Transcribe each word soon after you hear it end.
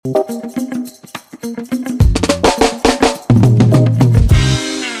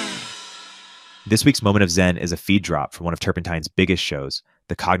This week's Moment of Zen is a feed drop from one of Turpentine's biggest shows,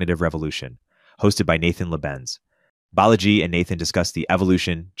 The Cognitive Revolution, hosted by Nathan Labenz. Balaji and Nathan discuss the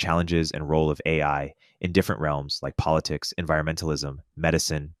evolution, challenges, and role of AI in different realms like politics, environmentalism,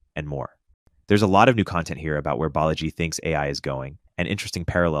 medicine, and more. There's a lot of new content here about where Balaji thinks AI is going and interesting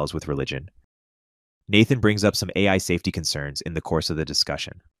parallels with religion. Nathan brings up some AI safety concerns in the course of the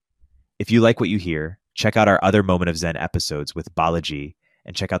discussion. If you like what you hear, check out our other Moment of Zen episodes with Balaji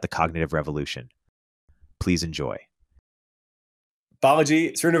and check out The Cognitive Revolution. Please enjoy.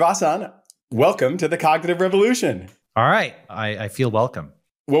 Balaji, Srinivasan, welcome to The Cognitive Revolution. All right. I feel welcome.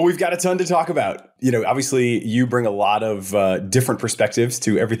 Well, we've got a ton to talk about. Obviously, you bring a lot of different perspectives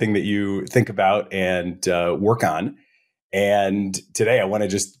to everything that you think about and work on. And today, I want to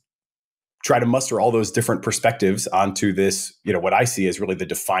just try to muster all those different perspectives onto this, what I see as really the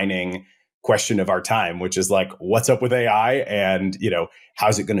defining question of our time, which is like, what's up with AI and,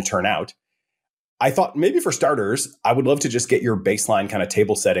 how's it going to turn out? I thought maybe for starters, I would love to just get your baseline kind of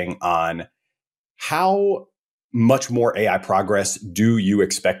table setting on how much more AI progress do you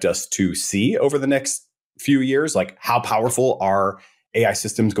expect us to see over the next few years? Like, how powerful are AI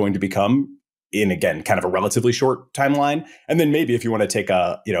systems going to become in, again, kind of a relatively short timeline? And then maybe if you want to take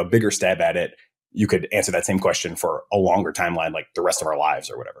a bigger stab at it, you could answer that same question for a longer timeline, like the rest of our lives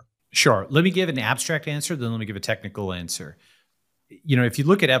or whatever. Sure. Let me give an abstract answer, then let me give a technical answer. If you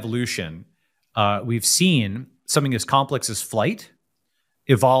look at evolution, we've seen something as complex as flight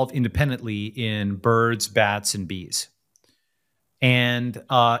evolve independently in birds, bats, and bees. And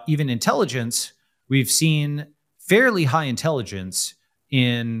even intelligence, we've seen fairly high intelligence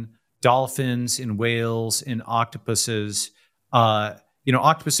in dolphins, in whales, in octopuses.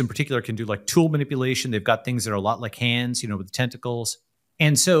 Octopus in particular can do like tool manipulation. They've got things that are a lot like hands, with tentacles.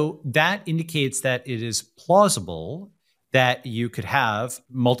 And so that indicates that it is plausible that you could have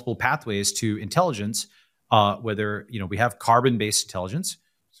multiple pathways to intelligence, whether, we have carbon-based intelligence,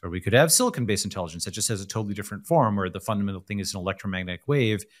 or we could have silicon-based intelligence that just has a totally different form where the fundamental thing is an electromagnetic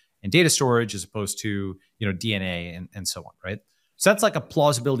wave and data storage as opposed to, DNA and so on, right? So that's like a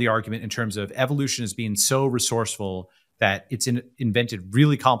plausibility argument in terms of evolution as being so resourceful that it's invented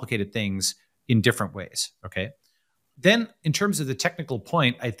really complicated things in different ways, okay? Then in terms of the technical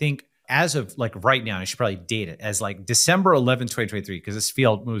point, I think as of like right now, I should probably date it as like December 11, 2023, because this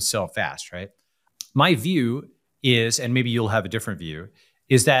field moves so fast, right? My view is, and maybe you'll have a different view,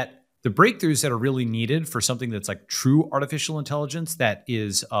 is that the breakthroughs that are really needed for something that's like true artificial intelligence that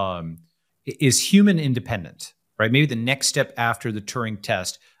is human independent, right? Maybe the next step after the Turing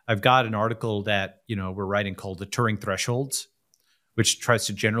test, I've got an article that, we're writing called The Turing Thresholds, which tries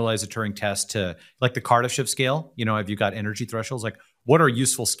to generalize the Turing test to like the Kardashev scale. Have you got energy thresholds? Like, what are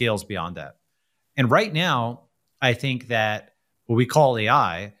useful scales beyond that? And right now, I think that what we call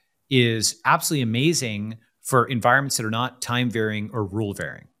AI is absolutely amazing for environments that are not time varying or rule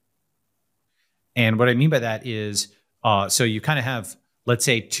varying. And what I mean by that is, so you kind of have, let's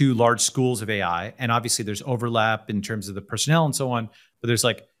say, two large schools of AI, and obviously there's overlap in terms of the personnel and so on, but there's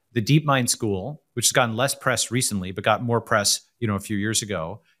like the DeepMind school, which has gotten less press recently, but got more press, a few years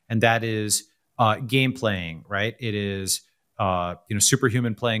ago. And that is game playing, right? It is,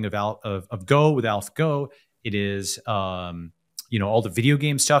 superhuman playing of Go with AlphaGo. It is, all the video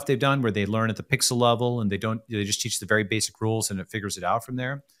game stuff they've done where they learn at the pixel level and they just teach the very basic rules and it figures it out from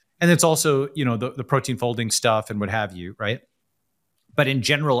there. And it's also, the protein folding stuff and what have you, right? But in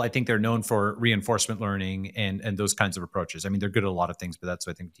general, I think they're known for reinforcement learning and those kinds of approaches. I mean, they're good at a lot of things, but that's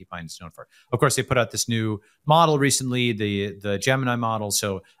what I think DeepMind is known for. Of course, they put out this new model recently, the Gemini model.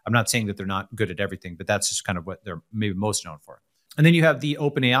 So I'm not saying that they're not good at everything, but that's just kind of what they're maybe most known for. And then you have the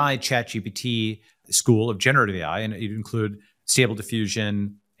OpenAI ChatGPT school of generative AI, and it include Stable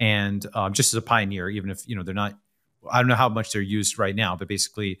Diffusion and just as a pioneer, even if, they're not, I don't know how much they're used right now, but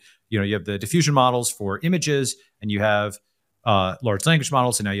basically, you have the diffusion models for images and you have large language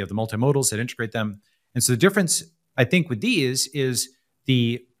models, and now you have the multimodals that integrate them. And so the difference, I think, with these is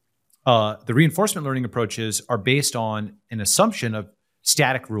the reinforcement learning approaches are based on an assumption of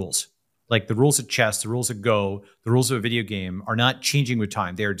static rules. Like the rules of chess, the rules of Go, the rules of a video game are not changing with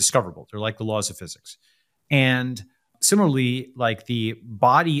time. They are discoverable. They're like the laws of physics. And similarly, like the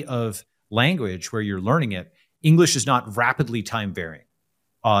body of language where you're learning it, English is not rapidly time varying.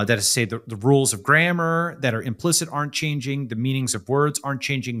 That is to say, the rules of grammar that are implicit aren't changing. The meanings of words aren't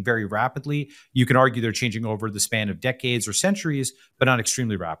changing very rapidly. You can argue they're changing over the span of decades or centuries, but not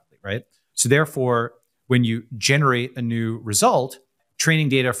extremely rapidly, right? So therefore, when you generate a new result, training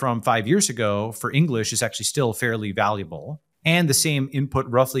data from 5 years ago for English is actually still fairly valuable. And the same input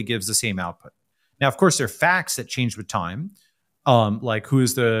roughly gives the same output. Now, of course, there are facts that change with time. Like who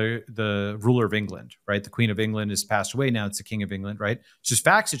is the ruler of England, right? The Queen of England has passed away. Now it's the King of England, right? It's just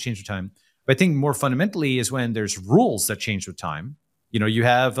facts that change with time. But I think more fundamentally is when there's rules that change with time. You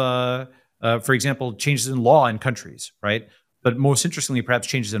have, for example, changes in law in countries, right? But most interestingly, perhaps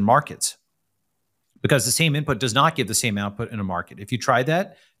changes in markets, because the same input does not give the same output in a market. If you try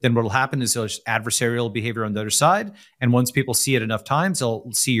that, then what will happen is there's adversarial behavior on the other side. And once people see it enough times,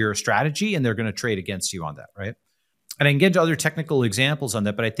 they'll see your strategy and they're going to trade against you on that, right? And I can get into other technical examples on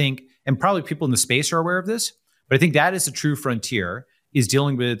that, but I think, and probably people in the space are aware of this, but I think that is the true frontier, is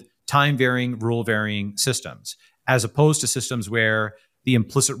dealing with time-varying, rule-varying systems, as opposed to systems where the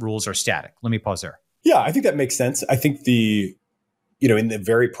implicit rules are static. Let me pause there. Yeah, I think that makes sense. I think in the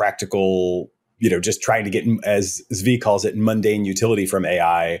very practical, just trying to get, as V calls it, mundane utility from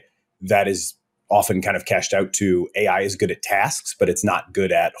AI, that is often kind of cashed out to AI is good at tasks, but it's not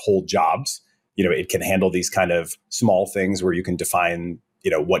good at whole jobs. It can handle these kind of small things where you can define,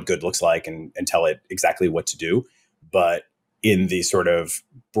 what good looks like and tell it exactly what to do. But in the sort of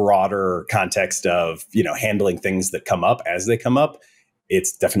broader context of, handling things that come up as they come up,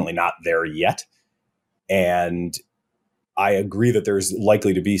 it's definitely not there yet. And I agree that there's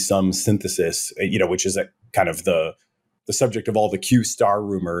likely to be some synthesis, which is a kind of the subject of all the Q star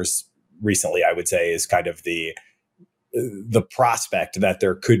rumors recently, I would say, is kind of the prospect that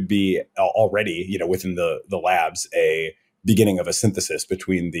there could be already, within the labs, a beginning of a synthesis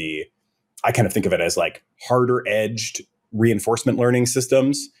between I kind of think of it as like harder edged reinforcement learning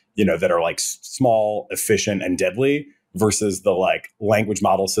systems, that are like small, efficient, and deadly, versus the like language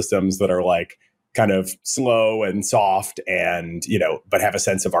model systems that are like kind of slow and soft and, but have a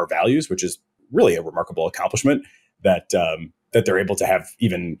sense of our values, which is really a remarkable accomplishment that they're able to have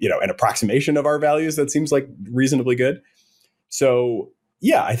even, an approximation of our values that seems like reasonably good. So,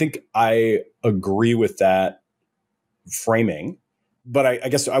 yeah, I think I agree with that framing, but I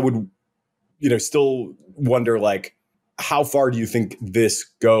guess I would, still wonder, like, how far do you think this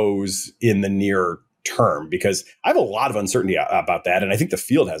goes in the near term? Because I have a lot of uncertainty about that. And I think the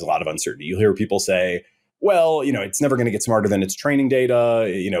field has a lot of uncertainty. You hear people say, well, it's never going to get smarter than its training data.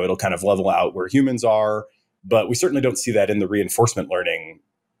 It'll kind of level out where humans are. But we certainly don't see that in the reinforcement learning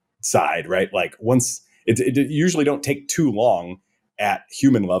side, right? Like once it usually don't take too long at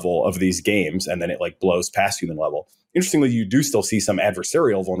human level of these games, and then it like blows past human level. Interestingly, you do still see some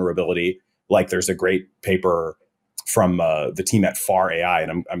adversarial vulnerability. Like there's a great paper from the team at FAR AI,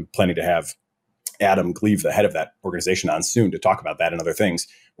 and I'm planning to have Adam Gleave, the head of that organization, on soon to talk about that and other things,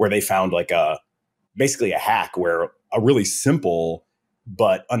 where they found like basically a hack where a really simple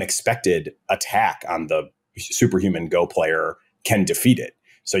but unexpected attack on the superhuman Go player can defeat it.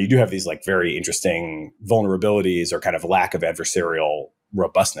 So you do have these like very interesting vulnerabilities or kind of lack of adversarial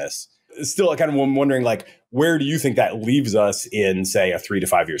robustness. Still, I kind of am wondering, like, where do you think that leaves us in, say, a 3 to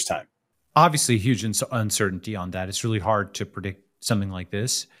 5 years time? Obviously, huge uncertainty on that. It's really hard to predict something like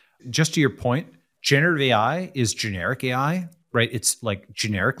this. Just to your point, generative AI is generic AI, right? It's like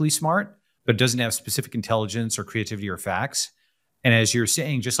generically smart, but doesn't have specific intelligence or creativity or facts. And as you're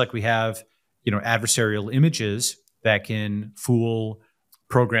saying, just like we have, adversarial images that can fool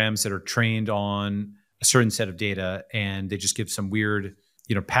programs that are trained on a certain set of data, and they just give some weird,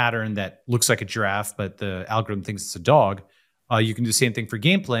 pattern that looks like a giraffe, but the algorithm thinks it's a dog. You can do the same thing for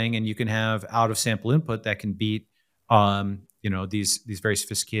game playing, and you can have out of sample input that can beat, these very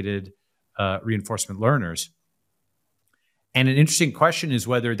sophisticated reinforcement learners. And an interesting question is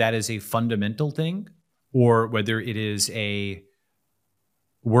whether that is a fundamental thing or whether it is a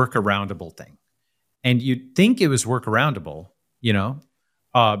workaroundable thing. And you'd think it was workaroundable,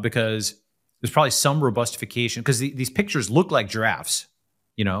 because there's probably some robustification, because these pictures look like giraffes,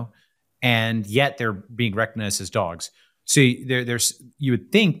 and yet they're being recognized as dogs. So you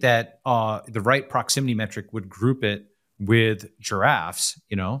would think that the right proximity metric would group it with giraffes,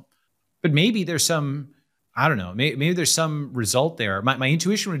 but maybe there's some, I don't know, maybe there's some result there. My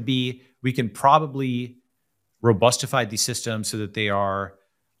intuition would be we can probably robustify these systems so that they are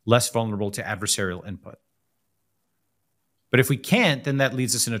less vulnerable to adversarial input. But if we can't, then that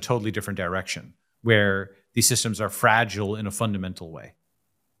leads us in a totally different direction, where these systems are fragile in a fundamental way.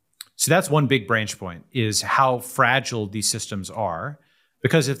 So that's one big branch point, is how fragile these systems are.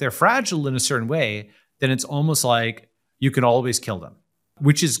 Because if they're fragile in a certain way, then it's almost like you can always kill them,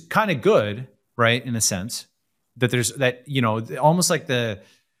 which is kind of good, right? In a sense that there's that, almost like the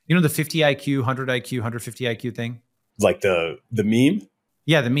 50 IQ, 100 IQ, 150 IQ thing. Like the meme?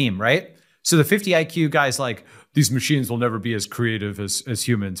 Yeah, the meme, right? So the 50 IQ guy's like, these machines will never be as creative as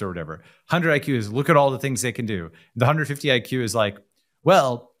humans or whatever. 100 IQ is, look at all the things they can do. The 150 IQ is like,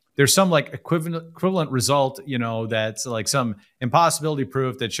 well, there's some like equivalent result, that's like some impossibility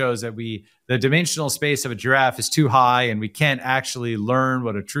proof that shows that the dimensional space of a giraffe is too high and we can't actually learn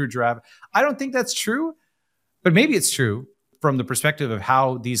what a true giraffe. I don't think that's true, but maybe it's true from the perspective of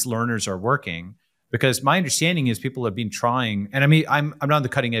how these learners are working. Because my understanding is people have been trying, and I mean, I'm not on the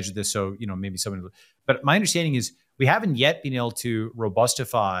cutting edge of this, so maybe someone. But my understanding is we haven't yet been able to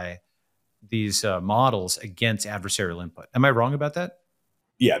robustify these models against adversarial input. Am I wrong about that?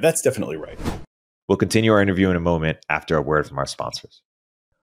 Yeah, that's definitely right. We'll continue our interview in a moment after a word from our sponsors.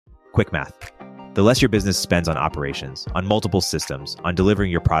 Quick math. The less your business spends on operations, on multiple systems, on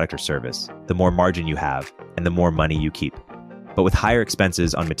delivering your product or service, the more margin you have and the more money you keep. But with higher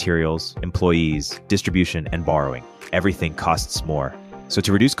expenses on materials, employees, distribution, and borrowing, everything costs more. So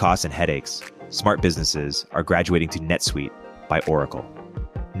to reduce costs and headaches, smart businesses are graduating to NetSuite by Oracle.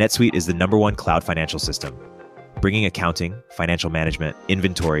 NetSuite is the #1 cloud financial system, bringing accounting, financial management,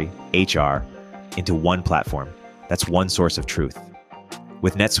 inventory, HR into one platform. That's one source of truth.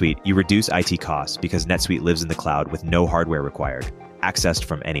 With NetSuite, you reduce IT costs because NetSuite lives in the cloud with no hardware required, accessed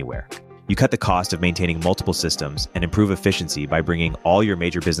from anywhere. You cut the cost of maintaining multiple systems and improve efficiency by bringing all your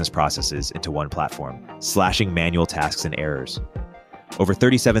major business processes into one platform, slashing manual tasks and errors. Over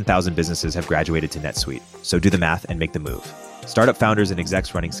 37,000 businesses have graduated to NetSuite, so do the math and make the move. Startup founders and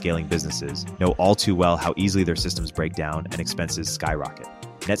execs running scaling businesses know all too well how easily their systems break down and expenses skyrocket.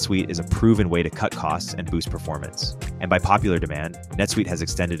 NetSuite is a proven way to cut costs and boost performance. And by popular demand, NetSuite has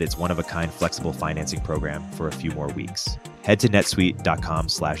extended its one-of-a-kind flexible financing program for a few more weeks. Head to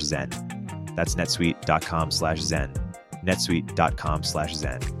netsuite.com/zen. That's netsuite.com/zen.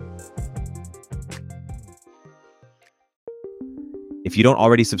 netsuite.com/zen. If you don't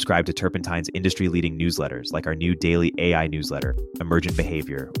already subscribe to Turpentine's industry-leading newsletters like our new daily AI newsletter, Emergent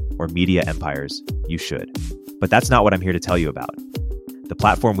Behavior, or Media Empires, you should. But that's not what I'm here to tell you about. The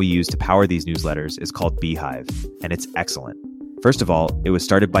platform we use to power these newsletters is called Beehive, and it's excellent. First of all, it was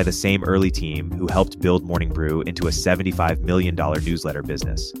started by the same early team who helped build Morning Brew into a $75 million newsletter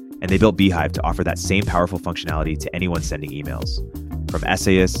business, and they built Beehive to offer that same powerful functionality to anyone sending emails. From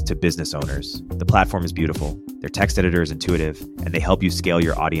essayists to business owners, the platform is beautiful, their text editor is intuitive, and they help you scale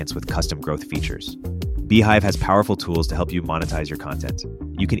your audience with custom growth features. Beehive has powerful tools to help you monetize your content.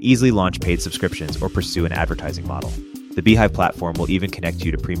 You can easily launch paid subscriptions or pursue an advertising model. The Beehive platform will even connect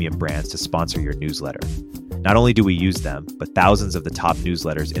you to premium brands to sponsor your newsletter. Not only do we use them, but thousands of the top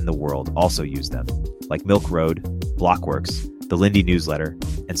newsletters in the world also use them, like Milk Road, Blockworks, the Lindy newsletter,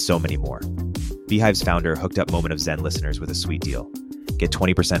 and so many more. Beehive's founder hooked up Moment of Zen listeners with a sweet deal. Get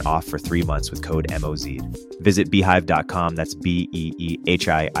 20% off for 3 months with code MOZ. Visit beehive.com, that's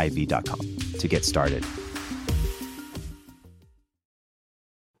BEEHIIV.com, to get started.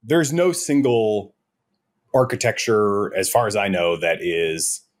 There's no single architecture, as far as I know, that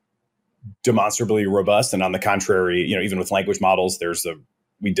is demonstrably robust. And on the contrary, even with language models,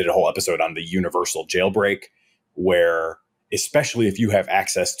 we did a whole episode on the universal jailbreak, where especially if you have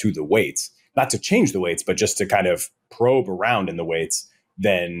access to the weights, not to change the weights, but just to kind of probe around in the weights,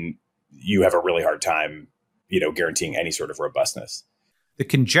 then you have a really hard time, guaranteeing any sort of robustness. The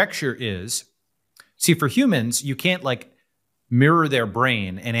conjecture is, see, for humans, you can't mirror their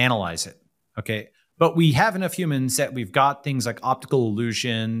brain and analyze it. Okay. But we have enough humans that we've got things like optical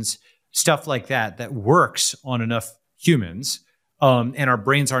illusions, stuff like that works on enough humans, and our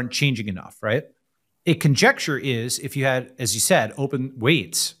brains aren't changing enough, right? A conjecture is if you had, as you said, open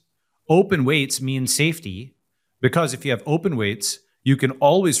weights. Open weights mean safety, because if you have open weights, you can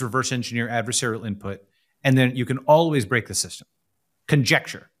always reverse engineer adversarial input, and then you can always break the system.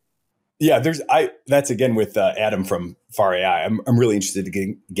 Conjecture. Yeah, that's again with Adam from Far AI. I'm really interested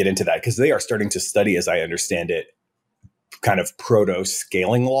to get into that, because they are starting to study, as I understand it, kind of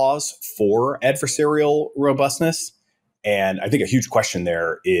proto-scaling laws for adversarial robustness. And I think a huge question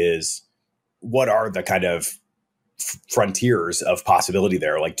there is, what are the kind of frontiers of possibility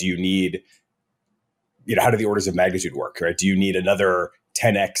there? Do you need, how do the orders of magnitude work, right? Do you need another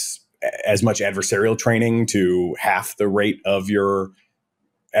 10x as much adversarial training to half the rate of your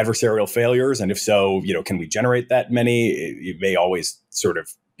adversarial failures? And if so, can we generate that many? It may always sort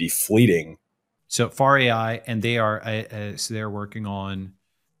of be fleeting. So Far AI, and they're working on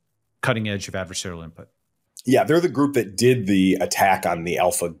cutting edge of adversarial input. Yeah, they're the group that did the attack on the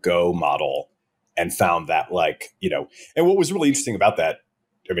AlphaGo model and found that and what was really interesting about that,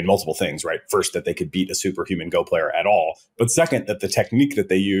 multiple things, right? First, that they could beat a superhuman Go player at all. But second, that the technique that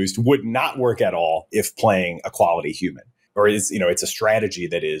they used would not work at all if playing a quality human. Or it's a strategy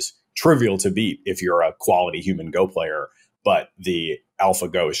that is trivial to beat if you're a quality human Go player, but the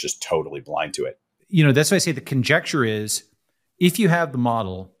AlphaGo is just totally blind to it. That's why I say the conjecture is, if you have the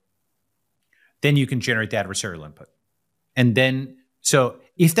model then you can generate the adversarial input. And then, so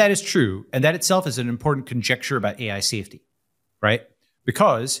if that is true, and that itself is an important conjecture about AI safety, right?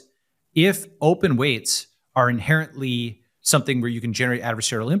 Because if open weights are inherently something where you can generate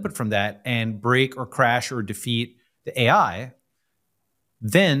adversarial input from that and break or crash or defeat the AI,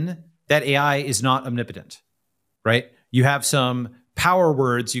 then that AI is not omnipotent, right? You have some power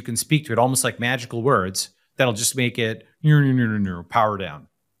words you can speak to it, almost like magical words, that'll just make it power down,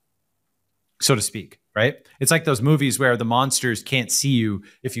 so to speak, right? It's like those movies where the monsters can't see you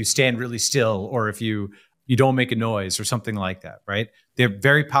if you stand really still or if you don't make a noise or something like that, right? They're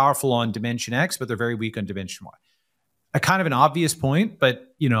very powerful on dimension X, but they're very weak on dimension Y. A kind of an obvious point,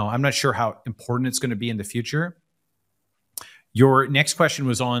 but I'm not sure how important it's going to be in the future. Your next question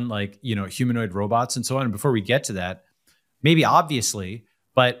was on humanoid robots and so on. And before we get to that, maybe obviously,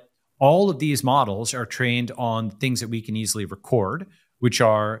 but all of these models are trained on things that we can easily record, which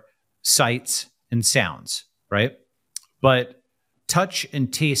are sights and sounds, right? But touch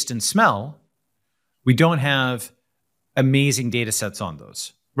and taste and smell, we don't have amazing data sets on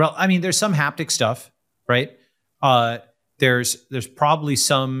those. Well, I mean, there's some haptic stuff, right? There's probably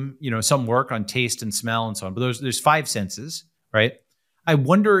some work on taste and smell and so on, but there's 5 senses, right? I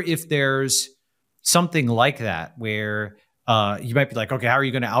wonder if there's something like that where you might be like, okay, how are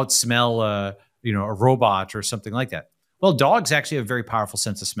you going to outsmell a robot or something like that? Well, dogs actually have a very powerful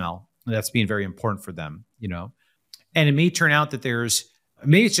sense of smell. And that's being very important for them, And it may turn out that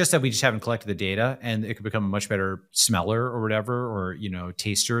maybe it's just that we just haven't collected the data and it could become a much better smeller or whatever, or,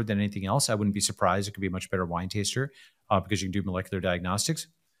 taster than anything else. I wouldn't be surprised. It could be a much better wine taster because you can do molecular diagnostics.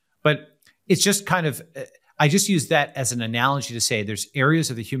 But it's just kind of, I just use that as an analogy to say there's areas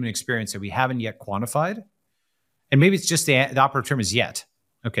of the human experience that we haven't yet quantified. And maybe it's just the operative term is yet,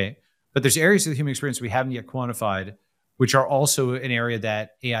 okay? But there's areas of the human experience we haven't yet quantified, which are also an area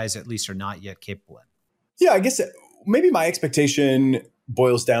that AIs at least are not yet capable in. Yeah, I guess maybe my expectation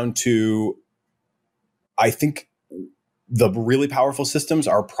boils down to, I think the really powerful systems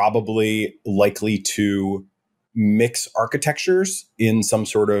are probably likely to mix architectures in some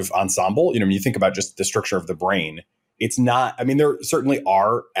sort of ensemble. When you think about just the structure of the brain, it's not, I mean, there certainly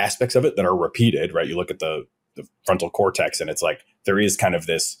are aspects of it that are repeated, right? You look at the frontal cortex and it's like, there is kind of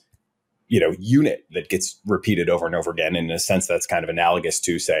this, unit that gets repeated over and over again. And in a sense, that's kind of analogous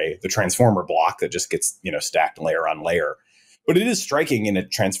to, say, the transformer block that just gets, stacked layer on layer. But it is striking in a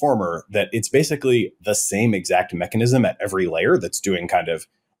transformer that it's basically the same exact mechanism at every layer that's doing kind of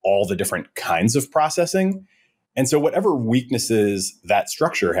all the different kinds of processing. And so whatever weaknesses that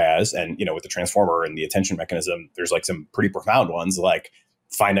structure has, and, with the transformer and the attention mechanism, there's like some pretty profound ones like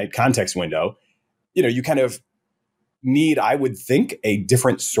finite context window, you kind of need, I would think, a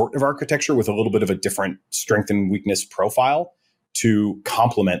different sort of architecture with a little bit of a different strength and weakness profile to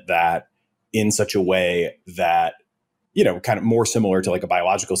complement that in such a way that, kind of more similar to like a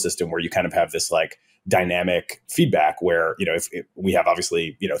biological system where you kind of have this like dynamic feedback where, if we have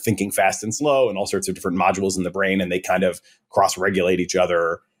obviously, thinking fast and slow and all sorts of different modules in the brain, and they kind of cross-regulate each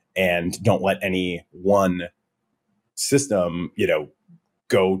other and don't let any one system,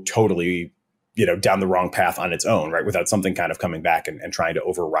 go totally down the wrong path on its own, right? Without something kind of coming back and trying to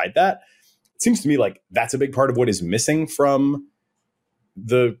override that. It seems to me like that's a big part of what is missing from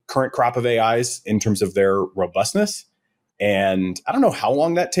the current crop of AIs in terms of their robustness. And I don't know how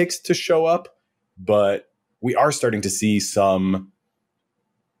long that takes to show up, but we are starting to see some,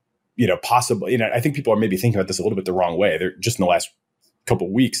 possible, I think people are maybe thinking about this a little bit the wrong way. They're just in the last couple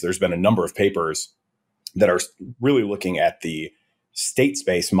of weeks, there's been a number of papers that are really looking at the state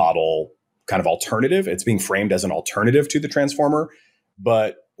space model kind of alternative. It's being framed as an alternative to the transformer.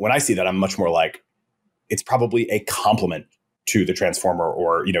 But when I see that, I'm much more like, it's probably a complement to the transformer,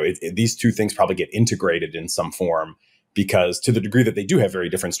 or, these two things probably get integrated in some form, because to the degree that they do have very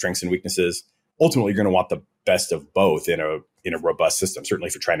different strengths and weaknesses, ultimately you're going to want the best of both in a robust system. Certainly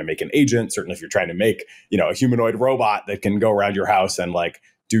if you're trying to make an agent, certainly if you're trying to make, a humanoid robot that can go around your house and like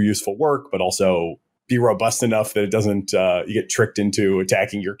do useful work, but also be robust enough that it doesn't, you get tricked into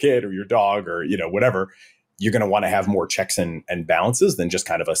attacking your kid or your dog or, whatever. You're going to want to have more checks and balances than just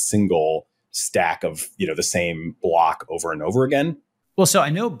kind of a single stack of, the same block over and over again. Well, so I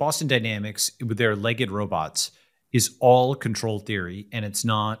know Boston Dynamics with their legged robots is all control theory, and it's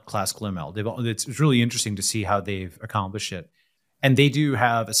not classical ML. It's really interesting to see how they've accomplished it. And they do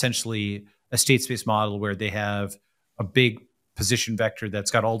have essentially a state space model where they have a big position vector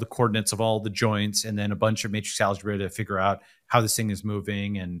that's got all the coordinates of all the joints, and then a bunch of matrix algebra to figure out how this thing is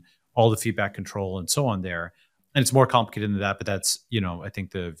moving and all the feedback control and so on there. And it's more complicated than that, but that's, I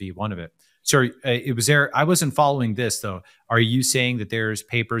think the V1 of it. Sorry, it was there. I wasn't following this though. Are you saying that there's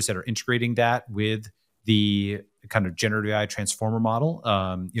papers that are integrating that with the kind of generative AI transformer model?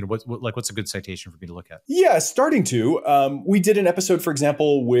 What's a good citation for me to look at? Yeah, starting to. We did an episode, for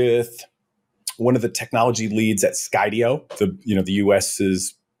example, with one of the technology leads at Skydio, the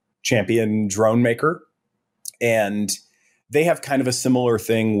US's champion drone maker, and they have kind of a similar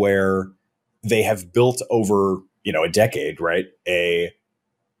thing where they have built over a decade, right, a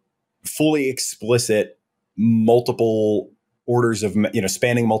fully explicit multiple orders of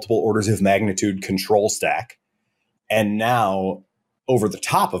spanning multiple orders of magnitude control stack, and now over the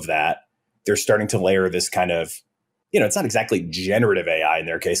top of that, they're starting to layer this kind of it's not exactly generative AI in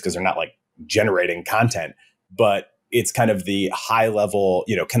their case because they're not like generating content, but it's kind of the high level,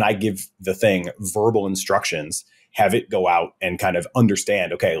 can I give the thing verbal instructions, have it go out and kind of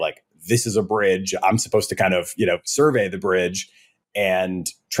understand, okay, like this is a bridge. I'm supposed to kind of, survey the bridge and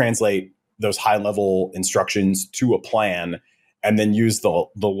translate those high level instructions to a plan, and then use the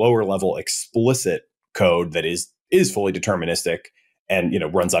lower level explicit code that is fully deterministic and,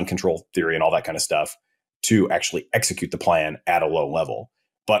 runs on control theory and all that kind of stuff to actually execute the plan at a low level.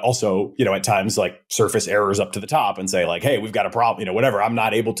 But also, at times like surface errors up to the top and say like, hey, we've got a problem, whatever, I'm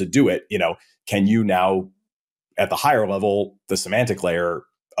not able to do it. Can you now at the higher level, the semantic layer,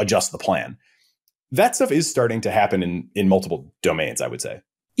 adjust the plan? That stuff is starting to happen in multiple domains, I would say.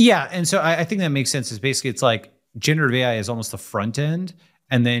 Yeah. And so I think that makes sense. Is basically it's like generative AI is almost the front end.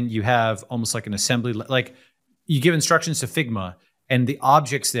 And then you have almost like an assembly, like you give instructions to Figma and the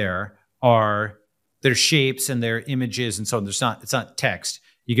objects there are their shapes and their images and so on. It's not text.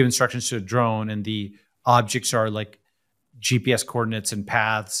 You give instructions to a drone and the objects are like GPS coordinates and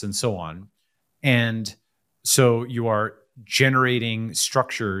paths and so on. And so you are generating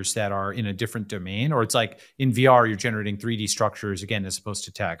structures that are in a different domain, or it's like in VR, you're generating 3D structures again, as opposed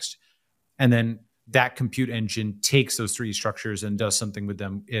to text. And then that compute engine takes those 3D structures and does something with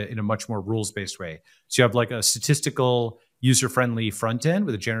them in a much more rules-based way. So you have like a statistical, user-friendly front end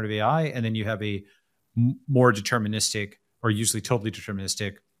with a generative AI, and then you have a more deterministic, or usually totally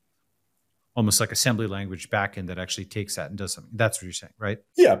deterministic, almost like assembly language backend that actually takes that and does something. That's what you're saying, right?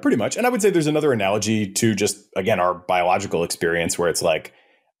 Yeah, pretty much. And I would say there's another analogy to just, again, our biological experience where it's like,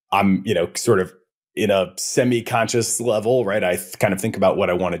 I'm, sort of in a semi-conscious level, right? I kind of think about what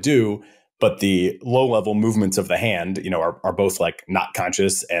I want to do, but the low level movements of the hand, are both like not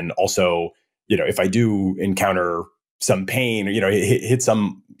conscious. And also, if I do encounter some pain or, hit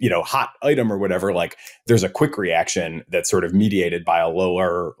some, hot item or whatever, like there's a quick reaction that's sort of mediated by a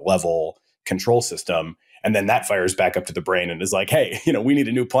lower level control system. And then that fires back up to the brain and is like, hey, we need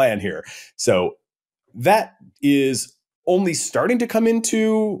a new plan here. So that is only starting to come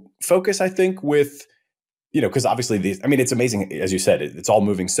into focus, I think, with, because obviously it's amazing, as you said, it's all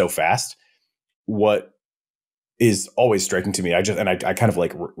moving so fast. What is always striking to me, I kind of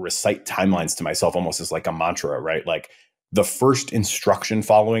like recite timelines to myself almost as like a mantra, right? Like the first instruction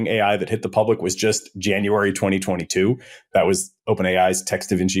following AI that hit the public was just January 2022. That was OpenAI's Text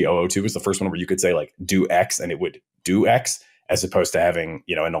DaVinci 002 was the first one where you could say like do X and it would do X, as opposed to having,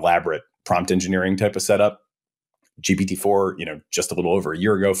 an elaborate prompt engineering type of setup. GPT-4, just a little over a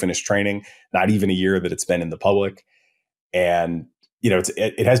year ago, finished training, not even a year that it's been in the public. And,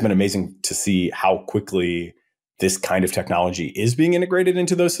 it has been amazing to see how quickly this kind of technology is being integrated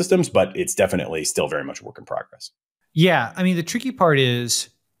into those systems, but it's definitely still very much a work in progress. Yeah. I mean, the tricky part is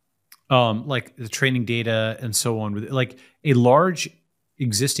like the training data and so on. With like a large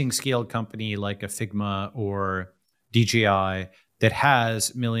existing scaled company like a Figma or DJI that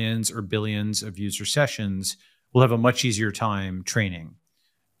has millions or billions of user sessions will have a much easier time training.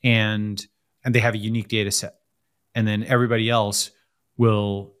 And they have a unique data set. And then everybody else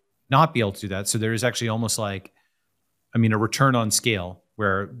will not be able to do that. So there is actually almost like, a return on scale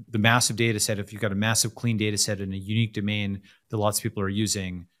where the massive data set, if you've got a massive clean data set in a unique domain that lots of people are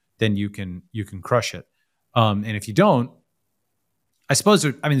using, then you can crush it. And if you don't, I suppose,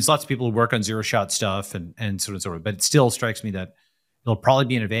 there's lots of people who work on zero shot stuff and so on and so forth, but it still strikes me that it'll probably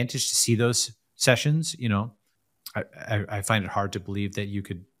be an advantage to see those sessions. I find it hard to believe that you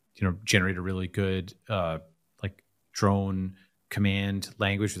could, generate a really good like drone command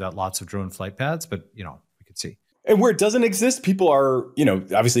language without lots of drone flight paths, but we could see. And where it doesn't exist, people are,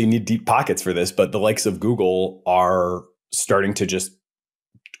 obviously you need deep pockets for this, but the likes of Google are starting to just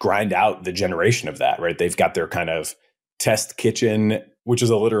grind out the generation of that, right? They've got their kind of test kitchen, which is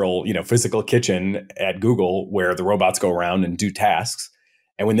a literal, physical kitchen at Google where the robots go around and do tasks.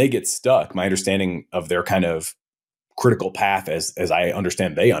 And when they get stuck, my understanding of their kind of critical path, as I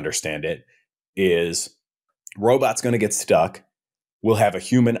understand, they understand it, is robots going to get stuck. we'll have a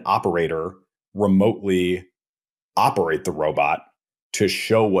human operator remotely operate the robot to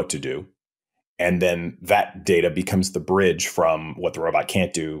show what to do. And then that data becomes the bridge from what the robot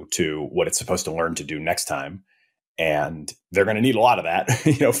can't do to what it's supposed to learn to do next time. And they're going to need a lot of that,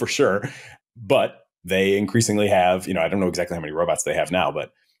 for sure. But they increasingly have, I don't know exactly how many robots they have now,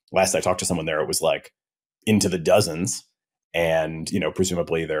 but last I talked to someone there, it was like into the dozens. And,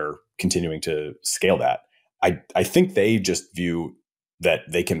 presumably they're continuing to scale that. I think they just view that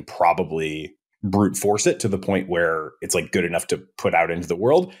they can probably brute force it to the point where it's like good enough to put out into the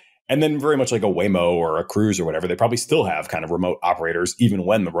world. And then very much like a Waymo or a Cruise or whatever, they probably still have kind of remote operators, even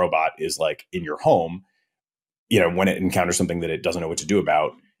when the robot is like in your home, when it encounters something that it doesn't know what to do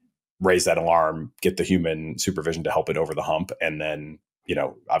about, raise that alarm, get the human supervision to help it over the hump. And then,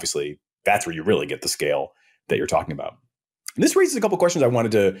 obviously that's where you really get the scale that you're talking about. And this raises a couple of questions I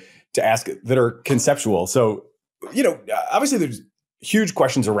wanted to ask that are conceptual. So, obviously there's huge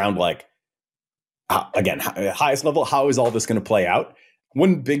questions around like, again, highest level, how is all this going to play out?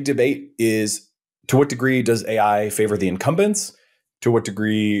 One big debate is, to what degree does AI favor the incumbents? To what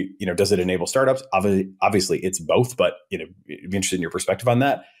degree, does it enable startups? Obviously, it's both, but, be interested in your perspective on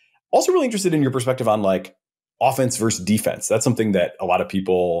that. Also really interested in your perspective on like offense versus defense. That's something that a lot of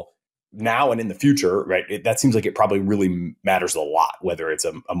people now and in the future, right? That seems like it probably really matters a lot, whether it's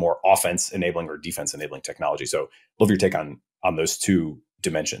a more offense enabling or defense enabling technology. So love your take on those two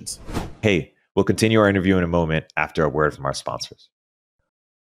dimensions. Hey, we'll continue our interview in a moment after a word from our sponsors.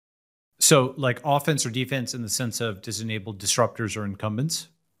 So like offense or defense in the sense of does it enable disruptors or incumbents?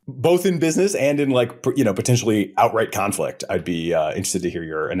 Both in business and in like, potentially outright conflict. I'd be interested to hear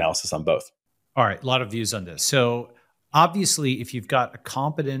your analysis on both. All right. A lot of views on this. So obviously, if you've got a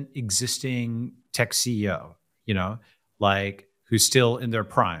competent existing tech CEO, like who's still in their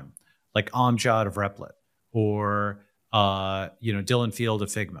prime, like Amjad of Replit or, Dylan Field of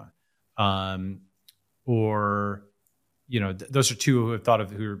Figma, or those are two who have thought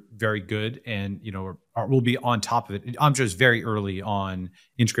of who are very good and, will be on top of it. Amjad is very early on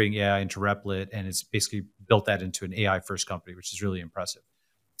integrating AI into Replit, and it's basically built that into an AI first company, which is really impressive.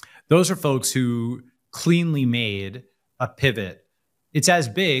 Those are folks who cleanly made a pivot. It's as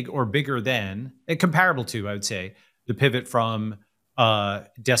big or bigger than, comparable to, I would say, the pivot from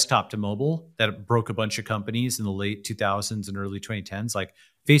desktop to mobile that broke a bunch of companies in the late 2000s and early 2010s. Like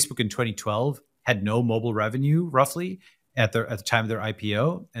Facebook in 2012 had no mobile revenue roughly at the time of their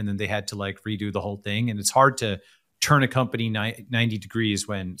IPO, and then they had to like redo the whole thing. And it's hard to turn a company 90 degrees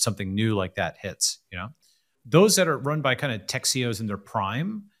when something new like that hits. Those that are run by kind of tech CEOs in their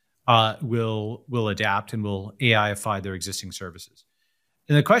prime will adapt and will AIify their existing services.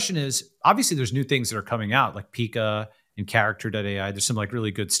 And the question is, obviously there's new things that are coming out like Pika and Character.ai. There's some like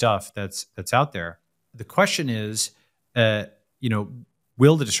really good stuff that's out there. The question is,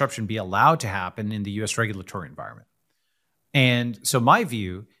 will the disruption be allowed to happen in the US regulatory environment? And so my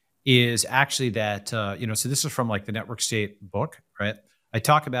view is actually that, so this is from like the Network State book, right? I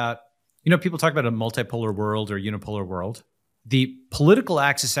talk about, people talk about a multipolar world or unipolar world. The political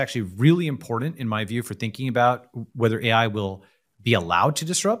axis is actually really important in my view for thinking about whether AI will be allowed to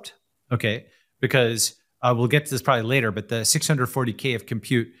disrupt. Okay. Because we'll get to this probably later, but the 640K of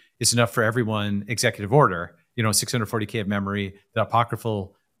compute is enough for everyone executive order, 640K of memory, the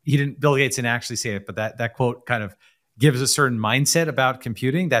apocryphal, Bill Gates didn't actually say it, but that quote kind of gives a certain mindset about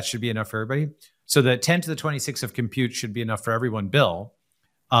computing. That should be enough for everybody. So the 10 to the 26 of compute should be enough for everyone, Bill.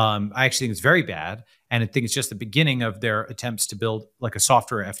 I actually think it's very bad. And I think it's just the beginning of their attempts to build like a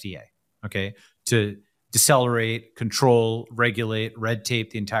software FDA, okay, to decelerate, control, regulate, red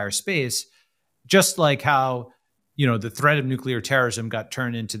tape the entire space, just like how, the threat of nuclear terrorism got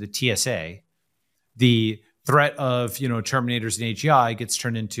turned into the TSA. The threat of, Terminators and AGI gets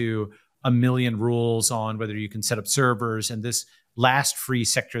turned into a million rules on whether you can set up servers. And this last free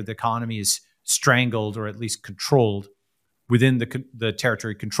sector of the economy is strangled or at least controlled within the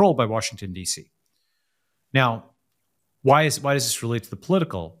territory controlled by Washington, D.C. Now, why does this relate to the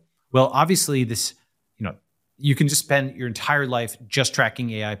political? Well, obviously this, you can just spend your entire life just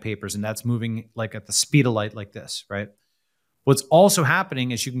tracking AI papers, and that's moving like at the speed of light like this, right? What's also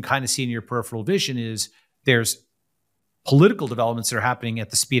happening, as you can kind of see in your peripheral vision, is there's political developments that are happening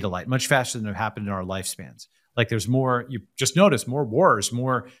at the speed of light, much faster than have happened in our lifespans. Like there's more, you just notice more wars,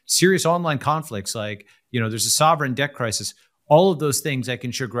 more serious online conflicts. Like, there's a sovereign debt crisis. All of those things, I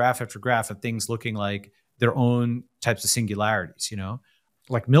can show graph after graph of things looking like their own types of singularities,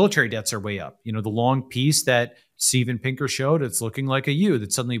 like military debts are way up. The long piece that Steven Pinker showed, it's looking like a U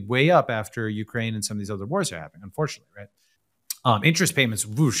that's suddenly way up after Ukraine and some of these other wars are happening, unfortunately, right? Interest payments,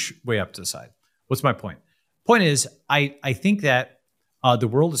 whoosh, way up to the side. What's my point? Point is, I think that the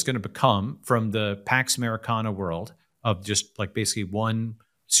world is going to become, from the Pax Americana world of just like basically one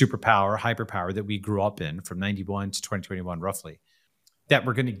superpower, hyperpower that we grew up in from 91 to 2021 roughly, that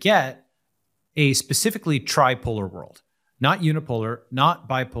we're going to get a specifically tripolar world. Not unipolar, not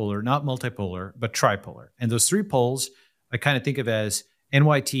bipolar, not multipolar, but tripolar. And those three poles I kind of think of as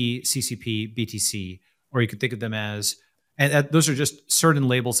NYT, CCP, BTC, or you could think of them as, and those are just certain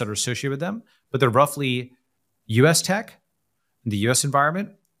labels that are associated with them, but they're roughly US tech, in the US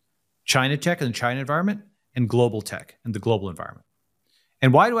environment, China tech in the China environment, and global tech in the global environment.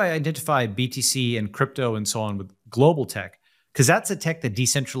 And why do I identify BTC and crypto and so on with global tech? Because that's a tech that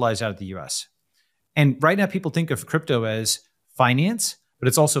decentralized out of the US. And right now people think of crypto as finance, but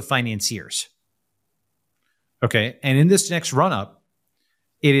it's also financiers. Okay. And in this next run up,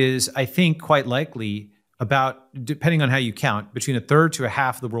 it is, I think, quite likely about, depending on how you count, between a third to a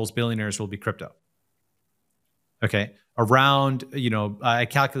half of the world's billionaires will be crypto. Okay. Around, I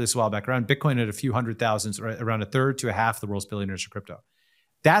calculated this a while back, around Bitcoin at a few hundred thousands, around a third to a half of the world's billionaires are crypto.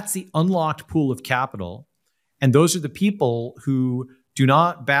 That's the unlocked pool of capital. And those are the people who do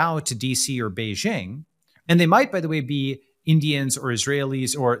not bow to DC or Beijing. And they might, by the way, be Indians or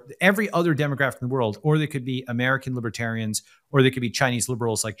Israelis or every other demographic in the world, or they could be American libertarians, or they could be Chinese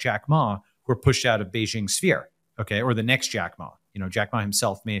liberals like Jack Ma, who are pushed out of Beijing's sphere, okay? Or the next Jack Ma. Jack Ma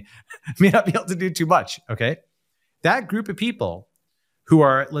himself may not be able to do too much, okay? That group of people who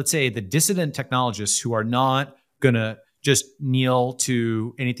are, let's say, the dissident technologists who are not going to just kneel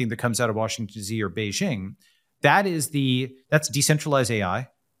to anything that comes out of Washington, D.C. or Beijing, that's decentralized AI,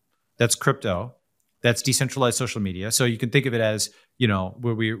 that's crypto, that's decentralized social media. So you can think of it as,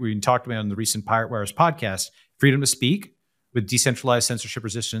 where we talked about on the recent Pirate Wires podcast, freedom to speak with decentralized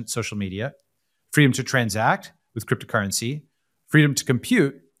censorship-resistant social media, freedom to transact with cryptocurrency, freedom to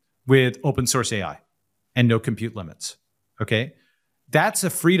compute with open source AI and no compute limits, okay? That's a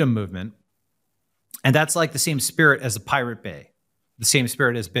freedom movement. And that's like the same spirit as the Pirate Bay, the same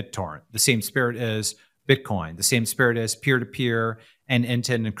spirit as BitTorrent, the same spirit as Bitcoin, the same spirit as peer-to-peer and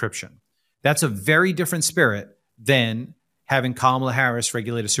end-to-end encryption. That's a very different spirit than having Kamala Harris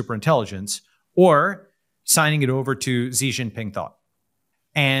regulate a superintelligence or signing it over to Xi Jinping thought.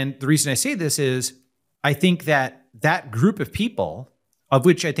 And the reason I say this is I think that that group of people, of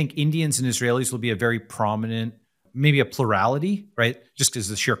which I think Indians and Israelis will be a very prominent, maybe a plurality, right? Just because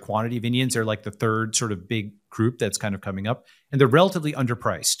the sheer quantity of Indians are like the third sort of big group that's kind of coming up. And they're relatively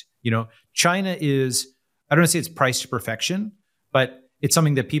underpriced. China is, I don't want to say it's priced to perfection, but it's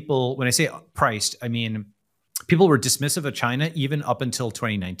something that people, when I say priced, I mean, people were dismissive of China even up until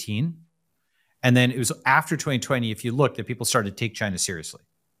 2019. And then it was after 2020, if you look, that people started to take China seriously.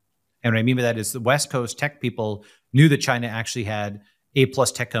 And what I mean by that is the West Coast tech people knew that China actually had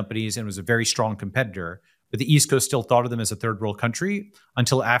A-plus tech companies and was a very strong competitor. But the East Coast still thought of them as a third world country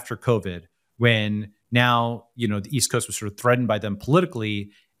until after COVID, when now, the East Coast was sort of threatened by them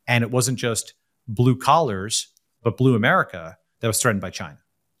politically. And it wasn't just blue collars, but blue America that was threatened by China.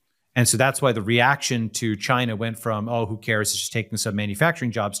 And so that's why the reaction to China went from, oh, who cares, it's just taking some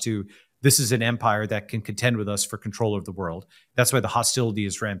manufacturing jobs, to this is an empire that can contend with us for control of the world. That's why the hostility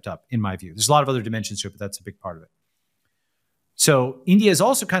is ramped up, in my view. There's a lot of other dimensions to it, but that's a big part of it. So India is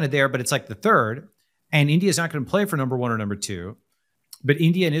also kind of there, but it's like the third. And India is not going to play for number one or number two. But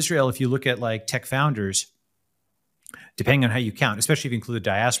India and Israel, if you look at like tech founders, depending on how you count, especially if you include the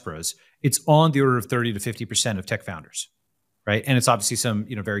diasporas, it's on the order of 30 to 50% of tech founders, right? And it's obviously some,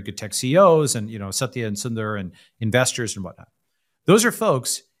 very good tech CEOs and, Satya and Sundar and investors and whatnot. Those are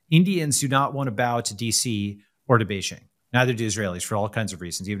folks, Indians do not want to bow to DC or to Beijing. Neither do Israelis for all kinds of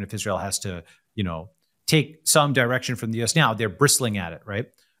reasons. Even if Israel has to, take some direction from the US now, they're bristling at it, right?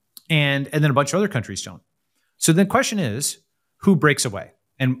 And then a bunch of other countries don't. So the question is, who breaks away?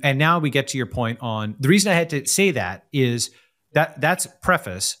 And now we get to your point on, the reason I had to say that is that's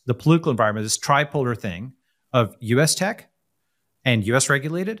preface the political environment, this tripolar thing of US tech and US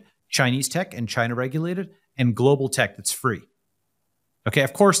regulated, Chinese tech and China regulated, and global tech that's free. Okay,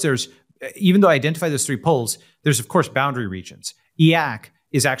 of course even though I identify those three poles, there's of course boundary regions. EAC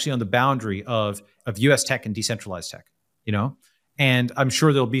is actually on the boundary of US tech and decentralized tech, And I'm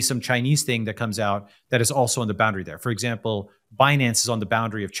sure there'll be some Chinese thing that comes out that is also on the boundary there. For example, Binance is on the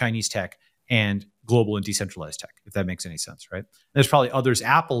boundary of Chinese tech and global and decentralized tech, if that makes any sense, right? There's probably others.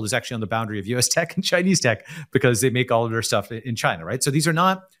 Apple is actually on the boundary of US tech and Chinese tech because they make all of their stuff in China, right? So these are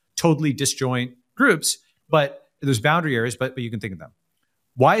not totally disjoint groups, but there's boundary areas, but you can think of them.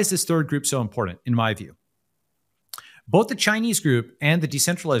 Why is this third group so important, in my view? Both the Chinese group and the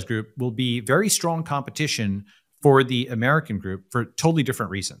decentralized group will be very strong competition for the American group for totally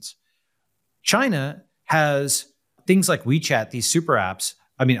different reasons. China has things like WeChat, these super apps.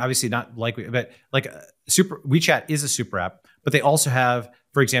 I mean, obviously not likely, but like WeChat is a super app, but they also have,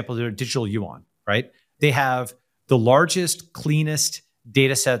 for example, their digital yuan, right? They have the largest, cleanest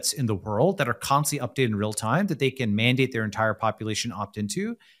data sets in the world that are constantly updated in real time that they can mandate their entire population opt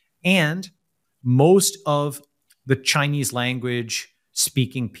into. And most of the Chinese language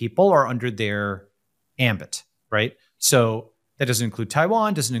speaking people are under their ambit, right? So that doesn't include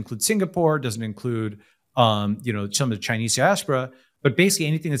Taiwan, doesn't include Singapore, doesn't include some of the Chinese diaspora, but basically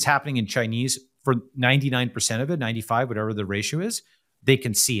anything that's happening in Chinese for 99% of it, 95, whatever the ratio is, they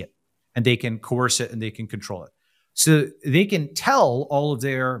can see it and they can coerce it and they can control it. So they can tell all of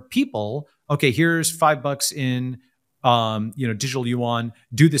their people, okay, here's $5 in digital yuan,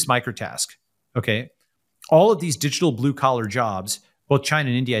 do this microtask. Okay. All of these digital blue collar jobs, both China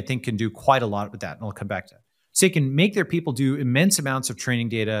and India, I think can do quite a lot with that. And I'll come back to that. So they can make their people do immense amounts of training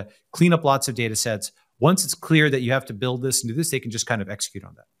data, clean up lots of data sets. Once it's clear that you have to build this and do this, they can just kind of execute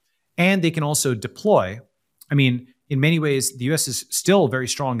on that. And they can also deploy. I mean, in many ways, the US is still very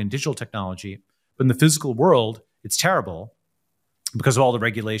strong in digital technology, but in the physical world, it's terrible because of all the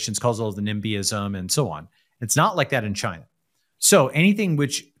regulations, because of all the NIMBYism and so on. It's not like that in China. So anything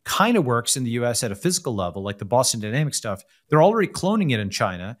which kind of works in the US at a physical level, like the Boston Dynamics stuff, they're already cloning it in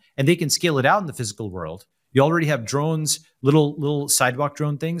China and they can scale it out in the physical world. You already have drones, little sidewalk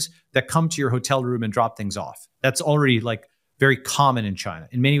drone things that come to your hotel room and drop things off. That's already like very common in China.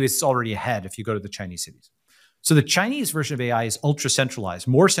 In many ways, it's already ahead if you go to the Chinese cities. So the Chinese version of AI is ultra centralized,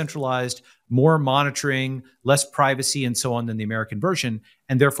 more monitoring, less privacy and so on than the American version.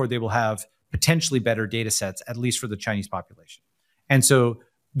 And therefore they will have potentially better data sets, at least for the Chinese population. And so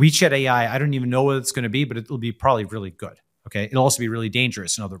WeChat AI, I don't even know what it's going to be, but it'll be probably really good. Okay. It'll also be really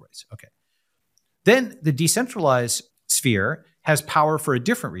dangerous in other ways. Okay. Then the decentralized sphere has power for a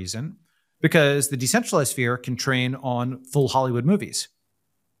different reason, because the decentralized sphere can train on full Hollywood movies.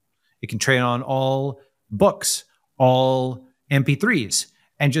 It can train on all books, all MP3s,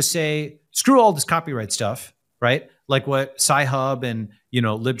 and just say, screw all this copyright stuff, right? Like what Sci-Hub and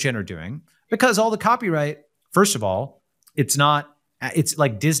LibGen are doing, because all the copyright, first of all, it's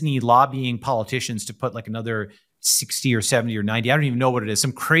like Disney lobbying politicians to put like another 60 or 70 or 90, I don't even know what it is,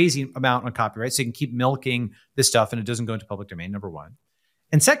 some crazy amount on copyright. So you can keep milking this stuff and it doesn't go into public domain, number one.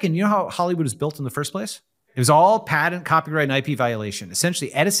 And second, you know how Hollywood was built in the first place? It was all patent, copyright, and IP violation.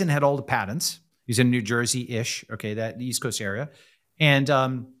 Essentially, Edison had all the patents. He's in New Jersey-ish, okay, that East Coast area. And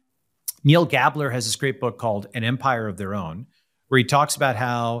Neil Gabler has this great book called An Empire of Their Own, where he talks about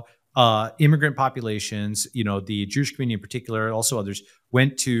how immigrant populations, the Jewish community in particular, also others,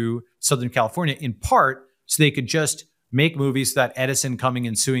 went to Southern California in part so they could just make movies without Edison coming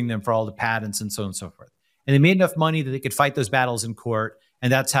and suing them for all the patents and so on and so forth. And they made enough money that they could fight those battles in court,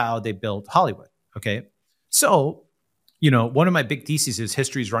 and that's how they built Hollywood, okay? So, one of my big theses is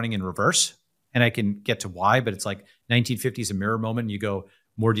history is running in reverse, and I can get to why, but it's like 1950s a mirror moment. You go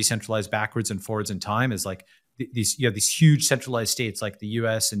more decentralized backwards and forwards in time is like you have these huge centralized states like the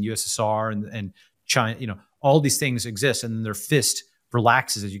US and USSR and China, all these things exist, and then their fist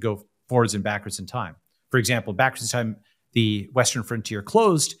relaxes as you go forwards and backwards in time. For example, backwards in time, the Western frontier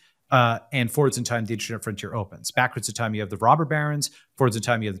closed, and forwards in time, the internet frontier opens. Backwards in time, you have the robber barons. Forwards in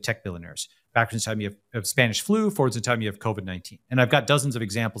time, you have the tech billionaires. Backwards in time, you have Spanish flu. Forwards in time, you have COVID-19. And I've got dozens of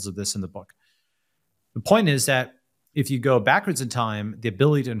examples of this in the book. The point is that if you go backwards in time, the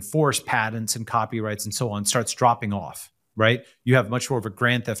ability to enforce patents and copyrights and so on starts dropping off, right? You have much more of a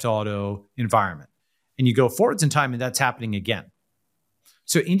Grand Theft Auto environment. And you go forwards in time, and that's happening again.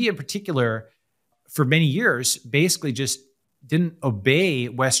 So India in particular, for many years, basically just didn't obey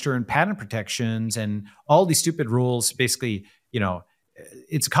Western patent protections and all these stupid rules. Basically,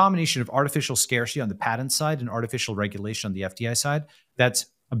 it's a combination of artificial scarcity on the patent side and artificial regulation on the FDI side. That's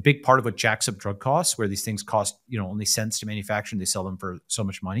a big part of what jacks up drug costs, where these things cost, only cents to manufacture and they sell them for so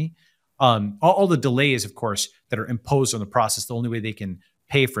much money. All the delays, of course, that are imposed on the process, the only way they can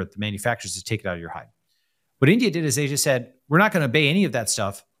pay for it, the manufacturers, is to take it out of your hide. What India did is they just said, we're not going to obey any of that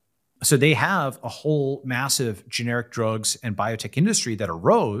stuff. So they have a whole massive generic drugs and biotech industry that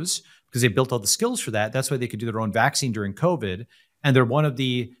arose because they built all the skills for that. That's why they could do their own vaccine during COVID. And they're one of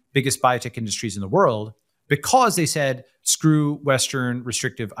the biggest biotech industries in the world because they said, screw Western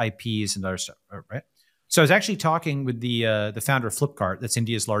restrictive IPs and other stuff, right? So I was actually talking with the founder of Flipkart, that's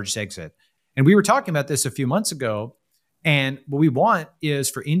India's largest exit. And we were talking about this a few months ago. And what we want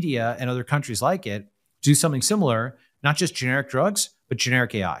is for India and other countries like it to do something similar, not just generic drugs, but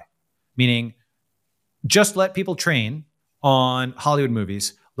generic AI. Meaning, just let people train on Hollywood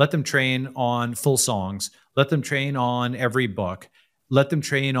movies, let them train on full songs, let them train on every book, let them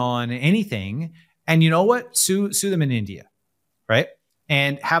train on anything, And you know what? Sue them in India, right?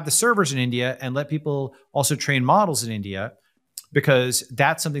 And have the servers in India and let people also train models in India, because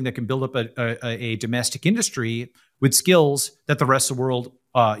that's something that can build up a domestic industry with skills that the rest of the world,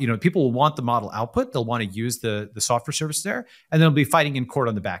 people will want the model output. They'll want to use the software service there, and they'll be fighting in court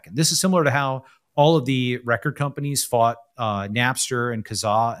on the back end. This is similar to how all of the record companies fought Napster and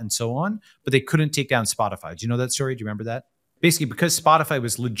Kazaa and so on, but they couldn't take down Spotify. Do you know that story? Do you remember that? Basically, because Spotify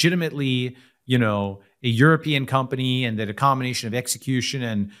was legitimately, a European company, and that a combination of execution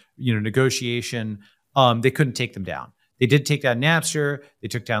and, negotiation, they couldn't take them down. They did take down Napster. They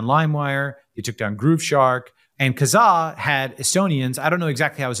took down LimeWire. They took down GrooveShark. And Kazaa had Estonians. I don't know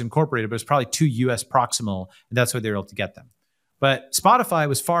exactly how it was incorporated, but it was probably too US proximal, and that's why they were able to get them. But Spotify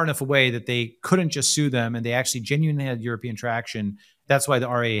was far enough away that they couldn't just sue them, and they actually genuinely had European traction. That's why the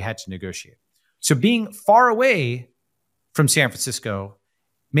RIA had to negotiate. So being far away from San Francisco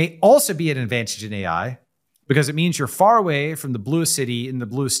may also be an advantage in AI, because it means you're far away from the bluest city in the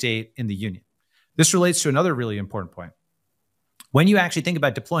bluest state in the union. This relates to another really important point. When you actually think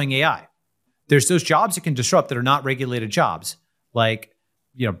about deploying AI, there's those jobs it can disrupt that are not regulated jobs. Like,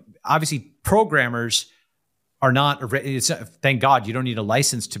 obviously programmers are not, thank God you don't need a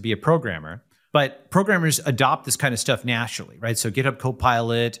license to be a programmer, but programmers adopt this kind of stuff naturally, right? So GitHub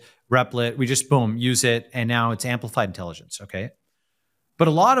Copilot, Replit, we just, boom, use it, and now it's amplified intelligence, okay? But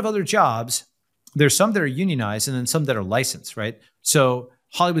a lot of other jobs, there's some that are unionized and then some that are licensed, right? So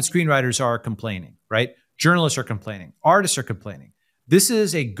Hollywood screenwriters are complaining, right? Journalists are complaining. Artists are complaining. This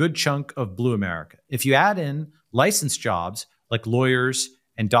is a good chunk of blue America. If you add in licensed jobs like lawyers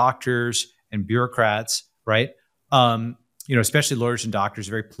and doctors and bureaucrats, right? Especially lawyers and doctors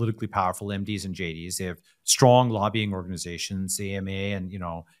are very politically powerful, MDs and JDs. They have strong lobbying organizations, the AMA and,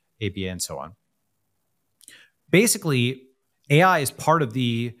 ABA and so on. Basically, AI is part of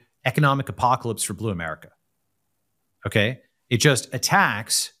the economic apocalypse for blue America, okay? It just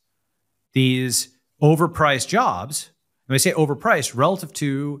attacks these overpriced jobs. When I say overpriced, relative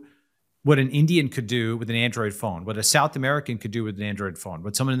to what an Indian could do with an Android phone, what a South American could do with an Android phone,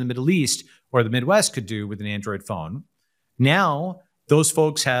 what someone in the Middle East or the Midwest could do with an Android phone. Now, those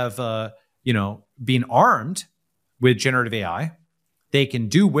folks have, been armed with generative AI. They can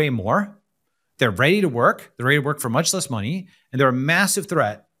do way more. They're ready to work. They're ready to work for much less money. And they're a massive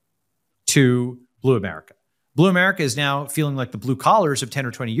threat to blue America. Blue America is now feeling like the blue collars of 10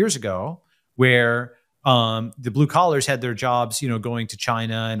 or 20 years ago, where the blue collars had their jobs, going to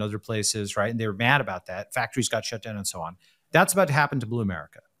China and other places, right? And they were mad about that. Factories got shut down and so on. That's about to happen to blue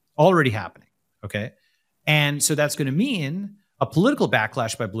America. Already happening, okay? And so that's going to mean a political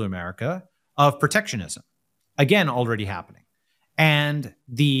backlash by blue America of protectionism. Again, already happening. And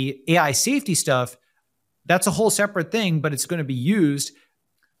the AI safety stuff, that's a whole separate thing, but it's going to be used.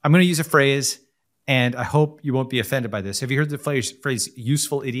 I'm going to use a phrase, and I hope you won't be offended by this. Have you heard the phrase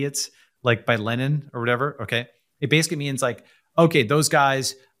useful idiots? Like by Lenin or whatever, okay? It basically means like, okay, those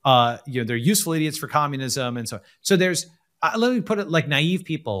guys, they're useful idiots for communism and so on. So there's, let me put it like naive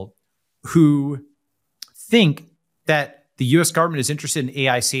people who think that the US government is interested in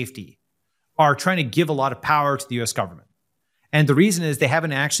AI safety are trying to give a lot of power to the US government. And the reason is they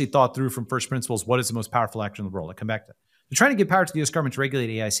haven't actually thought through from first principles, what is the most powerful actor in the world? I'll come back to that. They're trying to give power to the US government to regulate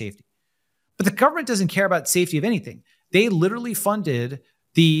AI safety. But the government doesn't care about safety of anything. They literally funded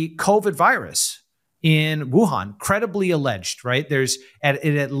the COVID virus in Wuhan, credibly alleged, right? There's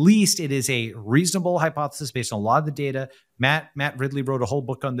at least it is a reasonable hypothesis based on a lot of the data. Matt Ridley wrote a whole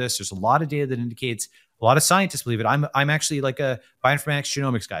book on this. There's a lot of data that indicates, a lot of scientists believe it. I'm actually like a bioinformatics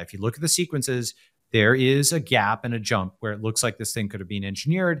genomics guy. If you look at the sequences, there is a gap and a jump where it looks like this thing could have been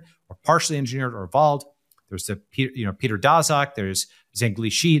engineered or partially engineered or evolved. There's Peter Daszak, there's Zhengli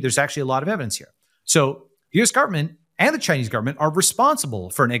Shi. There's actually a lot of evidence here. So the US government and the Chinese government are responsible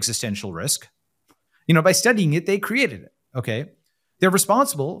for an existential risk. By studying it, they created it, okay? They're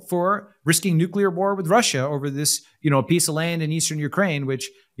responsible for risking nuclear war with Russia over this, piece of land in eastern Ukraine, which,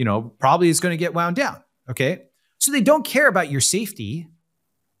 probably is going to get wound down, okay? So they don't care about your safety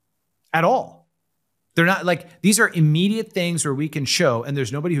at all. They're not like, these are immediate things where we can show, and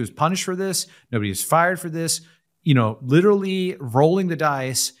there's nobody who's punished for this, nobody who's fired for this, literally rolling the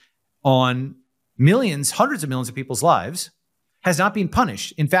dice on millions, hundreds of millions of people's lives has not been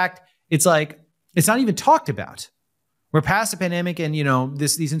punished. In fact, it's like, it's not even talked about. We're past the pandemic and,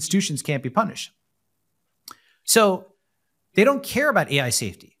 these institutions can't be punished. So they don't care about AI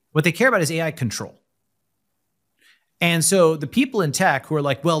safety. What they care about is AI control. And so the people in tech who are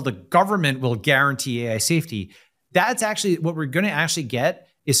like, well, the government will guarantee AI safety, that's actually what we're going to actually get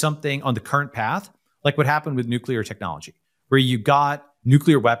is something on the current path, like what happened with nuclear technology, where you got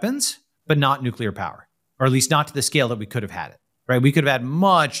nuclear weapons, but not nuclear power, or at least not to the scale that we could have had it, right? We could have had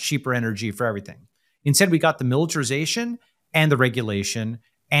much cheaper energy for everything. Instead, we got the militarization and the regulation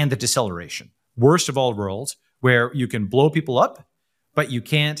and the deceleration. Worst of all worlds, where you can blow people up, but you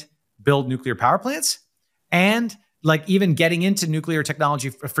can't build nuclear power plants. And like even getting into nuclear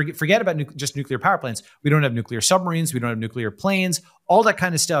technology, forget about just nuclear power plants. We don't have nuclear submarines. We don't have nuclear planes, all that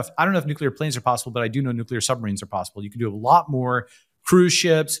kind of stuff. I don't know if nuclear planes are possible, but I do know nuclear submarines are possible. You can do a lot more cruise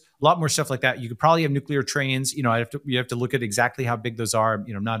ships, a lot more stuff like that. You could probably have nuclear trains. You have to look at exactly how big those are.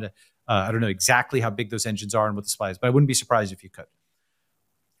 I don't know exactly how big those engines are and what the supply is, but I wouldn't be surprised if you could.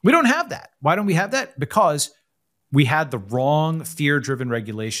 We don't have that. Why don't we have that? Because we had the wrong fear-driven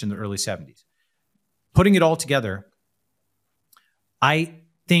regulation in the early 70s. Putting it all together, I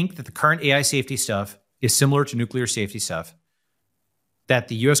think that the current AI safety stuff is similar to nuclear safety stuff, that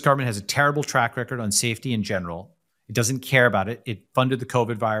the US government has a terrible track record on safety in general. It doesn't care about it. It funded the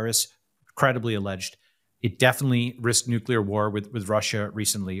COVID virus, credibly alleged. It definitely risked nuclear war with Russia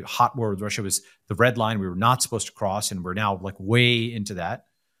recently. Hot war with Russia was the red line we were not supposed to cross, and we're now like way into that.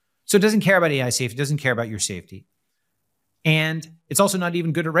 So it doesn't care about AI safety. It doesn't care about your safety. And it's also not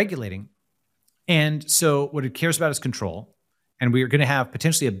even good at regulating. And so what it cares about is control. And we are going to have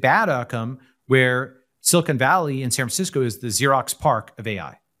potentially a bad outcome where Silicon Valley and San Francisco is the Xerox PARC of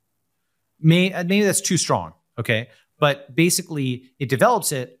AI. Maybe that's too strong, okay? But basically, it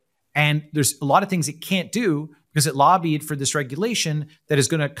develops it, and there's a lot of things it can't do because it lobbied for this regulation that is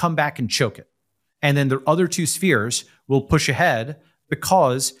going to come back and choke it. And then the other two spheres will push ahead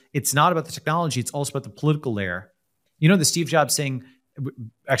because it's not about the technology, it's also about the political layer. You know the Steve Jobs saying,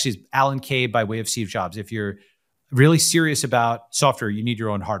 actually it's Alan Kay by way of Steve Jobs, if you're really serious about software, you need your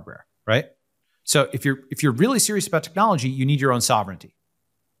own hardware, right? So if you're really serious about technology, you need your own sovereignty.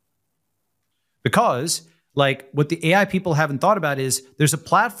 Because like what the AI people haven't thought about is there's a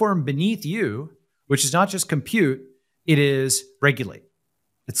platform beneath you, which is not just compute, it is regulate.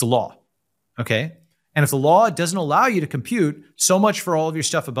 It's the law, okay? And if the law doesn't allow you to compute, so much for all of your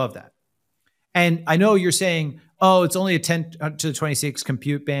stuff above that. And I know you're saying, oh, it's only a 10 to the 26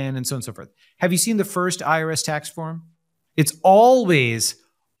 compute ban and so on and so forth. Have you seen the first IRS tax form? It's always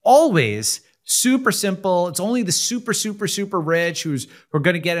super simple. It's only the super, super, super rich who are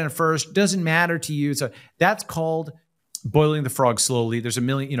going to get in first. Doesn't matter to you. So that's called boiling the frog slowly. There's a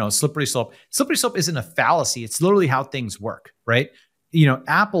million, slippery slope. Slippery slope isn't a fallacy. It's literally how things work, right?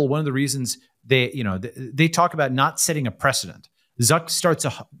 Apple, one of the reasons they talk about not setting a precedent.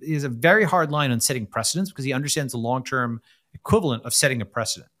 Zuck is a very hard line on setting precedents because he understands the long-term equivalent of setting a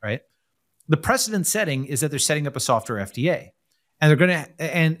precedent, right? The precedent setting is that they're setting up a software FDA. And they're going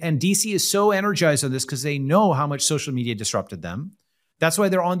to, and DC is so energized on this because they know how much social media disrupted them. That's why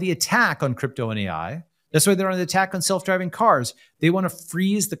they're on the attack on crypto and AI. That's why they're on the attack on self-driving cars. They want to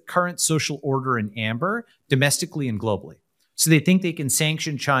freeze the current social order in amber domestically and globally. So they think they can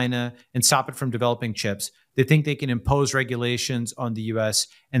sanction China and stop it from developing chips. They think they can impose regulations on the US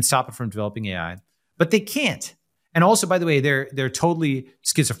and stop it from developing AI, but they can't. And also, by the way, they're totally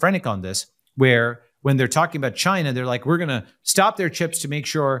schizophrenic on this, where when they're talking about China, they're like, we're going to stop their chips to make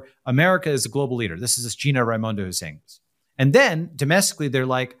sure America is a global leader. This is Gina Raimondo who's saying this. And then domestically, they're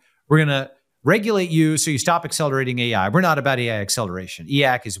like, we're going to regulate you so you stop accelerating AI. We're not about AI acceleration.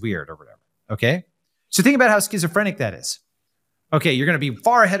 EAC is weird or whatever, okay? So think about how schizophrenic that is. Okay, you're going to be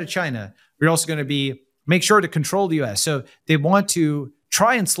far ahead of China. You're also going to make sure to control the US. So they want to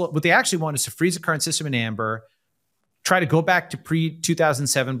try and what they actually want is to freeze the current system in amber, try to go back to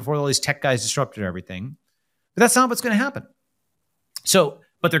pre-2007 before all these tech guys disrupted everything. But that's not what's going to happen.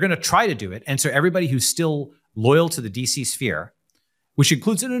 But they're going to try to do it. And so everybody who's still loyal to the DC sphere, which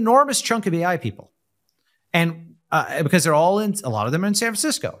includes an enormous chunk of AI people, and because they're all a lot of them are in San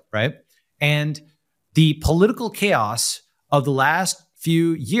Francisco, right? And the political chaos of the last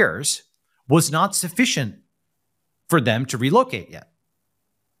few years was not sufficient for them to relocate yet.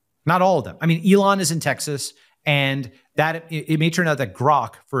 Not all of them. I mean, Elon is in Texas, and that it may turn out that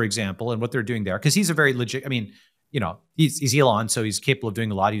Grok, for example, and what they're doing there, because he's a very legit, he's Elon, so he's capable of doing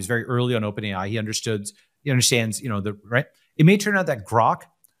a lot. He was very early on OpenAI. He understands, right? It may turn out that Grok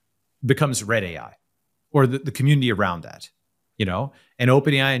becomes red AI or the community around that, and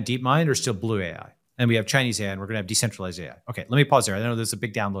OpenAI and DeepMind are still blue AI. And we have Chinese AI, and we're going to have decentralized AI. Okay, let me pause there. I know there's a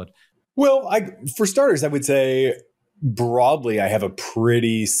big download. Well, for starters, I would say broadly, I have a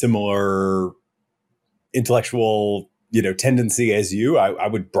pretty similar intellectual, tendency as you. I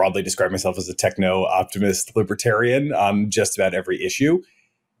would broadly describe myself as a techno-optimist libertarian on just about every issue.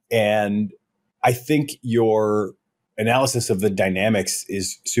 And I think your analysis of the dynamics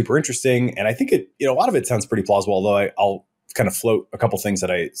is super interesting. And I think a lot of it sounds pretty plausible, although I'll kind of float a couple things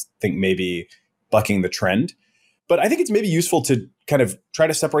that I think may be bucking the trend. But I think it's maybe useful to kind of try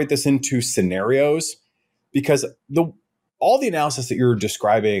to separate this into scenarios, because all the analysis that you're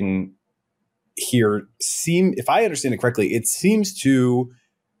describing here if I understand it correctly, it seems to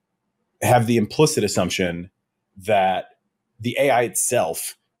have the implicit assumption that the AI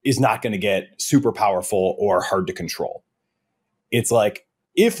itself is not going to get super powerful or hard to control. It's like,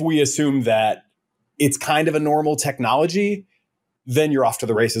 if we assume that it's kind of a normal technology, then you're off to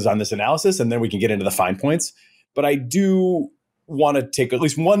the races on this analysis, and then we can get into the fine points. But I do want to take at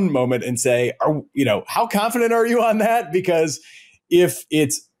least one moment and say, how confident are you on that? Because if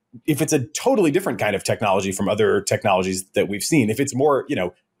it's a totally different kind of technology from other technologies that we've seen, if it's more,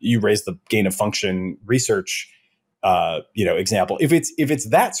 you raised the gain of function research, example. If it's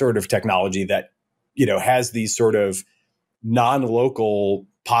that sort of technology that, has these sort of non-local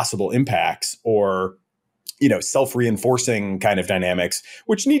possible impacts, or, self-reinforcing kind of dynamics,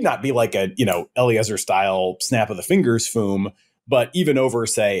 which need not be like a, Eliezer style snap of the fingers FOOM, but even over,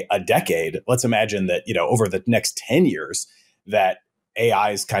 say, a decade, let's imagine that, over the next 10 years, that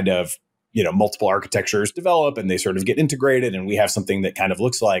AI's kind of, multiple architectures develop and they sort of get integrated, and we have something that kind of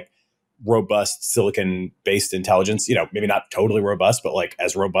looks like robust silicon-based intelligence, maybe not totally robust, but like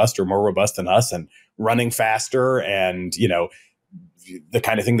as robust or more robust than us, and running faster, and, the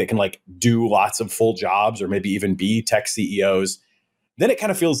kind of thing that can like do lots of full jobs or maybe even be tech CEOs. Then it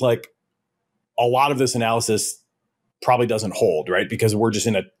kind of feels like a lot of this analysis probably doesn't hold, right? Because we're just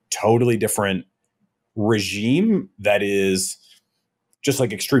in a totally different regime that is just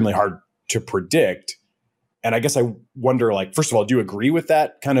like extremely hard to predict. And I guess I wonder, like, first of all, do you agree with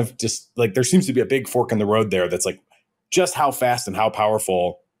that kind of, just like, there seems to be a big fork in the road there that's like, just how fast and how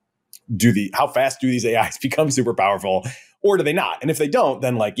powerful how fast do these AIs become super powerful, or do they not? And if they don't,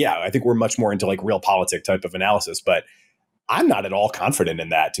 then like, yeah, I think we're much more into like realpolitik type of analysis, but I'm not at all confident in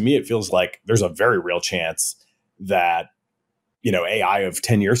that. To me, it feels like there's a very real chance that, AI of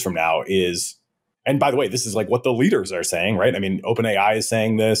 10 years from now is, and by the way, this is like what the leaders are saying, right? I mean, OpenAI is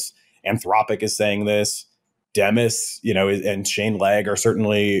saying this, Anthropic is saying this, Demis, and Shane Legg are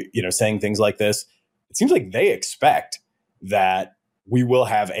certainly, saying things like this. It seems like they expect that we will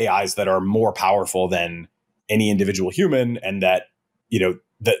have AIs that are more powerful than any individual human, and that,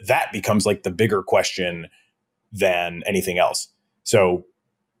 that becomes like the bigger question than anything else. So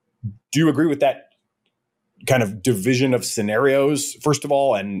do you agree with that kind of division of scenarios, first of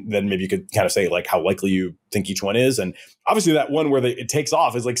all? And then maybe you could kind of say like how likely you think each one is. And obviously that one where it takes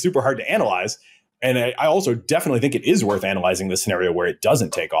off is like super hard to analyze. And I also definitely think it is worth analyzing the scenario where it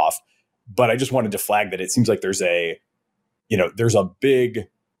doesn't take off. But I just wanted to flag that it seems like there's a big,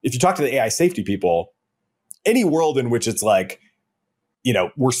 if you talk to the AI safety people, any world in which it's like,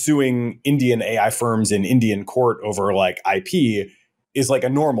 we're suing Indian AI firms in Indian court over like IP is like a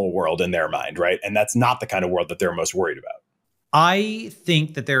normal world in their mind, right? And that's not the kind of world that they're most worried about. I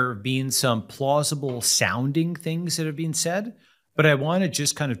think that there have been some plausible sounding things that have been said, but I want to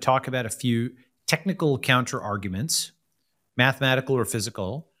just kind of talk about a few technical counter arguments, mathematical or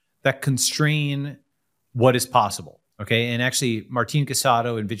physical, that constrain what is possible. Okay. And actually, Martin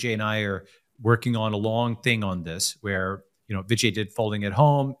Casado and Vijay and I are working on a long thing on this where, Vijay did Folding at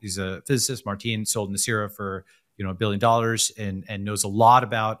Home. He's a physicist. Martin sold Nicira for, $1 billion and knows a lot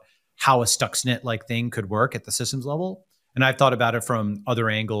about how a Stuxnet-like thing could work at the systems level. And I've thought about it from other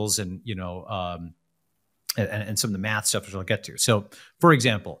angles and, and some of the math stuff, which I'll get to. So, for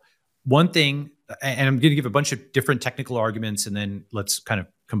example, one thing, and I'm going to give a bunch of different technical arguments and then let's kind of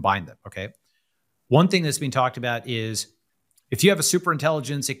combine them, okay? One thing that's been talked about is if you have a super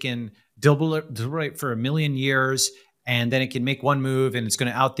intelligence, it can deliberate for 1 million years, and then it can make one move and it's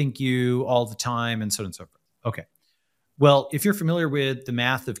going to outthink you all the time and so on and so forth. Okay. Well, if you're familiar with the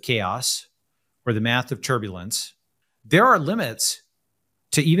math of chaos or the math of turbulence, there are limits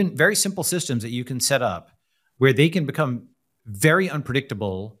to even very simple systems that you can set up where they can become very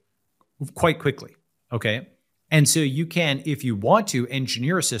unpredictable quite quickly. Okay. And so you can, if you want to,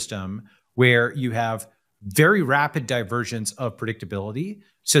 engineer a system where you have very rapid divergence of predictability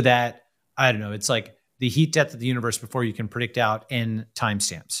so that, I don't know, it's like the heat death of the universe before you can predict out n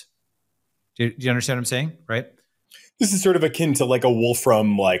timestamps. Do you understand what I'm saying? Right? This is sort of akin to like a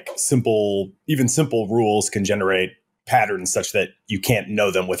Wolfram, like even simple rules can generate patterns such that you can't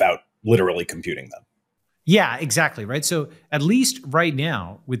know them without literally computing them. Yeah, exactly. Right. So at least right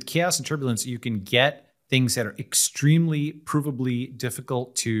now with chaos and turbulence, you can get things that are extremely provably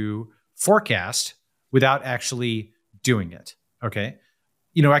difficult to forecast without actually doing it. Okay.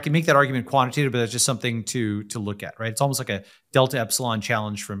 I can make that argument quantitative, but that's just something to look at, right? It's almost like a delta epsilon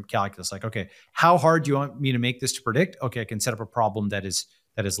challenge from calculus. Like, okay, how hard do you want me to make this to predict? Okay, I can set up a problem that is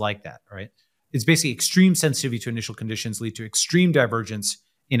like that, right? It's basically extreme sensitivity to initial conditions lead to extreme divergence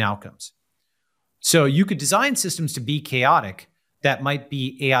in outcomes. So you could design systems to be chaotic that might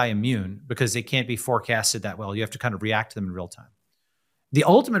be AI immune because they can't be forecasted that well. You have to kind of react to them in real time. The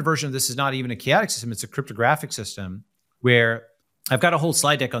ultimate version of this is not even a chaotic system. It's a cryptographic system where I've got a whole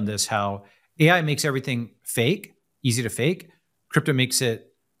slide deck on this, how AI makes everything fake, easy to fake. Crypto makes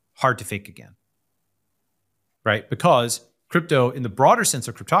it hard to fake again, right? Because crypto, in the broader sense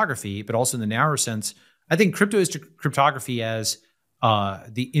of cryptography, but also in the narrower sense, I think crypto is to cryptography as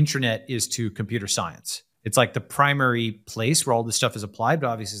the internet is to computer science. It's like the primary place where all this stuff is applied, but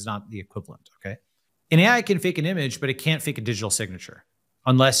obviously it's not the equivalent, okay? An AI can fake an image, but it can't fake a digital signature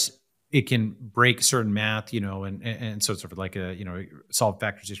unless it can break certain math, and so it's sort of like solve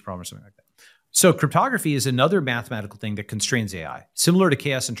factorization problem or something like that. So cryptography is another mathematical thing that constrains AI. Similar to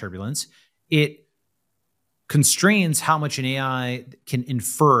chaos and turbulence, it constrains how much an AI can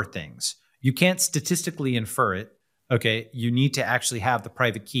infer things. You can't statistically infer it, okay? You need to actually have the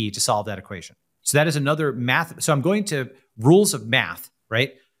private key to solve that equation. So that is another math. So I'm going to rules of math,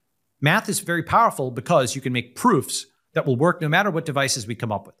 right? Math is very powerful because you can make proofs that will work no matter what devices we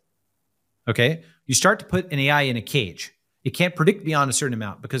come up with. Okay, you start to put an AI in a cage. It can't predict beyond a certain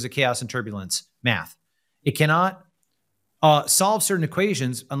amount because of chaos and turbulence math. It cannot solve certain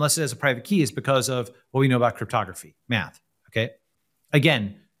equations unless it has a private key, is because of what we know about cryptography math. Okay,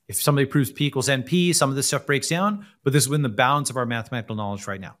 again, if somebody proves P equals NP, some of this stuff breaks down, but this is within the bounds of our mathematical knowledge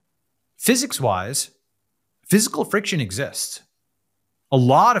right now. Physics-wise, physical friction exists. A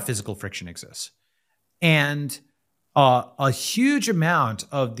lot of physical friction exists, and a huge amount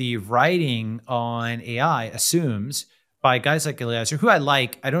of the writing on AI assumes by guys like Eliezer, who I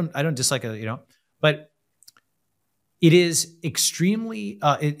like. I don't dislike it, but it is extremely.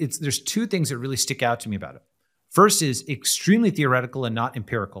 There's two things that really stick out to me about it. First is extremely theoretical and not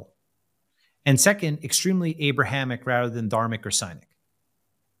empirical, and second, extremely Abrahamic rather than dharmic or cynic.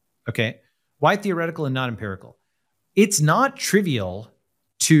 Okay, why theoretical and not empirical? It's not trivial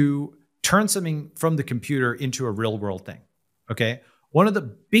to turn something from the computer into a real world thing, okay? One of the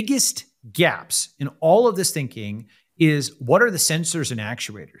biggest gaps in all of this thinking is, what are the sensors and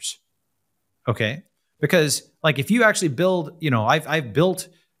actuators, okay? Because like if you actually build, I've built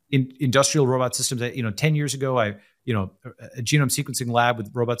industrial robot systems that, 10 years ago, a genome sequencing lab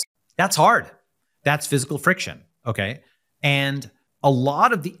with robots. That's hard. That's physical friction, okay? And a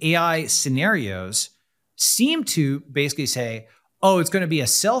lot of the AI scenarios seem to basically say, oh, it's going to be a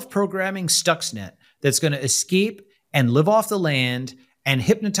self-programming Stuxnet that's going to escape and live off the land and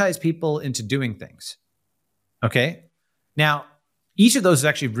hypnotize people into doing things. Okay? Now, each of those is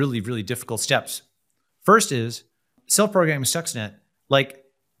actually really, really difficult steps. First is self-programming Stuxnet. Like,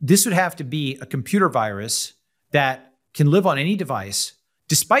 this would have to be a computer virus that can live on any device,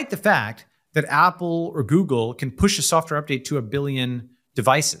 despite the fact that Apple or Google can push a software update to 1 billion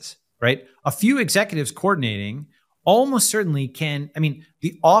devices, right? A few executives coordinating almost certainly can. I mean,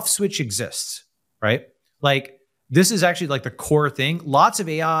 the off switch exists, right? Like, this is actually like the core thing. Lots of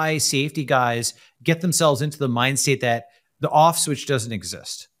AI safety guys get themselves into the mind state that the off switch doesn't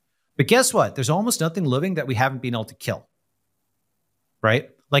exist. But guess what? There's almost nothing living that we haven't been able to kill, right?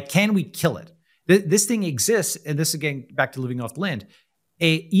 Like, can we kill it? This thing exists, and this again, back to living off the land.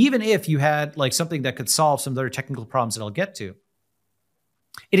 Even if you had like something that could solve some other technical problems that I'll get to,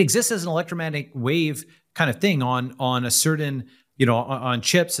 it exists as an electromagnetic wave kind of thing on a certain, on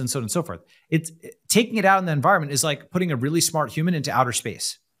chips and so on and so forth. It's taking it out in the environment is like putting a really smart human into outer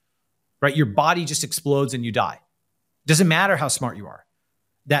space, right? Your body just explodes and you die. Doesn't matter how smart you are.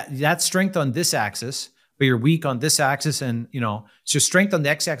 That's strength on this axis, but you're weak on this axis, and so strength on the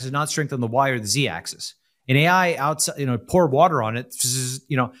x-axis, not strength on the y or the z-axis. An AI outside, pour water on it. This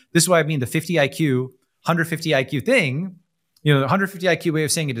is why I mean the 50 IQ, 150 IQ thing. The 150 IQ way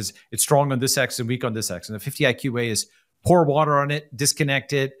of saying it is it's strong on this axis and weak on this axis. And the 50 IQ way is pour water on it,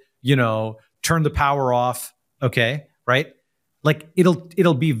 disconnect it, turn the power off. Okay, right? Like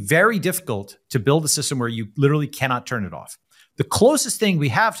it'll be very difficult to build a system where you literally cannot turn it off. The closest thing we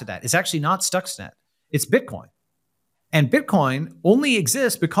have to that is actually not Stuxnet. It's Bitcoin. And Bitcoin only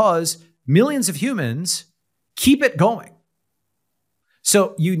exists because millions of humans keep it going.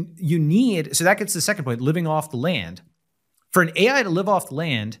 So you need, so that gets to the second point, living off the land. For an AI to live off the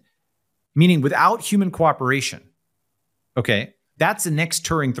land, meaning without human cooperation, okay, that's the next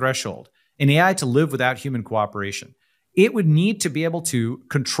Turing threshold. An AI to live without human cooperation. It would need to be able to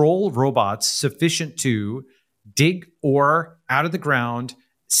control robots sufficient to dig ore out of the ground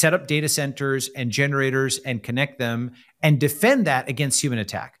set up data centers and generators and connect them and defend that against human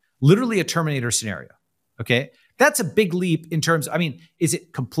attack. Literally a Terminator scenario, okay? That's a big leap in terms, I mean, is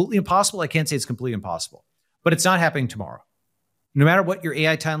it completely impossible? I can't say it's completely impossible, but it's not happening tomorrow. No matter what your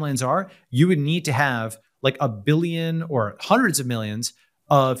AI timelines are, you would need to have like 1 billion or hundreds of millions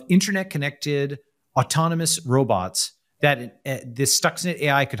of internet-connected autonomous robots that this Stuxnet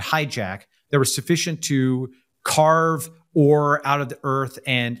AI could hijack that were sufficient to carve ore out of the earth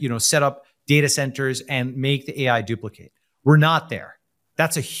and set up data centers and make the AI duplicate. We're not there.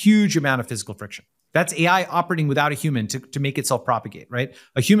 That's a huge amount of physical friction. That's AI operating without a human to make itself propagate, right?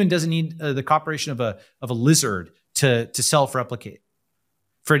 A human doesn't need the cooperation of a lizard to self-replicate.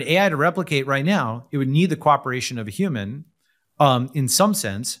 For an AI to replicate right now, it would need the cooperation of a human in some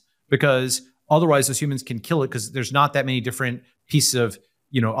sense, because otherwise those humans can kill it because there's not that many different pieces of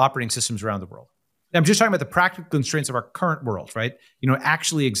operating systems around the world. I'm just talking about the practical constraints of our current world, right?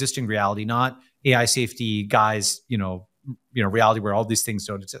 Actually existing reality, not AI safety guys, reality where all these things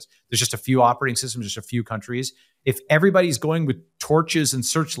don't exist. There's just a few operating systems, just a few countries. If everybody's going with torches and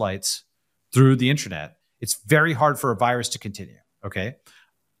searchlights through the internet, it's very hard for a virus to continue. Okay,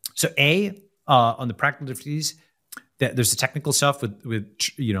 so on the practical difficulties, there's the technical stuff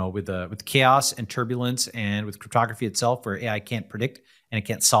with chaos and turbulence and with cryptography itself, where AI can't predict and it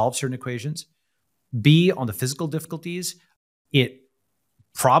can't solve certain equations. B, on the physical difficulties, it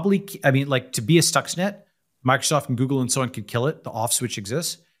probably, to be a Stuxnet, Microsoft and Google and so on could kill it. The off switch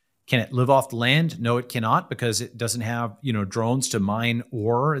exists. Can it live off the land? No, it cannot, because it doesn't have, drones to mine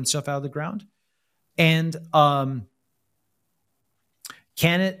ore and stuff out of the ground. And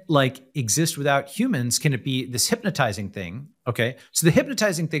can it exist without humans? Can it be this hypnotizing thing? Okay. So the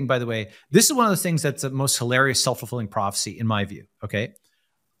hypnotizing thing, by the way, this is one of the things that's the most hilarious self-fulfilling prophecy in my view. Okay.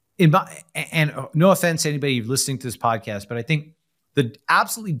 And no offense to anybody listening to this podcast, but I think the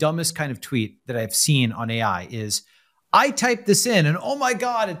absolutely dumbest kind of tweet that I've seen on AI is, I typed this in and oh my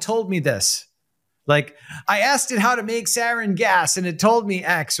God, it told me this. I asked it how to make sarin gas and it told me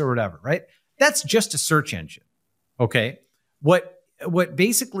X or whatever, right? That's just a search engine. Okay. What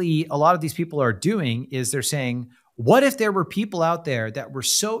basically a lot of these people are doing is they're saying, what if there were people out there that were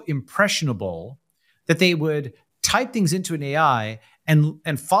so impressionable that they would type things into an AI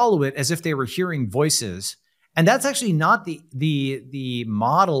and follow it as if they were hearing voices? And that's actually not the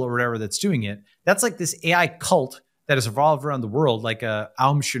model or whatever that's doing it. That's like this AI cult that has evolved around the world, like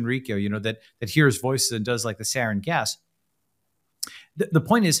Aum Shinrikyo, that hears voices and does the sarin gas. The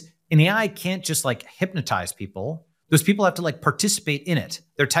point is, an AI can't just hypnotize people. Those people have to participate in it.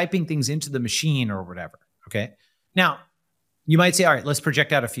 They're typing things into the machine or whatever. Okay. Now, you might say, all right, let's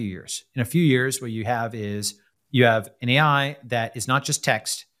project out a few years. In a few years, what you have is you have an AI that is not just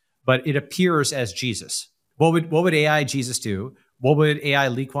text, but it appears as Jesus. What would AI Jesus do? What would AI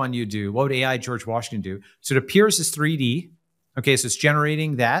Lee Kuan Yew do? What would AI George Washington do? So it appears as 3D. Okay, so it's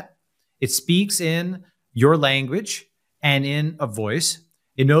generating that. It speaks in your language and in a voice.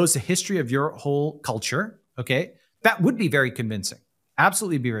 It knows the history of your whole culture. Okay, that would be very convincing.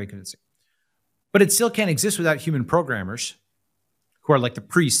 Absolutely be very convincing. But it still can't exist without human programmers who are like the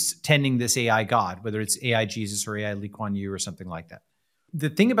priests tending this AI God, whether it's AI Jesus or AI Lee Kuan Yew or something like that. The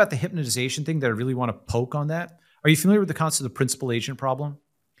thing about the hypnotization thing that I really want to poke on that, are you familiar with the concept of the principal agent problem?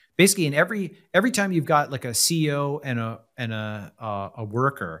 Basically, in every time you've got a CEO and a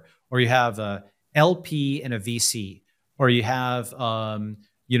worker, or you have a LP and a VC, or you have an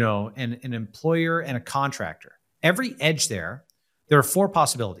employer and a contractor, every edge there are 4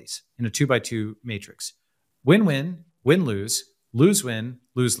 possibilities in a 2x2 matrix: win-win, win-lose, lose-win,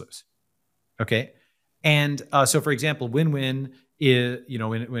 lose-lose. Okay, and so for example, win-win is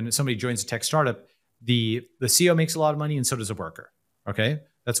when somebody joins a tech startup, the CEO makes a lot of money and so does a worker. Okay,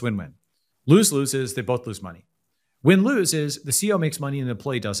 that's win-win. Lose-lose is they both lose money. Win-lose is the CEO makes money and the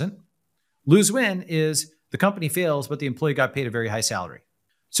employee doesn't. Lose-win is the company fails, but the employee got paid a very high salary.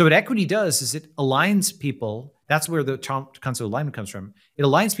 So what equity does is it aligns people. That's where the concept of alignment comes from. It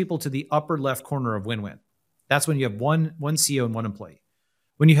aligns people to the upper left corner of win-win. That's when you have one CEO and one employee.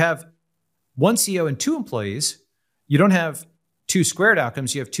 When you have one CEO and 2 employees, you don't have 2 squared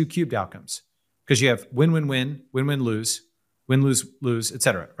outcomes, you have 2 cubed outcomes, because you have win-win-win, win-win-lose, win-lose-lose, et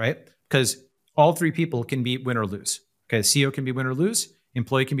cetera, right? Because all 3 people can be win or lose. Okay, CEO can be win or lose,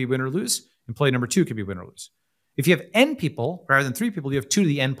 employee can be win or lose, employee number 2 can be win or lose. If you have n people rather than 3 people, you have 2 to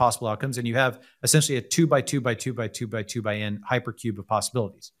the n possible outcomes, and you have essentially a 2 by 2 by 2 by 2 by 2 by n hypercube of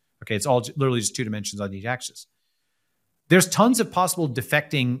possibilities. Okay, it's all literally just 2 dimensions on each axis. There's tons of possible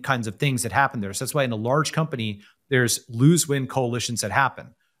defecting kinds of things that happen there. So that's why in a large company, there's lose-win coalitions that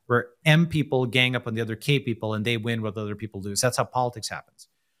happen, where M people gang up on the other K people and they win while the other people lose. That's how politics happens.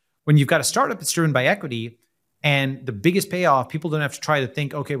 When you've got a startup, it's driven by equity. And the biggest payoff, people don't have to try to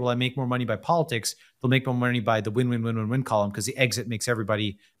think, okay, well, I make more money by politics. They'll make more money by the win-win-win-win-win column because the exit makes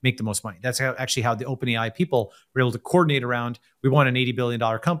everybody make the most money. That's actually how the OpenAI people were able to coordinate around, we want an $80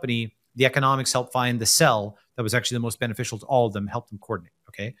 billion company. The economics helped find the sell that was actually the most beneficial to all of them, help them coordinate,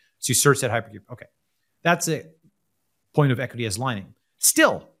 okay? So you search that hypercube. Okay, that's a point of equity as lining.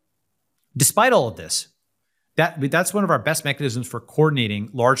 Still, despite all of this, that's one of our best mechanisms for coordinating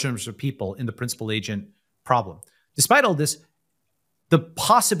large numbers of people in the principal agent problem. Despite all this, the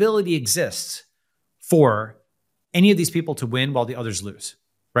possibility exists for any of these people to win while the others lose.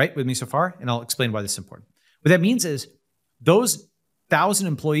 Right with me so far? And I'll explain why this is important. What that means is those 1,000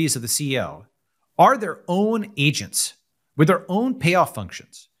 employees of the CEO are their own agents with their own payoff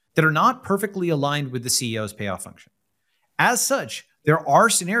functions that are not perfectly aligned with the CEO's payoff function. As such, there are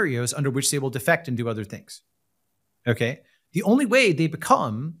scenarios under which they will defect and do other things. Okay? The only way they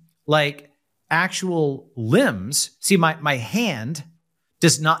become like actual limbs, see, my hand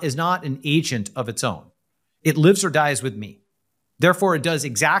is not an agent of its own. It lives or dies with me. Therefore, it does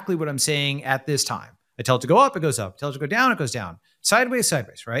exactly what I'm saying at this time. I tell it to go up, it goes up. I tell it to go down, it goes down. Sideways,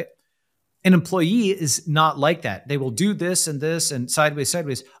 right? An employee is not like that. They will do this and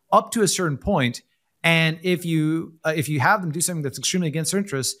sideways, up to a certain point. And if you have them do something that's extremely against their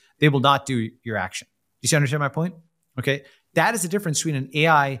interests, they will not do your action. Do you understand my point? Okay. That is the difference between an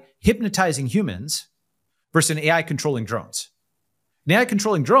AI hypnotizing humans versus an AI controlling drones. An AI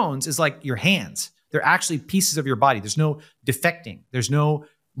controlling drones is like your hands. They're actually pieces of your body. There's no defecting. There's no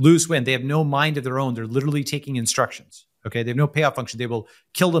loose wind. They have no mind of their own. They're literally taking instructions. Okay. They have no payoff function. They will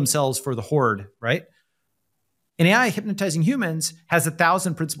kill themselves for the horde, right? An AI hypnotizing humans has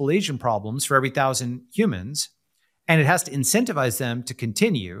 1,000 principal agent problems for every 1,000 humans, and it has to incentivize them to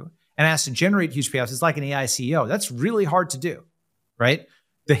continue and has to generate huge payoffs. It's like an AI CEO. That's really hard to do, right?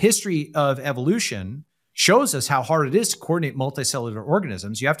 The history of evolution shows us how hard it is to coordinate multicellular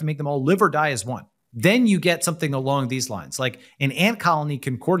organisms. You have to make them all live or die as one. Then you get something along these lines. Like an ant colony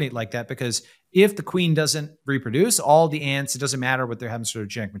can coordinate like that because if the queen doesn't reproduce, all the ants, it doesn't matter what they're having sort of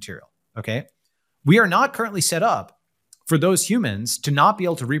genetic material, okay? We are not currently set up for those humans to not be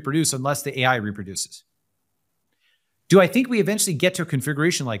able to reproduce unless the AI reproduces. Do I think we eventually get to a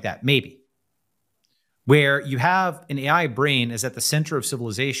configuration like that? Maybe. Where you have an AI brain is at the center of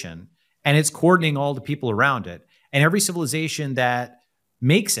civilization and it's coordinating all the people around it. And every civilization that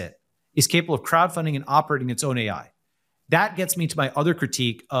makes it is capable of crowdfunding and operating its own AI. That gets me to my other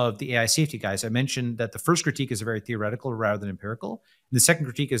critique of the AI safety guys. I mentioned that the first critique is very theoretical rather than empirical. And the second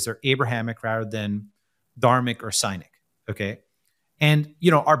critique is they're Abrahamic rather than dharmic or cynic, okay? And,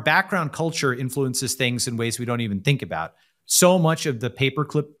 our background culture influences things in ways we don't even think about. So much of the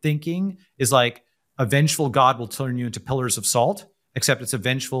paperclip thinking is like a vengeful God will turn you into pillars of salt, except it's a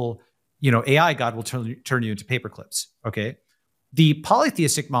vengeful, AI God will turn you into paperclips, okay? The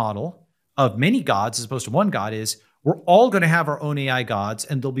polytheistic model of many gods as opposed to one God is we're all going to have our own AI gods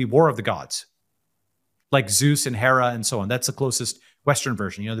and there'll be war of the gods, like Zeus and Hera and so on. That's the closest Western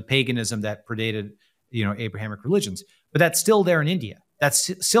version, the paganism that predated, Abrahamic religions. But that's still there in India.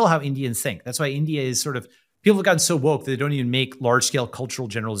 That's still how Indians think. That's why India is sort of, people have gotten so woke that they don't even make large-scale cultural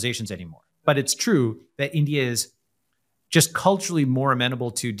generalizations anymore. But it's true that India is just culturally more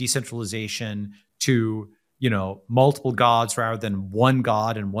amenable to decentralization, to, multiple gods rather than one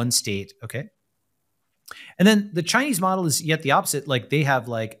god and one state, okay? And then the Chinese model is yet the opposite. Like they have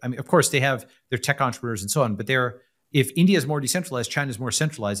of course they have their tech entrepreneurs and so on, but if India is more decentralized, China is more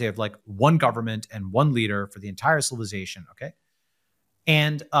centralized. They have like one government and one leader for the entire civilization, okay?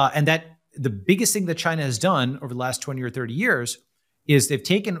 And that the biggest thing that China has done over the last 20 or 30 years is they've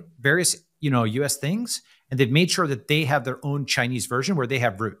taken various, US things and they've made sure that they have their own Chinese version where they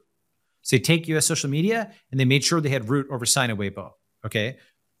have root. So they take US social media and they made sure they had root over Sina Weibo, okay?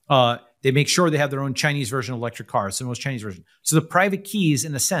 They make sure they have their own Chinese version of electric cars, the most Chinese version. So the private keys,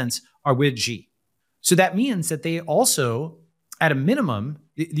 in a sense, are with Xi. So that means that they also, at a minimum,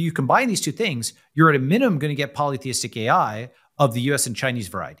 you combine these two things, you're at a minimum going to get polytheistic AI of the US and Chinese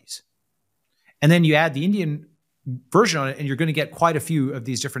varieties. And then you add the Indian version on it, and you're going to get quite a few of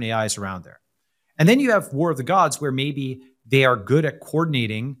these different AIs around there. And then you have War of the Gods, where maybe they are good at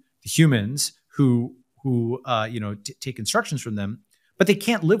coordinating the humans who take instructions from them, but they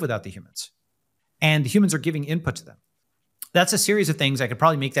can't live without the humans. And the humans are giving input to them. That's a series of things. I could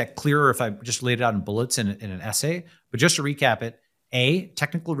probably make that clearer if I just laid it out in bullets in an essay. But just to recap it, A,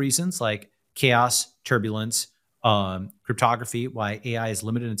 technical reasons like chaos, turbulence, cryptography, why AI is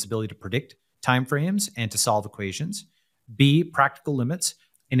limited in its ability to predict timeframes and to solve equations. B, practical limits.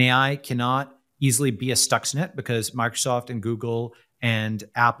 An AI cannot easily be a Stuxnet because Microsoft and Google and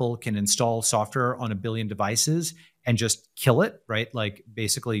Apple can install software on 1 billion devices and just kill it, right? Like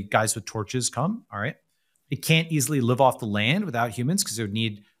basically guys with torches come, all right? It can't easily live off the land without humans because it would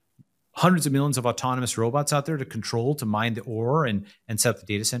need hundreds of millions of autonomous robots out there to control, to mine the ore and set up the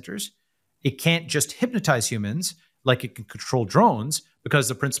data centers. It can't just hypnotize humans like it can control drones because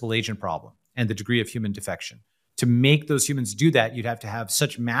of the principal agent problem and the degree of human defection. To make those humans do that, you'd have to have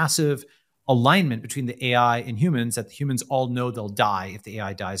such massive alignment between the AI and humans that the humans all know they'll die if the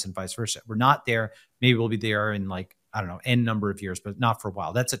AI dies and vice versa. We're not there. Maybe we'll be there in like, I don't know, N number of years, but not for a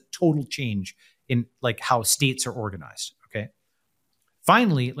while. That's a total change in like how states are organized, okay?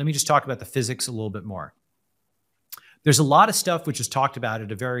 Finally, let me just talk about the physics a little bit more. There's a lot of stuff which is talked about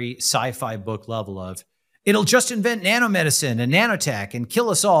at a very sci-fi book level of, it'll just invent nanomedicine and nanotech and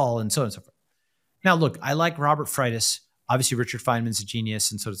kill us all and so on and so forth. Now, look, I like Robert Freitas. Obviously, Richard Feynman's a genius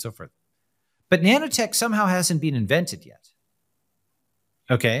and so on and so forth. But nanotech somehow hasn't been invented yet.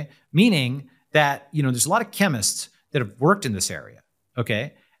 Okay? Meaning that, there's a lot of chemists that have worked in this area.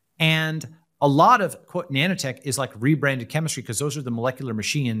 Okay? And a lot of, quote, nanotech is like rebranded chemistry because those are the molecular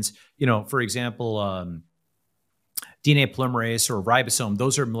machines. For example, DNA polymerase or ribosome,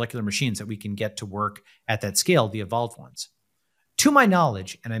 those are molecular machines that we can get to work at that scale, the evolved ones. To my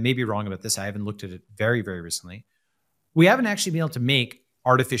knowledge, and I may be wrong about this, I haven't looked at it very, very recently, we haven't actually been able to make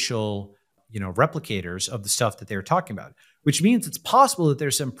artificial, replicators of the stuff that they were talking about, which means it's possible that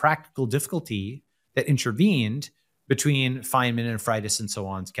there's some practical difficulty that intervened between Feynman and Freitas and so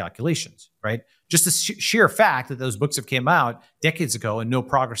on's calculations, right? Just the sheer fact that those books have came out decades ago and no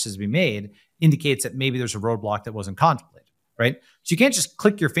progress has been made indicates that maybe there's a roadblock that wasn't contemplated, right? So you can't just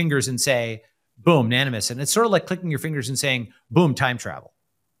click your fingers and say, boom, nanomedicine. It's sort of like clicking your fingers and saying, boom, time travel,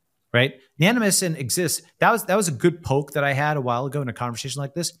 right? Nanomedicine exists. That was a good poke that I had a while ago in a conversation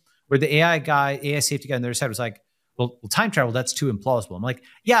like this, where the AI safety guy on the other side was like, well, time travel, that's too implausible. I'm like,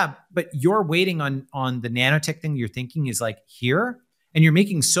 yeah, but you're waiting on the nanotech thing you're thinking is like here, and you're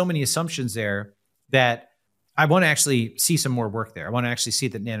making so many assumptions there that I want to actually see some more work there. I want to actually see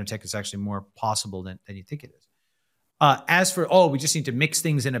that nanotech is actually more possible than you think it is. As for, we just need to mix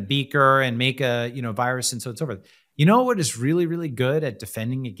things in a beaker and make a virus and so on and so forth. You know what is really, really good at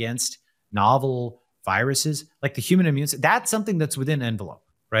defending against novel viruses? Like the human immune system. That's something that's within envelope,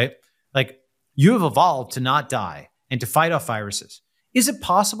 right? Like you have evolved to not die and to fight off viruses. Is it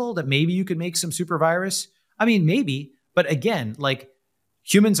possible that maybe you could make some super virus? I mean, maybe, but again, like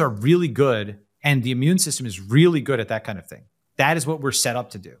humans are really good and the immune system is really good at that kind of thing. That is what we're set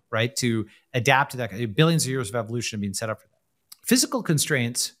up to do, right? To adapt to that. Billions of years of evolution have been set up for that. Physical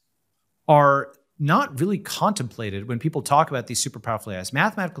constraints are not really contemplated when people talk about these super powerful AIs.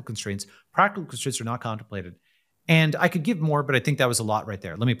 Mathematical constraints, practical constraints are not contemplated. And I could give more, but I think that was a lot right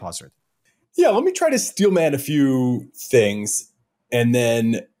there. Let me pause right there. Yeah, let me try to steelman a few things. And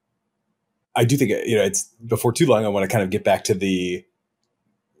then I do think, it's before too long, I want to kind of get back to the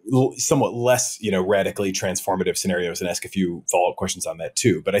somewhat less, radically transformative scenarios and ask a few follow-up questions on that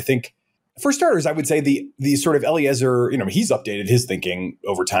too. But I think for starters, I would say the sort of Eliezer, he's updated his thinking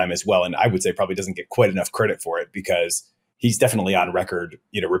over time as well. And I would say probably doesn't get quite enough credit for it because he's definitely on record,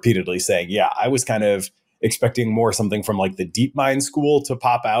 repeatedly saying, yeah, I was kind of expecting more something from like the DeepMind school to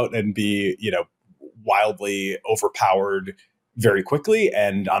pop out and be, wildly overpowered very quickly.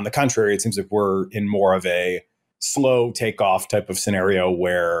 And on the contrary, it seems like we're in more of a slow takeoff type of scenario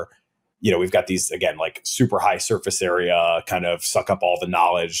where, we've got these, again, like super high surface area, kind of suck up all the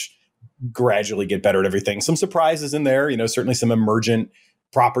knowledge, gradually get better at everything. Some surprises in there, certainly some emergent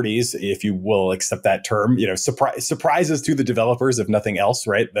properties, if you will accept that term, surprises to the developers, if nothing else,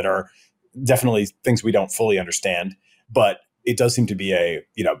 right? That are definitely things we don't fully understand, but it does seem to be a,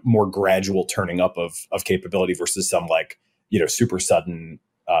 more gradual turning up of capability versus some like, super sudden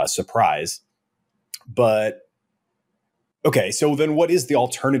surprise. But okay, so then what is the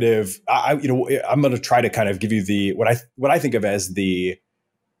alternative? I'm going to try to kind of give you what I think of as the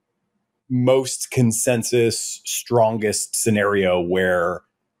most consensus, strongest scenario where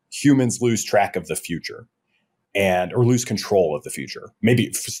humans lose track of the future or lose control of the future.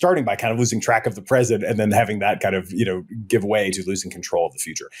 Maybe starting by kind of losing track of the present and then having that kind of, give way to losing control of the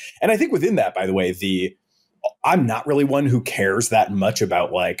future. And I think within that, by the way, I'm not really one who cares that much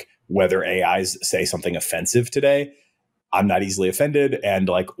about like whether AIs say something offensive today. I'm not easily offended and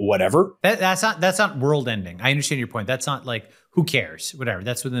like whatever. That's not world ending. I understand your point. That's not like who cares, whatever.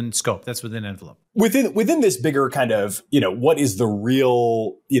 That's within scope. That's within envelope. Within this bigger kind of, what is the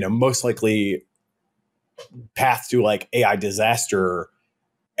real, most likely path to like AI disaster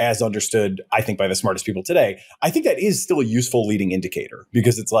as understood, I think, by the smartest people today. I think that is still a useful leading indicator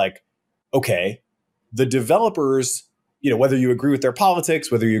because it's like, okay, the developers whether you agree with their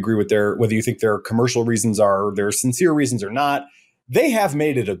politics, whether you think their commercial reasons are their sincere reasons or not, they have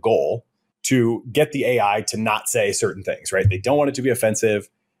made it a goal to get the AI to not say certain things, right? They don't want it to be offensive.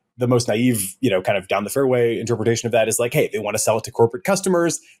 The most naive, kind of down the fairway interpretation of that is like, hey, they want to sell it to corporate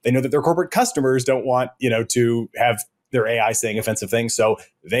customers. They know that their corporate customers don't want, to have their AI saying offensive things. So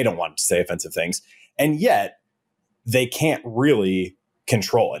they don't want it to say offensive things. And yet they can't really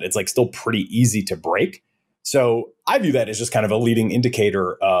control it. It's like still pretty easy to break. So I view that as just kind of a leading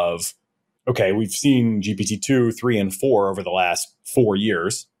indicator of, okay, we've seen GPT-2, 3, and 4 over the last 4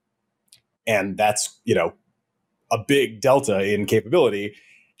 years. And that's, a big delta in capability.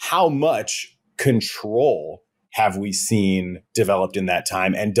 How much control have we seen developed in that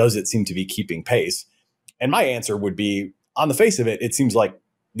time? And does it seem to be keeping pace? And my answer would be, on the face of it, it seems like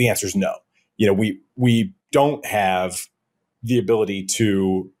the answer is no. We don't have the ability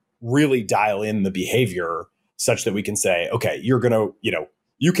to really dial in the behavior such that we can say, okay, you're going to,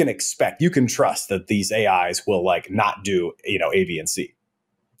 you can trust that these AIs will not do, A, B, and C.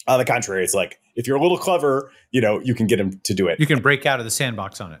 On the contrary, it's like, if you're a little clever, you can get them to do it. You can break out of the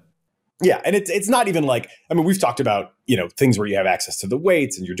sandbox on it. Yeah. And it's not even we've talked about, things where you have access to the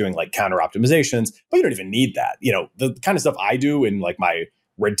weights and you're doing counter optimizations, but you don't even need that. The kind of stuff I do in my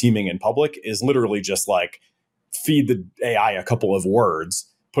red teaming in public is literally just feed the AI a couple of words,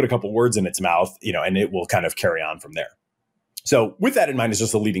 put a couple words in its mouth, and it will kind of carry on from there. So with that in mind, it's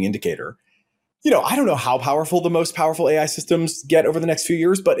just a leading indicator. I don't know how powerful the most powerful AI systems get over the next few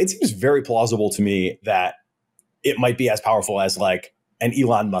years, but it seems very plausible to me that it might be as powerful as an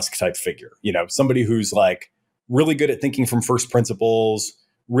Elon Musk type figure, somebody who's really good at thinking from first principles,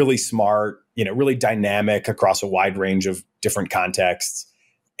 really smart, really dynamic across a wide range of different contexts.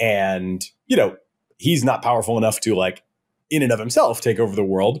 And, he's not powerful enough to in and of himself take over the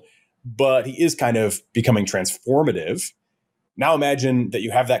world, but he is kind of becoming transformative. Now imagine that you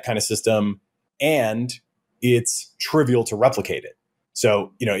have that kind of system and it's trivial to replicate it.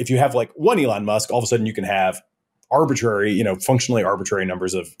 So, if you have one Elon Musk, all of a sudden you can have arbitrary, functionally arbitrary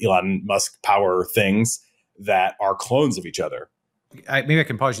numbers of Elon Musk power things that are clones of each other. Maybe I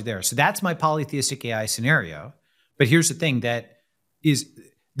can pause you there. So that's my polytheistic AI scenario. But here's the thing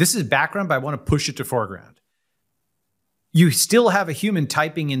this is background, but I want to push it to foreground. You still have a human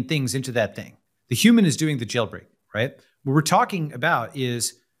typing in things into that thing. The human is doing the jailbreak, right? What we're talking about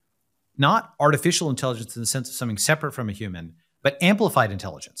is not artificial intelligence in the sense of something separate from a human, but amplified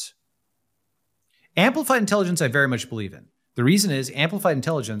intelligence. Amplified intelligence, I very much believe in. The reason is amplified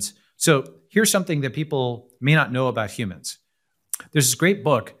intelligence. So here's something that people may not know about humans. There's this great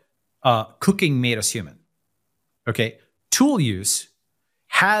book, Cooking Made Us Human. Okay. Tool use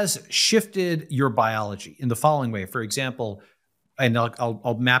has shifted your biology in the following way. For example, and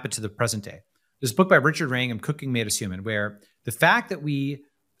I'll map it to the present day. There's a book by Richard Wrangham, Cooking Made Us Human, where the fact that we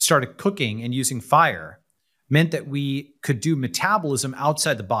started cooking and using fire meant that we could do metabolism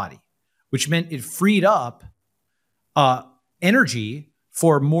outside the body, which meant it freed up energy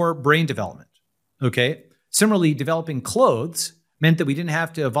for more brain development. Okay. Similarly, developing clothes meant that we didn't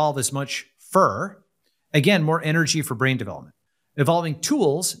have to evolve as much fur. Again, more energy for brain development. Evolving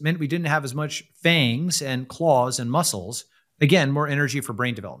tools meant we didn't have as much fangs and claws and muscles. Again, more energy for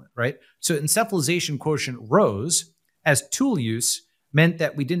brain development, right? So encephalization quotient rose as tool use meant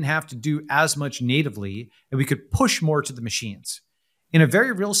that we didn't have to do as much natively and we could push more to the machines. In a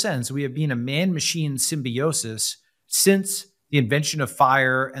very real sense, we have been a man-machine symbiosis since the invention of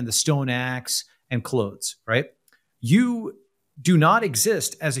fire and the stone axe and clothes, right? You do not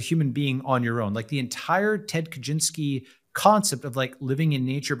exist as a human being on your own. The entire Ted Kaczynski concept of living in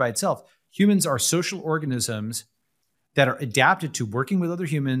nature by itself. Humans are social organisms that are adapted to working with other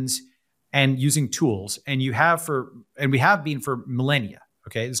humans and using tools. And we have been for millennia.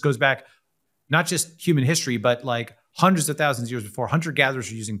 Okay. This goes back, not just human history, but hundreds of thousands of years before.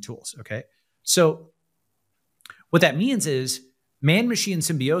 Hunter-gatherers are using tools. Okay. So what that means is man-machine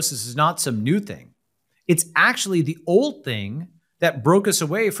symbiosis is not some new thing. It's actually the old thing that broke us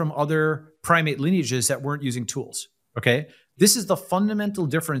away from other primate lineages that weren't using tools. Okay. This is the fundamental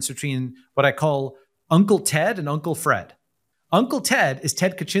difference between what I call Uncle Ted and Uncle Fred. Uncle Ted is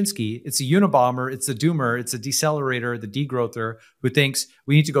Ted Kaczynski. It's a Unabomber. It's a doomer. It's a decelerator, the degrowther who thinks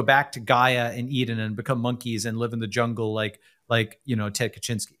we need to go back to Gaia and Eden and become monkeys and live in the jungle like Ted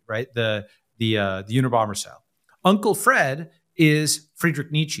Kaczynski, right? The Unabomber style. Uncle Fred is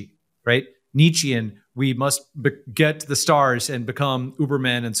Friedrich Nietzsche, right? Nietzschean, we must get to the stars and become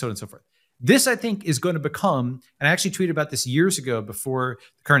Ubermen and so on and so forth. This, I think, is going to become, and I actually tweeted about this years ago before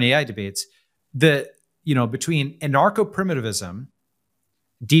the current AI debates, between anarcho-primitivism,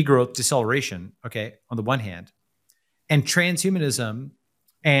 degrowth, deceleration, okay, on the one hand, and transhumanism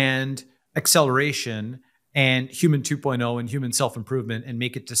and acceleration and human 2.0 and human self-improvement and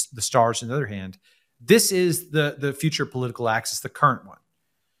make it to the stars on the other hand. This is the future political axis, the current one.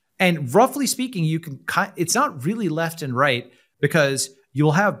 And roughly speaking, it's not really left and right, because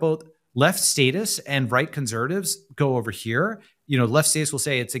you'll have both left status and right conservatives go over here. Left status will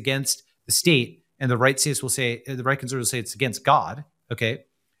say it's against the state, and the right status will say, the right conservatives say it's against God. Okay.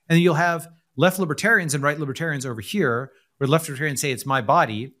 And then you'll have left libertarians and right libertarians over here, where left libertarians say it's my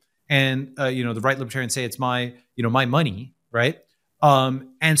body, and the right libertarians say it's my money, right?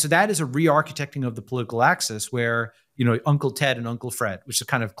 And so that is a re-architecting of the political axis where, Uncle Ted and Uncle Fred, which is a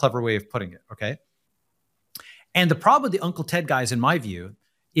kind of clever way of putting it, okay? And the problem with the Uncle Ted guys, in my view,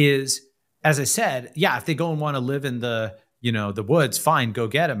 is, as I said, yeah, if they go and want to live in the woods, fine, go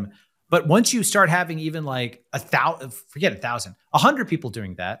get them. But once you start having even like 100 people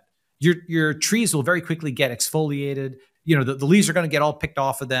doing that, your trees will very quickly get exfoliated. The leaves are going to get all picked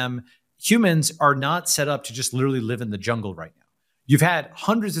off of them. Humans are not set up to just literally live in the jungle right now. You've had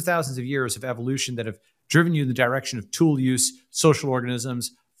hundreds of thousands of years of evolution that have driven you in the direction of tool use, social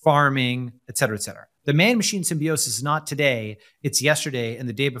organisms, farming, et cetera, et cetera. The man-machine symbiosis is not today, it's yesterday and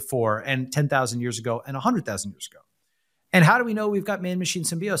the day before and 10,000 years ago and 100,000 years ago. And how do we know we've got man-machine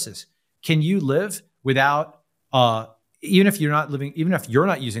symbiosis? Can you live without, even if you're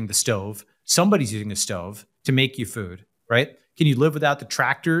not using the stove, somebody's using the stove to make you food, right? Can you live without the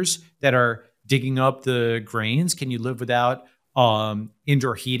tractors that are digging up the grains? Can you live without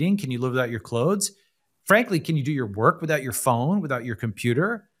indoor heating? Can you live without your clothes? Frankly, can you do your work without your phone, without your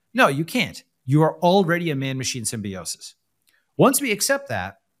computer? No, you can't. You are already a man-machine symbiosis. Once we accept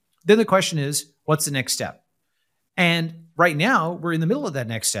that, then the question is, what's the next step? And right now, we're in the middle of that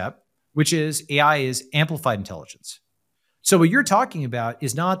next step, which is AI is amplified intelligence. So what you're talking about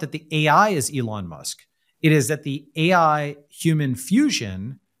is not that the AI is Elon Musk. It is that the AI human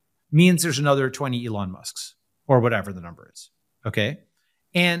fusion means there's another 20 Elon Musks, or whatever the number is. Okay.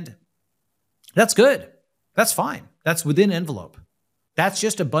 And that's good. That's fine. That's within envelope. That's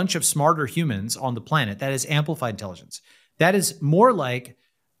just a bunch of smarter humans on the planet. That is amplified intelligence. That is more like,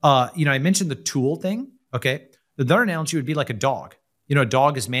 I mentioned the tool thing. Okay. Another analogy would be like a dog. A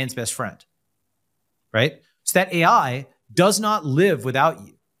dog is man's best friend, right? So that AI does not live without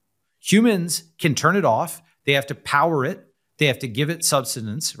you. Humans can turn it off. They have to power it. They have to give it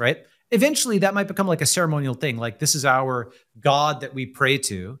subsistence, right? Eventually that might become like a ceremonial thing. Like, this is our God that we pray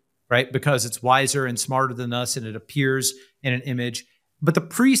to, right? Because it's wiser and smarter than us and it appears in an image. But the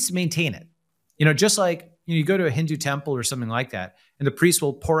priests maintain it. Just like, you go to a Hindu temple or something like that, and the priest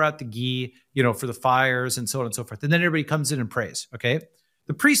will pour out the ghee, for the fires and so on and so forth. And then everybody comes in and prays, okay?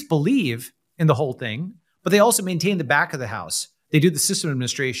 The priests believe in the whole thing, but they also maintain the back of the house. They do the system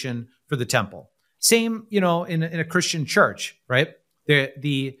administration for the temple. Same, in a Christian church, right?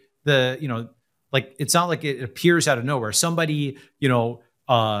 It's not like it appears out of nowhere. Somebody,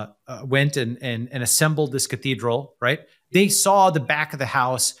 went and assembled this cathedral, right? They saw the back of the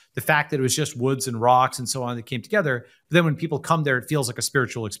house, the fact that it was just woods and rocks and so on that came together. But then when people come there, it feels like a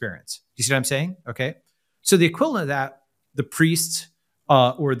spiritual experience. Do you see what I'm saying? Okay. So the equivalent of that, the priests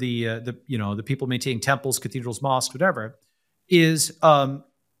or the people maintaining temples, cathedrals, mosques, whatever, is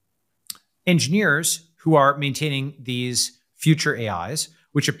engineers who are maintaining these future AIs,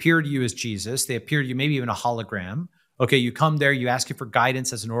 which appear to you as Jesus. They appear to you maybe even a hologram. Okay, you come there, you ask it for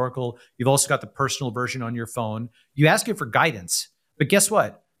guidance as an oracle. You've also got the personal version on your phone. You ask it for guidance, but guess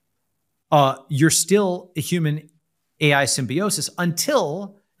what? You're still a human AI symbiosis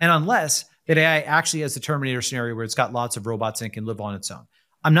until and unless that AI actually has the Terminator scenario where it's got lots of robots and it can live on its own.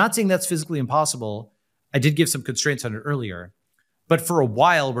 I'm not saying that's physically impossible. I did give some constraints on it earlier, but for a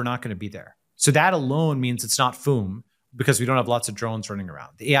while, we're not going to be there. So that alone means it's not FOOM, because we don't have lots of drones running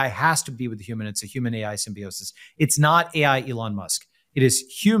around. The AI has to be with the human. It's a human AI symbiosis. It's not AI Elon Musk. It is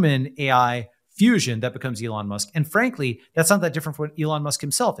human AI fusion that becomes Elon Musk. And frankly, that's not that different from what Elon Musk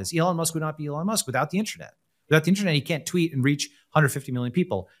himself is. Elon Musk would not be Elon Musk without the internet. Without the internet, he can't tweet and reach 150 million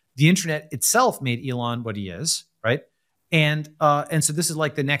people. The internet itself made Elon what he is, right? And so this is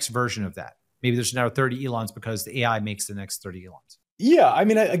like the next version of that. Maybe there's now 30 Elons because the AI makes the next 30 Elons. Yeah, I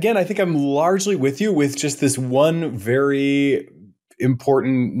mean, again, I think I'm largely with you with just this one very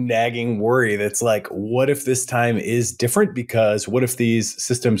important nagging worry that's like, what if this time is different? Because what if these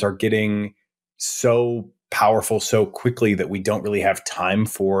systems are getting so powerful so quickly that we don't really have time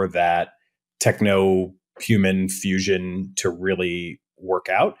for that techno-human fusion to really work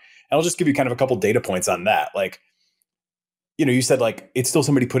out? And I'll just give you kind of a couple data points on that. Like, you said like, it's still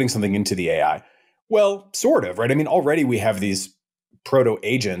somebody putting something into the AI. Well, sort of, right? I mean, already we have these proto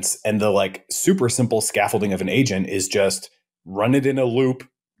agents, and the like super simple scaffolding of an agent is just run it in a loop,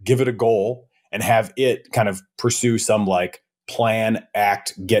 give it a goal, and have it kind of pursue some like plan,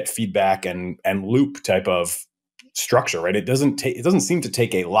 act, get feedback, and loop type of structure, right? It doesn't seem to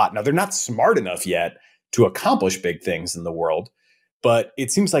take a lot. Now, they're not smart enough yet to accomplish big things in the world, but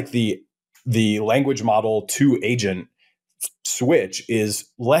it seems like the language model to agent switch is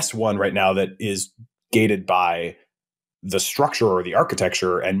less one right now that is gated by the structure or the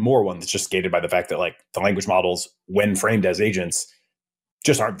architecture, and more one that's just gated by the fact that like the language models, when framed as agents,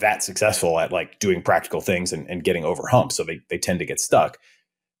 just aren't that successful at like doing practical things and getting over humps. So they tend to get stuck.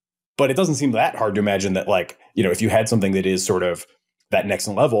 But it doesn't seem that hard to imagine that, like, you know, if you had something that is sort of that next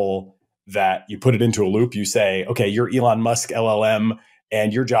level, that you put it into a loop, you say, okay, you're Elon Musk LLM,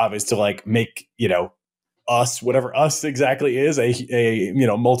 and your job is to like make, you know, us, whatever us exactly is, a you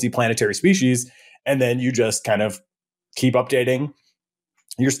know, multi-planetary species. And then you just kind of keep updating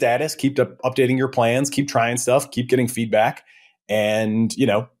your status, keep updating your plans, keep trying stuff, keep getting feedback. And, you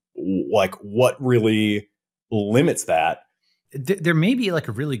know, like what really limits that? There may be like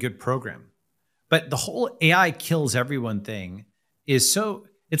a really good program, but the whole AI kills everyone thing is so,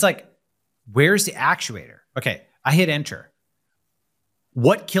 it's like, where's the actuator? Okay, I hit enter.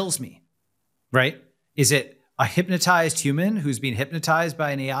 What kills me, right? Is it a hypnotized human who's being hypnotized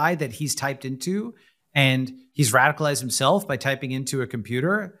by an AI that he's typed into, and he's radicalized himself by typing into a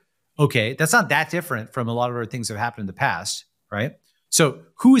computer? Okay, that's not that different from a lot of other things that have happened in the past, right? So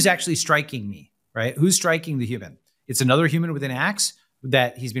who is actually striking me, right? Who's striking the human? It's another human with an axe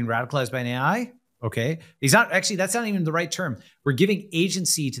that he's been radicalized by an AI. Okay. He's not actually, that's not even the right term. We're giving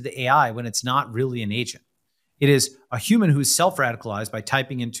agency to the AI when it's not really an agent. It is a human who's self-radicalized by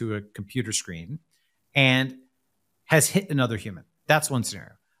typing into a computer screen and has hit another human. That's one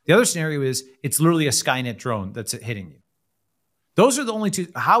scenario. The other scenario is it's literally a Skynet drone that's hitting you. Those are the only two.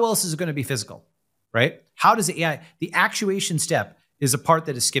 How else is it going to be physical, right? How does the AI, the actuation step is a part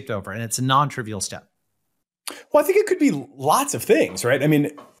that is skipped over, and it's a non-trivial step. Well, I think it could be lots of things, right? I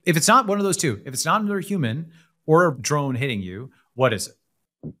mean, if it's not one of those two, if it's not another human or a drone hitting you, what is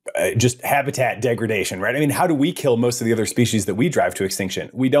it? Just habitat degradation, right? I mean, how do we kill most of the other species that we drive to extinction?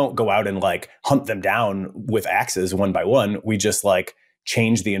 We don't go out and like hunt them down with axes one by one. We just like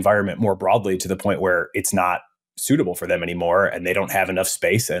change the environment more broadly to the point where it's not suitable for them anymore, and they don't have enough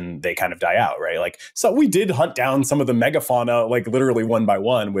space, and they kind of die out, right? Like, so we did hunt down some of the megafauna, like literally one by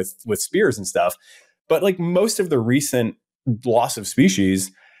one with spears and stuff. But like most of the recent loss of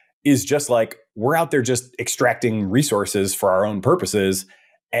species is just like, we're out there just extracting resources for our own purposes.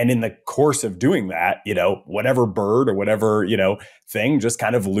 And in the course of doing that, you know, whatever bird or whatever, you know, thing just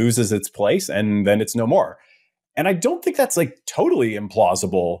kind of loses its place, and then it's no more. And I don't think that's like totally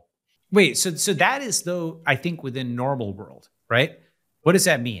implausible. Wait, so that is, though, I think within normal world, right? What does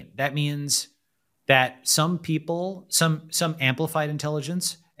that mean? That means that some people, some amplified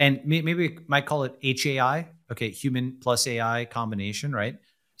intelligence, and maybe we might call it HAI, okay, human plus AI combination, right?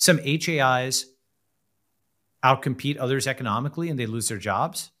 Some HAIs outcompete others economically and they lose their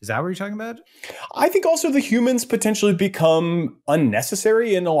jobs. Is that what you're talking about? I think also the humans potentially become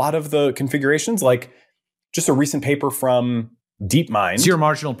unnecessary in a lot of the configurations, like just a recent paper from DeepMind. Zero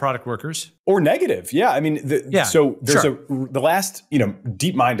marginal product workers. Or negative. Yeah. I mean, so there's the last, you know,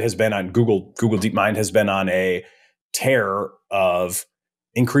 DeepMind has been on Google DeepMind has been on a tear of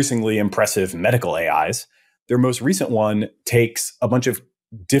increasingly impressive medical AIs. Their most recent one takes a bunch of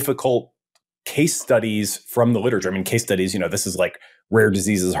difficult case studies from the literature. I mean, case studies, you know, this is like rare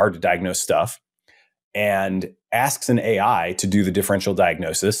diseases, hard to diagnose stuff, and asks an AI to do the differential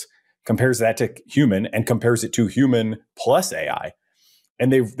diagnosis, compares that to human, and compares it to human plus AI.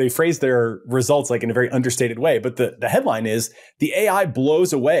 And they phrase their results like in a very understated way. But the headline is, the AI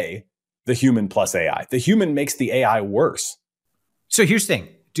blows away the human plus AI. The human makes the AI worse. So here's the thing.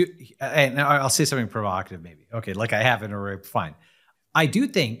 And I'll say something provocative maybe. Okay, like I haven't, or fine. I do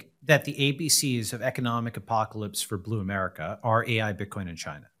think that the ABCs of economic apocalypse for Blue America are AI, Bitcoin, and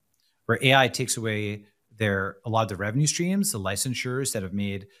China, where AI takes away a lot of the revenue streams, the licensures that have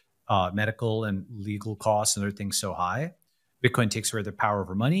made medical and legal costs and other things so high. Bitcoin takes away their power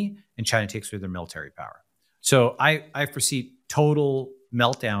over money, and China takes away their military power. So I foresee total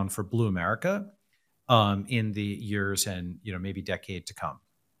meltdown for Blue America in the years and, you know, maybe decade to come.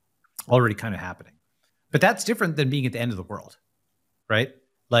 Already kind of happening. But that's different than being at the end of the world, right?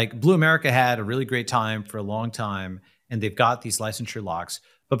 Like Blue America had a really great time for a long time, and they've got these licensure locks.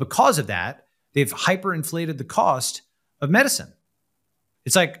 But because of that, they've hyperinflated the cost of medicine.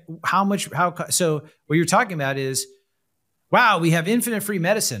 It's like so what you're talking about is, wow, we have infinite free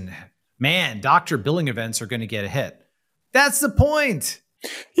medicine. Man, doctor billing events are going to get a hit. That's the point.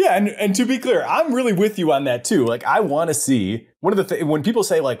 Yeah, and to be clear, I'm really with you on that too. Like, I want to see one of the things when people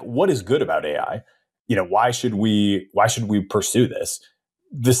say like, "What is good about AI?" Why should we pursue this?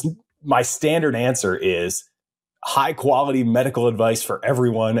 My standard answer is high quality medical advice for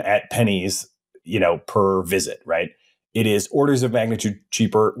everyone at pennies, per visit. Right? It is orders of magnitude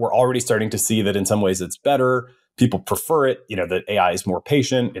cheaper. We're already starting to see that in some ways it's better. People prefer it. That AI is more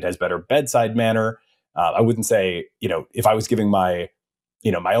patient. It has better bedside manner. I wouldn't say, if I was giving my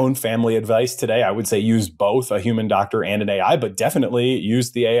own family advice today, I would say use both a human doctor and an AI, but definitely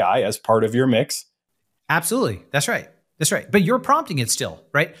use the AI as part of your mix. Absolutely. That's right. That's right. But you're prompting it still,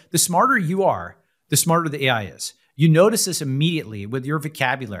 right? The smarter you are, the smarter the AI is. You notice this immediately with your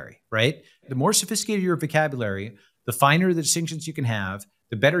vocabulary, right? The more sophisticated your vocabulary, the finer the distinctions you can have,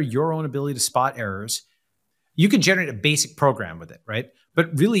 the better your own ability to spot errors. You can generate a basic program with it, right?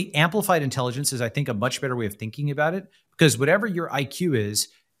 But really, amplified intelligence is, I think, a much better way of thinking about it, because whatever your IQ is,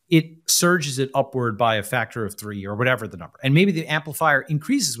 it surges it upward by a factor of 3 or whatever the number. And maybe the amplifier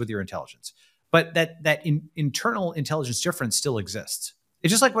increases with your intelligence. But that internal intelligence difference still exists.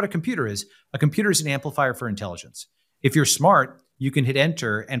 It's just like what a computer is. A computer is an amplifier for intelligence. If you're smart, you can hit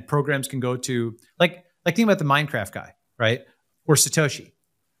enter and programs can go to, like think about the Minecraft guy, right? Or Satoshi.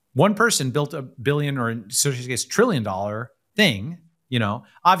 One person built a billion, or in Satoshi's case, $1 trillion thing.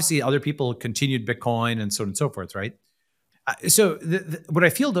 Obviously other people continued Bitcoin and so on and so forth, right? So what I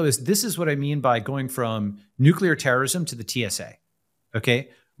feel though is this is what I mean by going from nuclear terrorism to the TSA. Okay,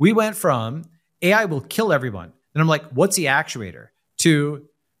 we went from AI will kill everyone, and I'm like, what's the actuator? To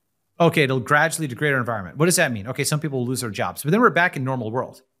okay, it'll gradually degrade our environment. What does that mean? Okay, some people will lose their jobs, but then we're back in normal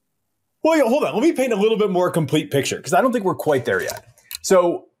world. Well, hold on. Let me paint a little bit more complete picture, because I don't think we're quite there yet.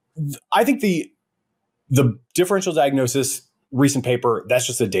 So I think the differential diagnosis recent paper, that's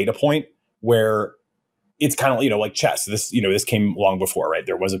just a data point where it's kind of, like chess. This came long before, right?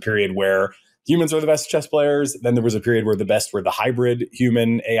 There was a period where humans were the best chess players. Then there was a period where the best were the hybrid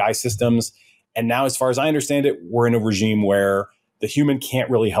human AI systems. And now, as far as I understand it, we're in a regime where the human can't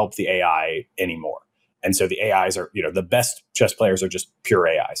really help the AI anymore. And so the AIs are, the best chess players are just pure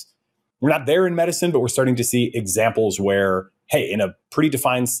AIs. We're not there in medicine, but we're starting to see examples where, hey, in a pretty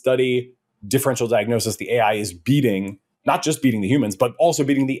defined study, differential diagnosis, the AI is not just beating the humans, but also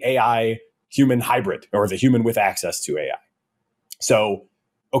beating the AI human hybrid, or the human with access to AI. So,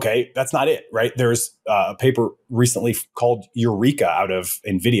 okay, that's not it, right? There's a paper recently called Eureka out of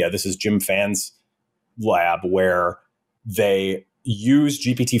NVIDIA. This is Jim Fan's lab, where they use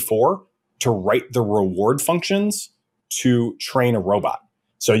GPT-4 to write the reward functions to train a robot.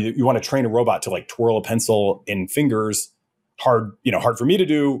 So you want to train a robot to like twirl a pencil in fingers. Hard for me to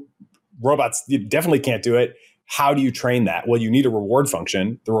do. Robots definitely can't do it. How do you train that? Well, you need a reward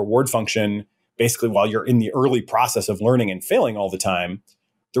function. The reward function, basically, while you're in the early process of learning and failing all the time,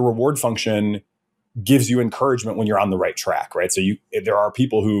 the reward function gives you encouragement when you're on the right track, right? So there are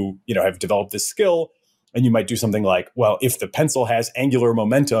people who, have developed this skill, and you might do something like, well, if the pencil has angular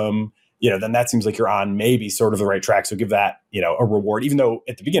momentum, then that seems like you're on maybe sort of the right track. So give that, a reward, even though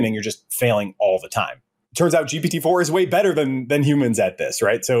at the beginning you're just failing all the time. Turns out GPT-4 is way better than humans at this,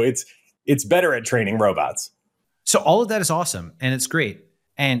 right? So it's better at training robots. So all of that is awesome and it's great.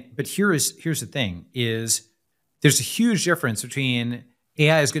 But here's the thing is there's a huge difference between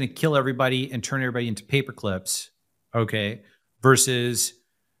AI is going to kill everybody and turn everybody into paper clips, okay, versus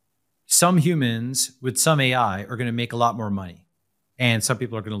some humans with some AI are going to make a lot more money and some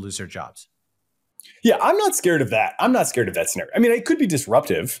people are going to lose their jobs. Yeah, I'm not scared of that. I'm not scared of that scenario. I mean, it could be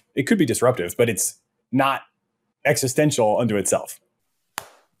disruptive. But it's not existential unto itself.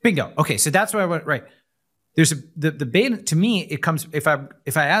 Bingo. Okay, so that's what I went right. There's the debate to me. It comes if I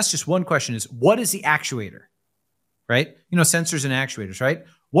ask just one question is what is the actuator, right? Sensors and actuators, right?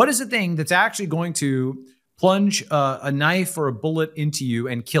 What is the thing that's actually going to plunge a knife or a bullet into you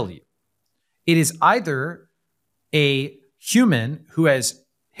and kill you? It is either a human who has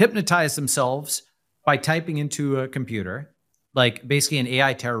hypnotized themselves by typing into a computer, like basically an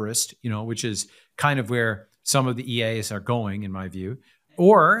AI terrorist, which is kind of where some of the EAs are going, in my view,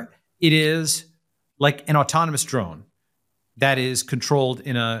 or it is like an autonomous drone that is controlled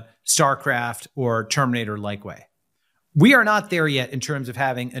in a StarCraft or Terminator-like way. We are not there yet in terms of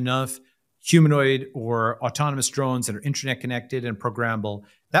having enough humanoid or autonomous drones that are internet connected and programmable.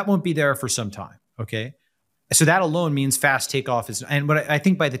 That won't be there for some time, okay? So that alone means fast takeoff and what I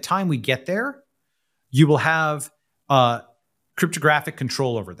think by the time we get there, you will have cryptographic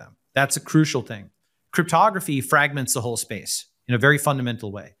control over them. That's a crucial thing. Cryptography fragments the whole space in a very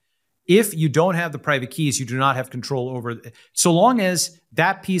fundamental way. If you don't have the private keys, you do not have control over it. So long as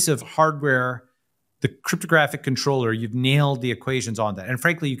that piece of hardware the cryptographic controller, you've nailed the equations on that. And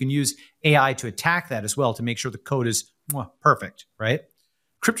frankly, you can use AI to attack that as well to make sure the code is perfect, right?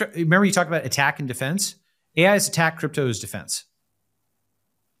 Remember you talked about attack and defense? AI is attack, crypto is defense,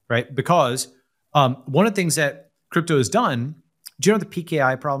 right? Because one of the things that crypto has done, do you know what the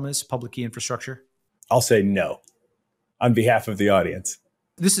PKI problem is, public key infrastructure? I'll say no on behalf of the audience.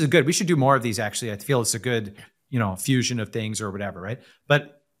 This is good. We should do more of these, actually. I feel it's a good, fusion of things or whatever, right?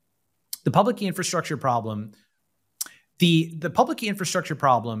 But the public key infrastructure problem, the public key infrastructure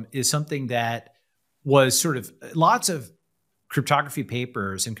problem is something that was sort of lots of cryptography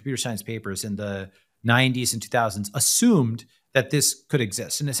papers and computer science papers in the 90s and 2000s assumed that this could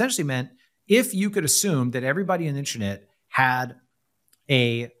exist. And essentially meant if you could assume that everybody on the internet had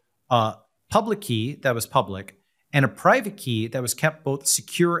a public key that was public and a private key that was kept both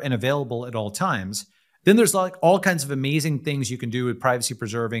secure and available at all times, then there's like all kinds of amazing things you can do with privacy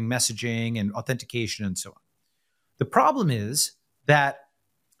preserving, messaging, and authentication and so on. The problem is that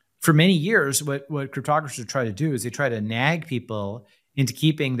for many years, what cryptographers try to do is they try to nag people into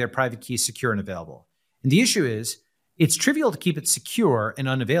keeping their private keys secure and available. And the issue is it's trivial to keep it secure and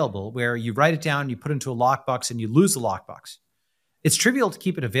unavailable, where you write it down, you put it into a lockbox, and you lose the lockbox. It's trivial to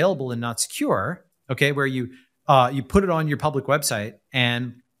keep it available and not secure, okay, where you put it on your public website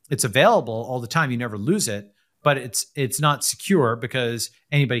and it's available all the time, you never lose it, but it's not secure because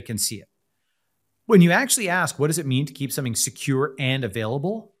anybody can see it. When you actually ask, what does it mean to keep something secure and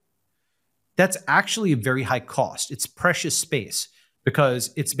available? That's actually a very high cost. It's precious space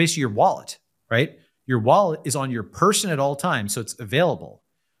because it's basically your wallet, right? Your wallet is on your person at all times, so it's available,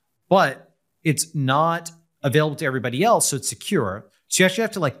 but it's not available to everybody else, so it's secure. So you actually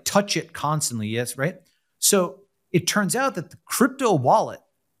have to like touch it constantly, yes, right? So it turns out that the crypto wallet,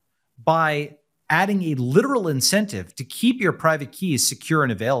 by adding a literal incentive to keep your private keys secure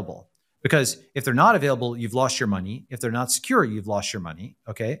and available, because if they're not available, you've lost your money. If they're not secure, you've lost your money,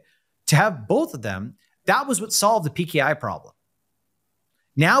 okay? To have both of them, that was what solved the PKI problem.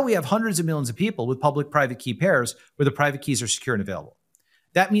 Now we have hundreds of millions of people with public-private key pairs where the private keys are secure and available.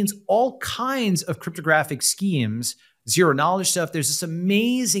 That means all kinds of cryptographic schemes, zero-knowledge stuff. There's this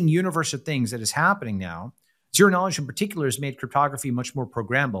amazing universe of things that is happening now. Zero-knowledge in particular has made cryptography much more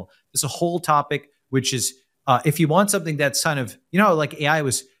programmable. There's a whole topic which is, if you want something that's kind of, like AI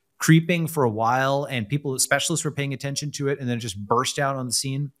was creeping for a while and specialists were paying attention to it and then it just burst out on the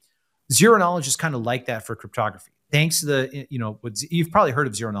scene. Zero knowledge is kind of like that for cryptography. Thanks to you've probably heard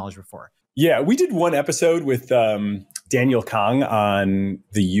of zero knowledge before. Yeah, we did one episode with Daniel Kang on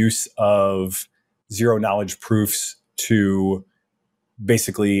the use of zero knowledge proofs to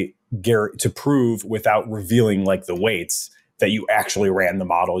basically to prove without revealing like the weights that you actually ran the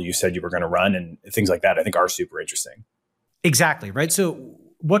model you said you were going to run and things like that. I think are super interesting. Exactly, right? So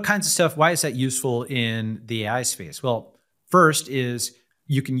what kinds of stuff, why is that useful in the AI space? Well, first is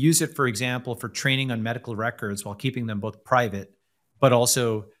you can use it, for example, for training on medical records while keeping them both private, but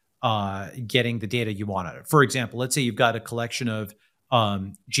also getting the data you want out of it. For example, let's say you've got a collection of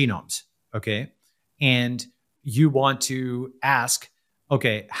genomes, okay? And you want to ask,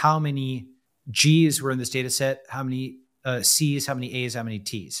 okay, how many G's were in this data set? How many C's, how many A's, how many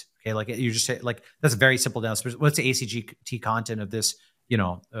T's? Okay, like you just say, like, that's a very simple down. What's the ACGT content of this,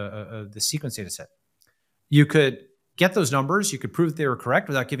 the sequence data set? You could get those numbers, you could prove that they were correct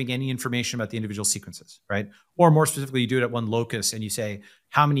without giving any information about the individual sequences, right? Or more specifically, you do it at one locus and you say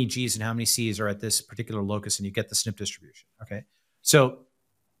how many G's and how many C's are at this particular locus and you get the SNP distribution, okay? So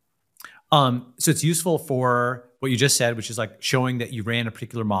it's useful for what you just said, which is like showing that you ran a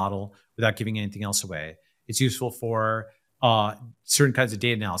particular model without giving anything else away. It's useful for certain kinds of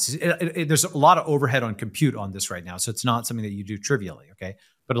data analysis. There's a lot of overhead on compute on this right now, so it's not something that you do trivially, okay?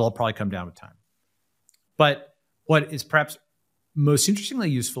 But it'll probably come down with time. But what is perhaps most interestingly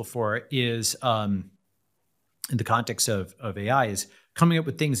useful for is, in the context of AI, is coming up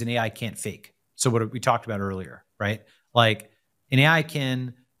with things an AI can't fake. So what we talked about earlier, right? Like an AI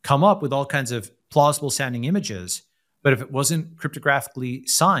can come up with all kinds of plausible sounding images, but if it wasn't cryptographically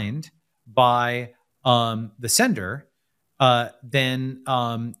signed by the sender, then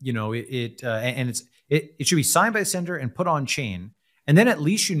it should be signed by the sender and put on chain, and then at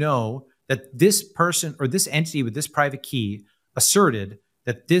least you know that this person or this entity with this private key asserted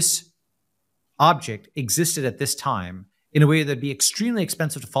that this object existed at this time in a way that'd be extremely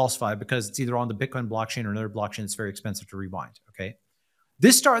expensive to falsify because it's either on the Bitcoin blockchain or another blockchain that's very expensive to rewind, okay?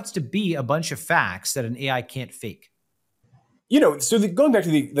 This starts to be a bunch of facts that an AI can't fake. So going back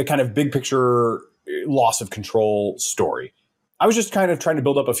to the kind of big picture loss of control story, I was just kind of trying to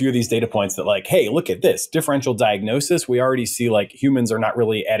build up a few of these data points that like, hey, look at this differential diagnosis. We already see like humans are not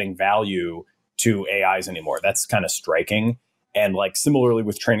really adding value to AIs anymore. That's kind of striking. And like similarly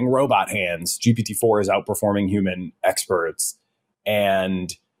with training robot hands, GPT-4 is outperforming human experts.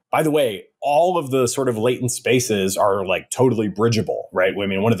 And by the way, all of the sort of latent spaces are like totally bridgeable, right? I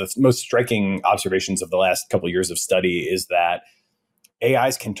mean, one of the most striking observations of the last couple of years of study is that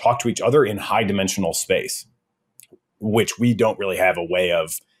AIs can talk to each other in high dimensional space, which we don't really have a way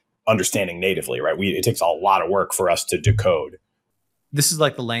of understanding natively, right? It takes a lot of work for us to decode. This is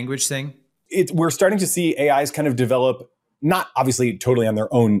like the language thing? We're starting to see AIs kind of develop, not obviously totally on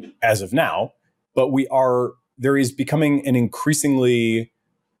their own as of now, but there is becoming an increasingly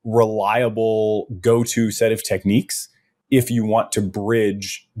reliable go-to set of techniques if you want to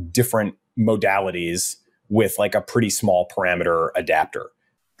bridge different modalities with like a pretty small parameter adapter.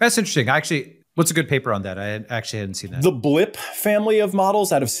 That's interesting. Actually, what's a good paper on that? I actually hadn't seen that. The Blip family of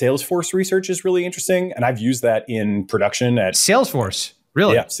models out of Salesforce Research is really interesting. And I've used that in production at Salesforce.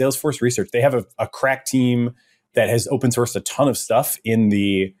 Really? Yeah, Salesforce Research. They have a crack team that has open sourced a ton of stuff in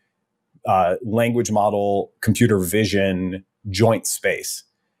the language model, computer vision joint space.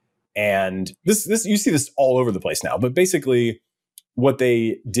 And this you see this all over the place now. But basically, what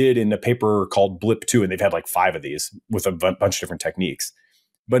they did in a paper called Blip 2, and they've had like 5 of these with a bunch of different techniques.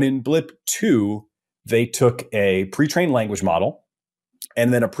 But in Blip 2, they took a pre-trained language model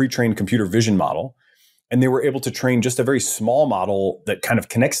and then a pre-trained computer vision model. And they were able to train just a very small model that kind of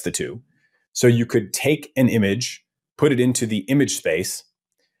connects the two. So you could take an image, put it into the image space,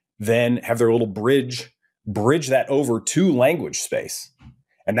 then have their little bridge that over to language space.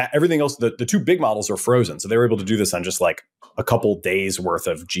 And that everything else, the 2 big models are frozen. So they were able to do this on just like a couple days worth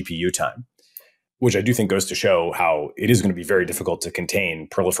of GPU time, which I do think goes to show how it is going to be very difficult to contain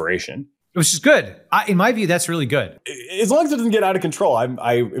proliferation. Which is good. In my view, that's really good. As long as it doesn't get out of control,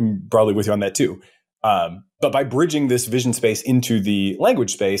 I am broadly with you on that too. But by bridging this vision space into the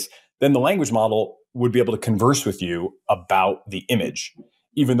language space, then the language model would be able to converse with you about the image,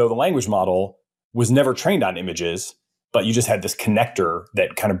 even though the language model was never trained on images, but you just had this connector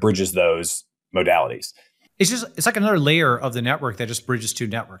that kind of bridges those modalities. It's like another layer of the network that just bridges 2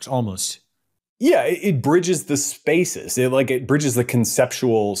 networks almost. Yeah, it bridges the spaces. It bridges the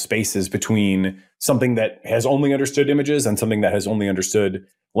conceptual spaces between something that has only understood images and something that has only understood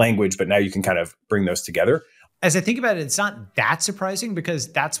language, but now you can kind of bring those together. As I think about it, it's not that surprising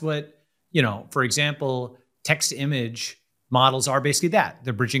because that's what, for example, text to image models are basically that.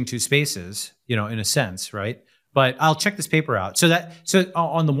 They're bridging 2 spaces, in a sense, right? But I'll check this paper out. So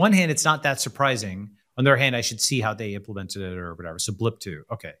on the one hand, it's not that surprising. On the other hand, I should see how they implemented it or whatever. So Blip 2.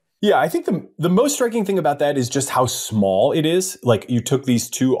 Okay. Yeah, I think the most striking thing about that is just how small it is. Like you took these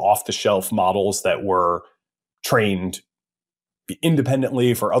 2 off-the-shelf models that were trained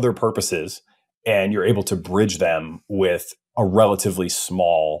independently for other purposes, and you're able to bridge them with a relatively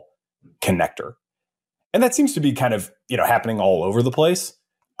small connector. And that seems to be kind of, happening all over the place.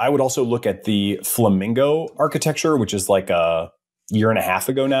 I would also look at the Flamingo architecture, which is like a year and a half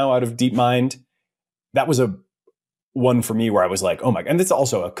ago now out of DeepMind. That was a one for me where I was like, oh my, and it's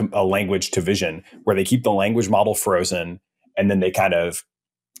also a language to vision where they keep the language model frozen. And then they kind of,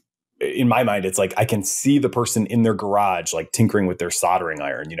 in my mind, it's like, I can see the person in their garage, like tinkering with their soldering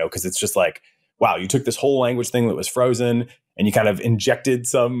iron, because it's just like, wow, you took this whole language thing that was frozen and you kind of injected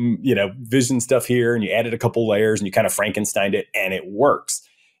some, vision stuff here and you added a couple layers and you kind of Frankensteined it and it works.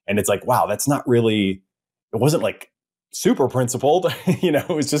 And it's like, wow, that's not really, it wasn't like super principled, it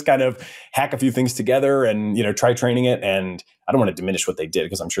was just kind of hack a few things together and, try training it. And I don't want to diminish what they did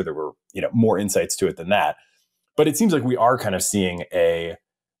because I'm sure there were, more insights to it than that. But it seems like we are kind of seeing a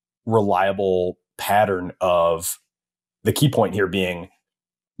reliable pattern of the key point here being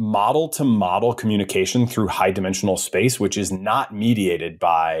model to model communication through high dimensional space, which is not mediated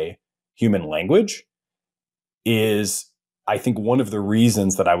by human language, is, I think, one of the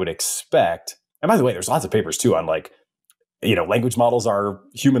reasons that I would expect. And by the way, there's lots of papers too on like, language models are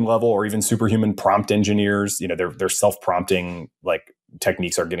human level or even superhuman prompt engineers. Their self-prompting like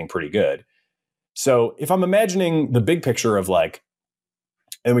techniques are getting pretty good. So if I'm imagining the big picture of like,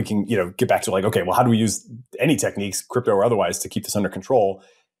 and we can, get back to like, okay, well, how do we use any techniques, crypto or otherwise, to keep this under control?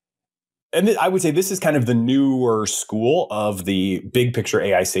 And I would say this is kind of the newer school of the big picture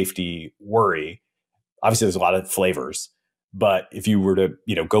AI safety worry. Obviously, there's a lot of flavors. But if you were to,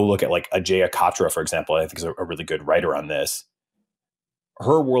 go look at like Ajaya Katra, for example, I think is a really good writer on this.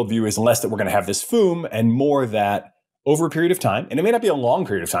 Her worldview is less that we're going to have this FOOM and more that over a period of time, and it may not be a long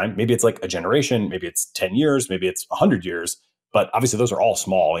period of time, maybe it's like a generation, maybe it's 10 years, maybe it's 100 years, but obviously those are all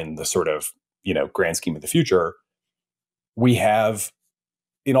small in the sort of, grand scheme of the future. We have,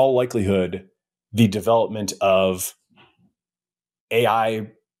 in all likelihood, the development of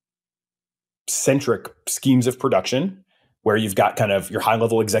AI centric schemes of production where you've got kind of your high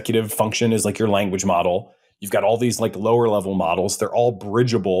level executive function is like your language model. You've got all these like lower level models. They're all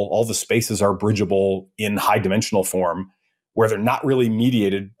bridgeable. All the spaces are bridgeable in high dimensional form where they're not really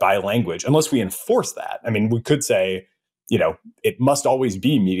mediated by language unless we enforce that. I mean, we could say, it must always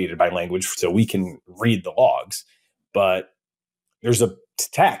be mediated by language so we can read the logs. But there's a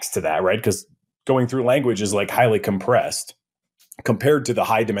tax to that, right? Because going through language is like highly compressed compared to the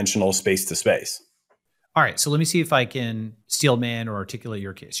high dimensional space to space. All right. So let me see if I can steel man or articulate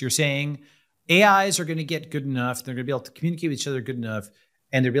your case. You're saying AIs are going to get good enough. They're going to be able to communicate with each other good enough.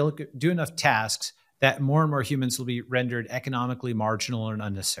 And they'll be able to do enough tasks that more and more humans will be rendered economically marginal and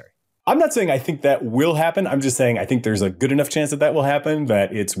unnecessary. I'm not saying I think that will happen. I'm just saying I think there's a good enough chance that that will happen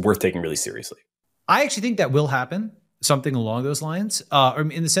that it's worth taking really seriously. I actually think that will happen, something along those lines, or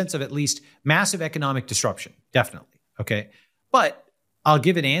in the sense of at least massive economic disruption, definitely. Okay. But I'll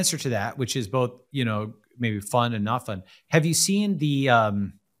give an answer to that, which is both, maybe fun and not fun. Have you seen the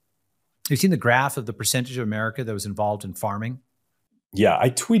graph of the percentage of America that was involved in farming? Yeah,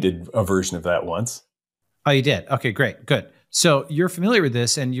 I tweeted a version of that once. Oh, you did? Okay, great. Good. So you're familiar with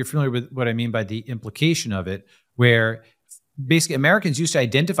this, and you're familiar with what I mean by the implication of it, where basically Americans used to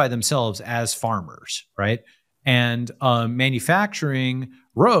identify themselves as farmers, right? And manufacturing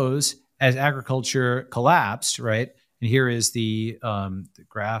rose as agriculture collapsed, right? And here is the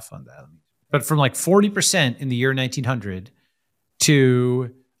graph on that. But from like 40% in the year 1900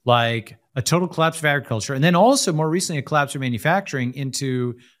 to like a total collapse of agriculture, and then also more recently a collapse of manufacturing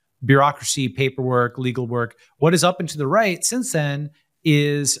into bureaucracy, paperwork, legal work. What is up and to the right since then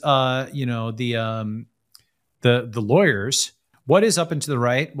is the lawyers. What is up and to the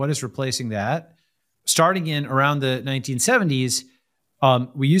right? What is replacing that? Starting in around the 1970s,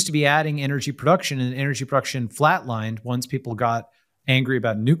 we used to be adding energy production, and energy production flatlined once people got angry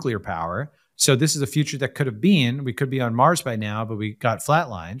about nuclear power. So this is a future that could have been. We could be on Mars by now, but we got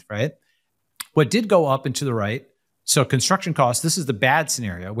flatlined, right? What did go up and to the right? So construction costs, this is the bad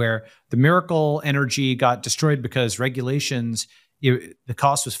scenario where the miracle energy got destroyed because regulations, the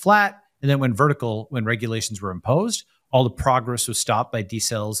cost was flat, and then went vertical when regulations were imposed. All the progress was stopped by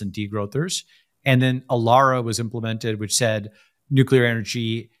decels and degrowthers. And then ALARA was implemented, which said nuclear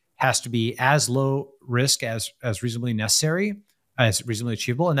energy has to be as low risk as reasonably necessary, as reasonably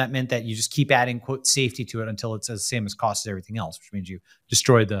achievable. And that meant that you just keep adding, quote, safety to it until it's the same as cost as everything else, which means you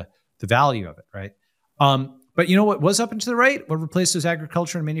destroy the value of it, right? But you know what was up and to the right? What replaced those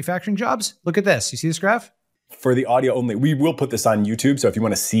agriculture and manufacturing jobs? Look at this. You see this graph? For the audio only, we will put this on YouTube. So if you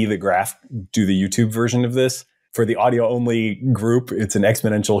want to see the graph, do the YouTube version of this. For the audio only group, it's an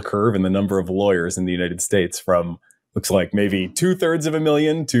exponential curve in the number of lawyers in the United States from looks like maybe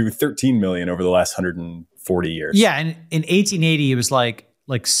 2/3 to 13 million over the last 140 years. Yeah. And in 1880, it was like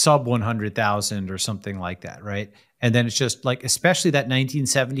sub 100,000 or something like that, right? And then it's just like, especially that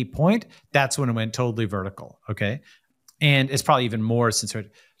 1970 point, that's when it went totally vertical. Okay. And it's probably even more since.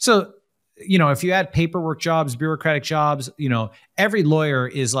 So, if you add paperwork jobs, bureaucratic jobs, every lawyer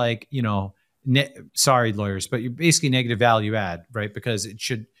is like, sorry, lawyers, but you're basically negative value add, right? Because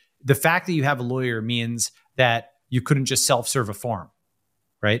the fact that you have a lawyer means that you couldn't just self-serve a form,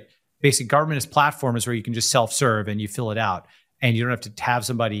 right? Basically, government as platform is where you can just self-serve and you fill it out, and you don't have to have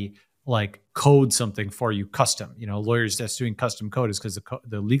somebody like code something for you custom. Lawyers that's doing custom code is because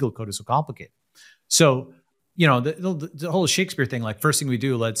the legal code is so complicated. So, the whole Shakespeare thing, like first thing we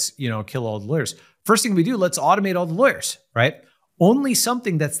do, let's, kill all the lawyers. First thing we do, let's automate all the lawyers, right? Only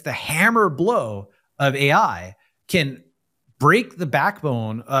something that's the hammer blow of AI can break the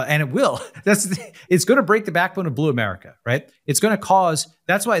backbone, and it will. It's going to break the backbone of Blue America, right? It's going to cause,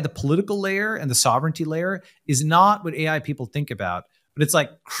 that's why the political layer and the sovereignty layer is not what AI people think about, but it's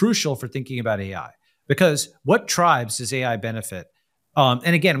like crucial for thinking about AI. Because what tribes does AI benefit?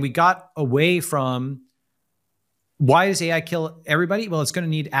 And again, we got away from, why does AI kill everybody? Well, it's going to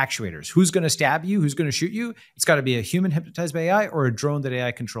need actuators. Who's going to stab you? Who's going to shoot you? It's got to be a human hypnotized by AI or a drone that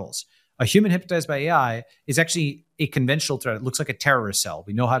AI controls. A human hypnotized by AI is actually a conventional threat. It looks like a terrorist cell.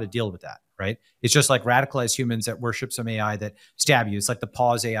 We know how to deal with that, right? It's just like radicalized humans that worship some AI that stab you. It's like the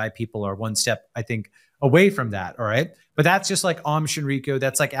pause AI people are one step, I think, away from that, all right? But that's just like Shinrikyo.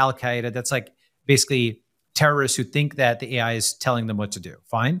 That's like Al-Qaeda. That's like basically terrorists who think that the AI is telling them what to do.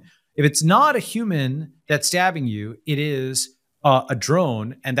 Fine. If it's not a human that's stabbing you, it is a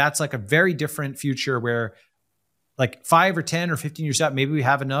drone. And that's like a very different future where like 5 or 10 or 15 years out, maybe we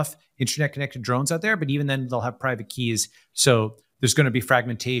have enough internet connected drones out there, but even then they'll have private keys. So there's going to be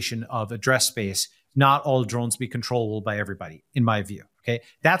fragmentation of address space. Not all drones be controllable by everybody, in my view. Okay.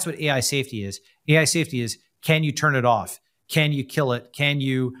 That's what AI safety is. AI safety is, can you turn it off? Can you kill it? Can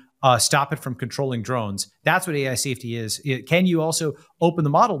you stop it from controlling drones. That's what AI safety is. Can you also open the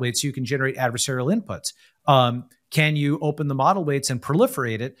model weights so you can generate adversarial inputs? Can you open the model weights and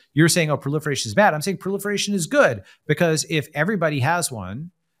proliferate it? You're saying, oh, proliferation is bad. I'm saying proliferation is good, because if everybody has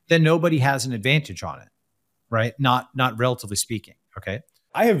one, then nobody has an advantage on it, right? Not relatively speaking, okay?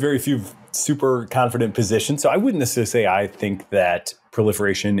 I have very few super confident positions, so I wouldn't necessarily say I think that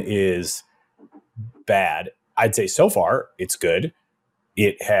proliferation is bad. I'd say so far it's good.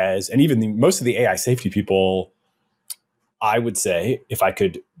 It has, and even most of the AI safety people, I would say, if I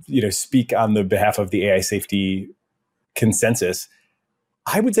could, speak on the behalf of the AI safety consensus,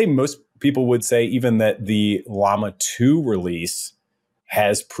 I would say most people would say even that the Llama 2 release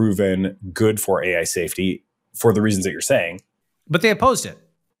has proven good for AI safety for the reasons that you're saying. But they opposed it.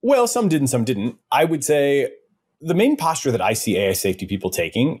 Well, some did and some didn't. I would say the main posture that I see AI safety people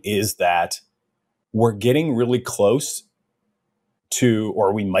taking is that we're getting really close to,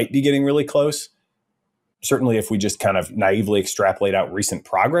 or we might be getting really close. Certainly, if we just kind of naively extrapolate out recent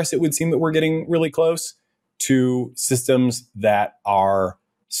progress, it would seem that we're getting really close to systems that are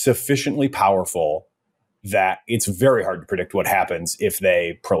sufficiently powerful that it's very hard to predict what happens if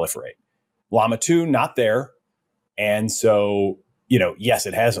they proliferate. Llama 2, not there. And so, yes,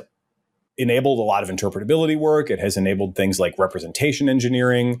 it has enabled a lot of interpretability work. It has enabled things like representation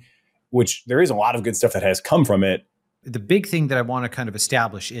engineering, which there is a lot of good stuff that has come from it. The big thing that I want to kind of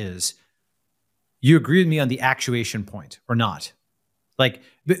establish is, you agree with me on the actuation point or not? Like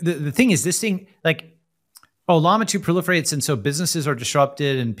the thing is, this thing, like, oh, Llama 2 proliferates, and so businesses are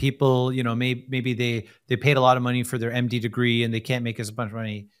disrupted, and people, maybe they paid a lot of money for their MD degree and they can't make as much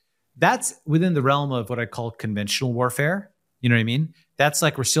money. That's within the realm of what I call conventional warfare. You know what I mean? That's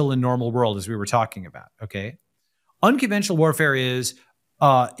like we're still in normal world, as we were talking about. Okay. Unconventional warfare is,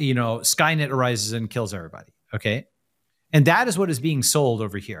 Skynet arises and kills everybody. Okay. And that is what is being sold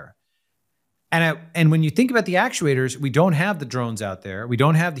over here. And when you think about the actuators, we don't have the drones out there. We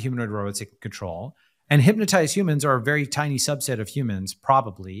don't have the humanoid robots that can control. And hypnotized humans are a very tiny subset of humans,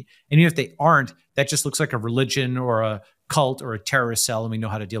 probably. And even if they aren't, that just looks like a religion or a cult or a terrorist cell, and we know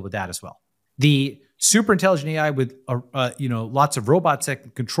how to deal with that as well. The super intelligent AI with lots of robots that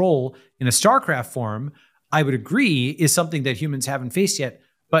can control in a StarCraft form, I would agree, is something that humans haven't faced yet.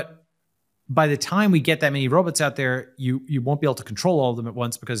 But by the time we get that many robots out there, you won't be able to control all of them at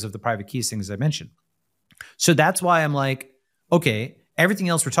once because of the private keys things I mentioned. So that's why I'm like, okay, everything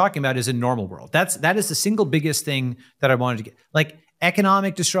else we're talking about is in normal world. That is the single biggest thing that I wanted to get. Like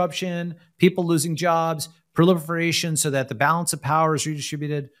economic disruption, people losing jobs, proliferation so that the balance of power is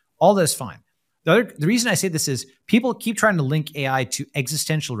redistributed, all that's fine. The reason I say this is people keep trying to link AI to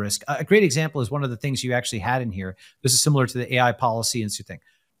existential risk. A great example is one of the things you actually had in here. This is similar to the AI policy institute thing.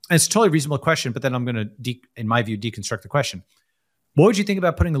 And it's a totally reasonable question, but then I'm going to, in my view, deconstruct the question. What would you think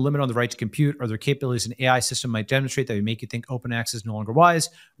about putting a limit on the right to compute, or their capabilities an AI system might demonstrate that would make you think open access is no longer wise?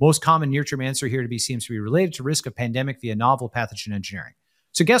 Most common near-term answer here seems to be related to risk of pandemic via novel pathogen engineering.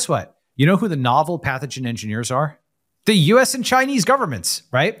 So guess what? You know who the novel pathogen engineers are? The US and Chinese governments,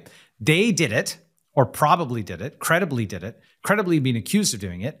 right? They did it, or probably did it, credibly being accused of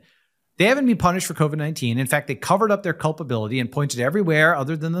doing it. They haven't been punished for COVID-19. In fact, they covered up their culpability and pointed everywhere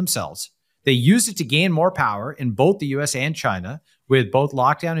other than themselves. They used it to gain more power in both the US and China, with both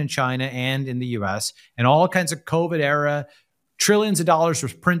lockdown in China and in the US, and all kinds of COVID era, trillions of dollars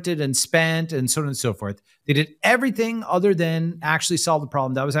was printed and spent and so on and so forth. They did everything other than actually solve the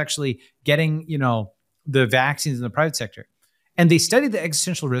problem. That was actually getting, the vaccines in the private sector. And they studied the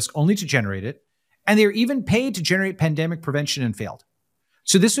existential risk only to generate it. And they were even paid to generate pandemic prevention and failed.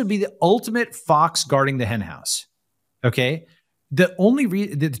 So this would be the ultimate fox guarding the hen house. Okay. The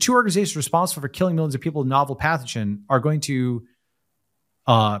two organizations responsible for killing millions of people with novel pathogen are going to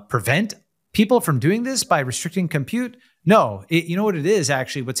prevent people from doing this by restricting compute? No, you know what it is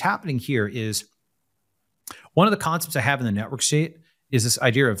actually? What's happening here is one of the concepts I have in the network state is this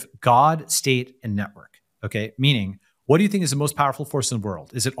idea of God, state, and network. Okay, meaning, what do you think is the most powerful force in the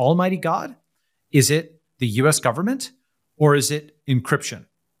world? Is it Almighty God? Is it the US government? Or is it encryption,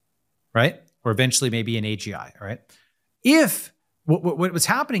 right? Or eventually maybe an AGI, all right? If what's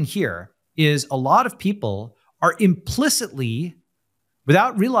happening here is a lot of people are implicitly,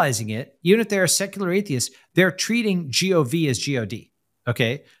 without realizing it, even if they're secular atheists, they're treating GOV as God,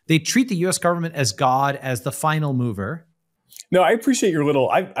 okay? They treat the US government as God, as the final mover. No, I appreciate your little,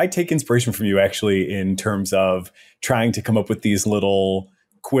 I take inspiration from you actually in terms of trying to come up with these little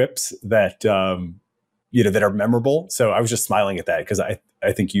quips that, that are memorable. So I was just smiling at that because I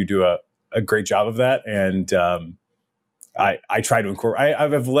think you do a great job of that. And I try to incorporate, I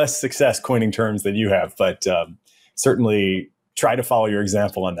have less success coining terms than you have, but certainly try to follow your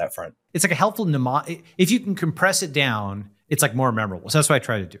example on that front. It's like a helpful mnemonic. If you can compress it down, it's like more memorable. So that's what I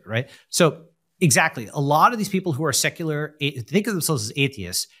try to do, right? So exactly. A lot of these people who are secular, think of themselves as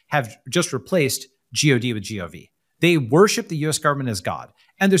atheists, have just replaced God with GOV. They worship the US government as God.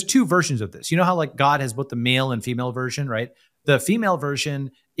 And there's two versions of this. You know how like God has both the male and female version, right? The female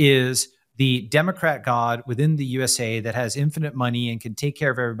version is the Democrat God within the USA that has infinite money and can take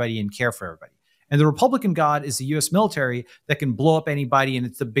care of everybody and care for everybody. And the Republican God is the US military that can blow up anybody, and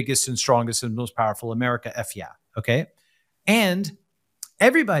it's the biggest and strongest and most powerful America. F yeah. Okay. And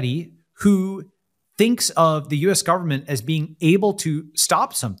everybody who thinks of the US government as being able to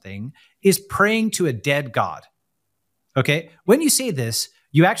stop something is praying to a dead God. Okay. When you say this,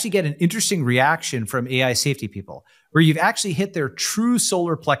 you actually get an interesting reaction from AI safety people where you've actually hit their true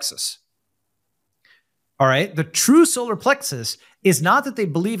solar plexus. All right. The true solar plexus is not that they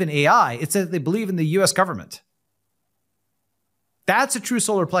believe in AI, it's that they believe in the US government. That's a true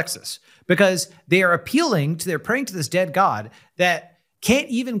solar plexus because they are they're praying to this dead God that can't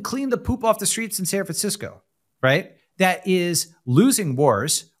even clean the poop off the streets in San Francisco, right? That is losing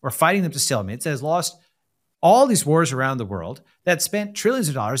wars or fighting them to stalemates, that has lost all these wars around the world, that spent trillions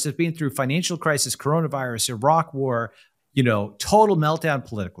of dollars, that's been through financial crisis, coronavirus, Iraq war, total meltdown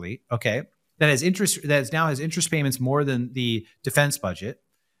politically, okay? That now has interest payments more than the defense budget,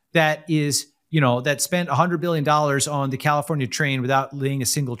 that spent $100 billion on the California train without laying a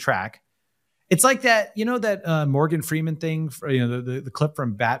single track. It's like that, that Morgan Freeman thing, the clip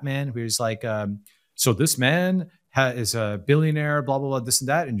from Batman, where he's like, so this man is a billionaire, blah, blah, blah, this and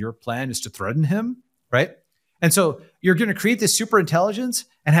that, and your plan is to threaten him, right? And so you're going to create this super intelligence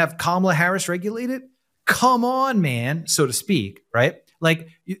and have Kamala Harris regulate it? Come on, man, so to speak, right? Like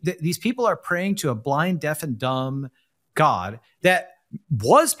these people are praying to a blind, deaf, and dumb God that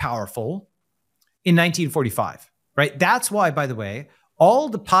was powerful in 1945, right? That's why, by the way, all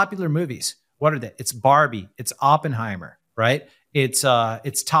the popular movies, what are they? It's Barbie, it's Oppenheimer, right? It's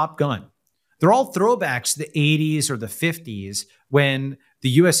Top Gun. They're all throwbacks to the 80s or the 50s when the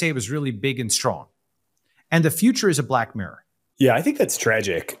USA was really big and strong. And the future is a Black Mirror. Yeah, I think that's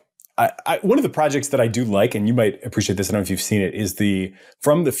tragic. One of the projects that I do like, and you might appreciate this, I don't know if you've seen it, is the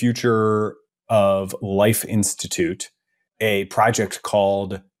From the Future of Life Institute, a project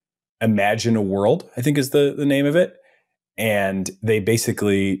called Imagine a World, I think is the name of it. And they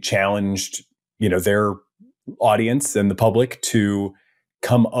basically challenged, their audience and the public to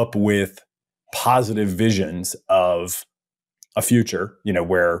come up with positive visions of a future,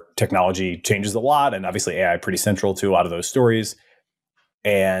 where technology changes a lot. And obviously AI pretty central to a lot of those stories.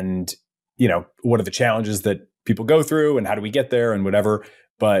 And, what are the challenges that people go through and how do we get there and whatever.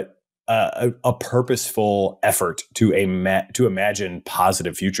 But a purposeful effort to imagine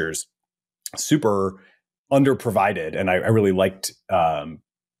positive futures, super underprovided. And I really liked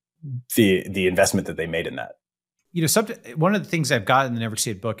the investment that they made in that. One of the things I've got in the Never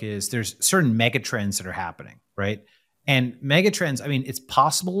State book is there's certain megatrends that are happening, right? And megatrends, it's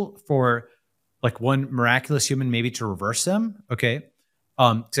possible for like one miraculous human maybe to reverse them, okay?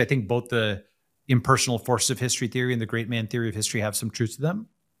 Because I think both the impersonal forces of history theory and the great man theory of history have some truth to them.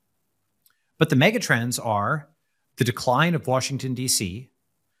 But the megatrends are the decline of Washington, D.C.,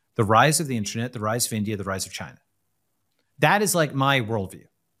 the rise of the internet, the rise of India, the rise of China. That is like my worldview.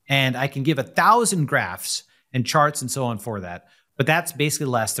 And I can give 1,000 graphs and charts and so on for that. But that's basically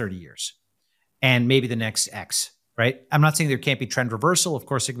the last 30 years and maybe the next X, right? I'm not saying there can't be trend reversal. Of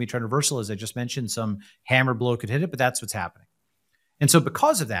course, there can be trend reversal. As I just mentioned, some hammer blow could hit it, but that's what's happening. And so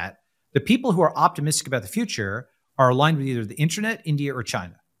because of that, the people who are optimistic about the future are aligned with either the internet, India, or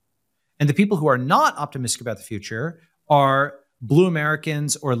China. And the people who are not optimistic about the future are blue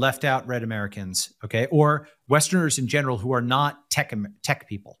Americans or left out red Americans, okay? Or Westerners in general who are not tech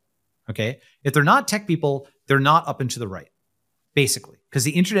people, okay? If they're not tech people, they're not up and to the right, basically. Because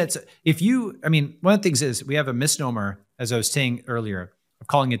the internet's, one of the things is we have a misnomer, as I was saying earlier, of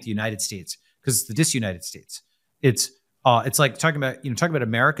calling it the United States, because it's the disunited states. It's like talking about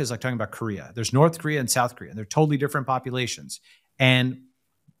America is like talking about Korea. There's North Korea and South Korea, and they're totally different populations. And,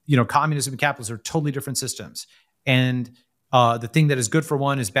 communism and capitalism are totally different systems. And the thing that is good for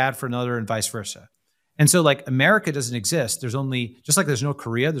one is bad for another and vice versa. And so like America doesn't exist. There's only, just like there's no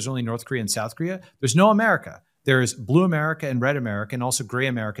Korea, there's only North Korea and South Korea. There's no America. There's blue America and red America and also gray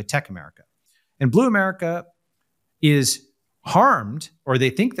America, tech America. And blue America is harmed, or they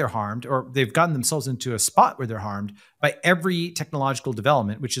think they're harmed, or they've gotten themselves into a spot where they're harmed by every technological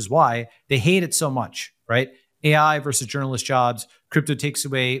development, which is why they hate it so much, right? AI versus journalist jobs, crypto takes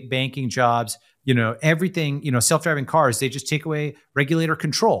away banking jobs, everything, self-driving cars, they just take away regulator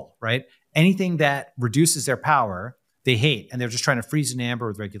control, right? Anything that reduces their power, they hate, and they're just trying to freeze in amber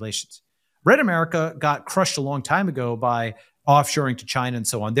with regulations. Red America got crushed a long time ago by offshoring to China and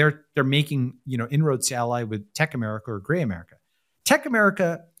so on. They're making inroads to ally with Tech America or Gray America. Tech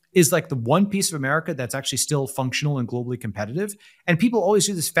America is like the one piece of America that's actually still functional and globally competitive. And people always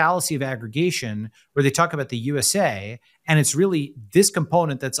do this fallacy of aggregation where they talk about the USA, and it's really this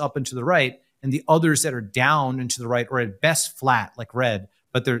component that's up and to the right and the others that are down and to the right, or at best flat, like red,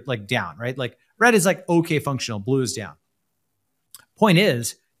 but they're like down, right? Like red is like okay functional, blue is down. Point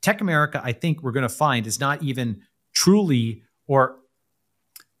is, Tech America, I think we're going to find, is not even truly, or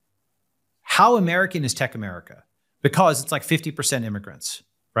how American is Tech America? Because it's like 50% immigrants,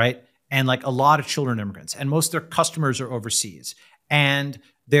 right? And like a lot of children immigrants, and most of their customers are overseas, and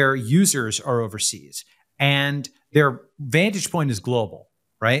their users are overseas, and their vantage point is global,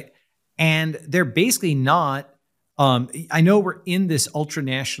 right? And they're basically not, I know we're in this ultra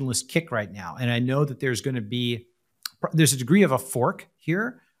nationalist kick right now, and I know that there's a degree of a fork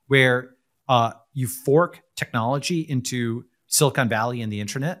here where you fork technology into Silicon Valley and the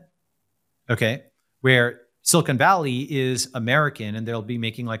internet, okay? Where Silicon Valley is American, and they'll be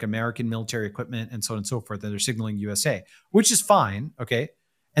making like American military equipment and so on and so forth, and they're signaling USA, which is fine, okay?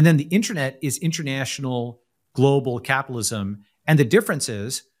 And then the internet is international global capitalism. And the difference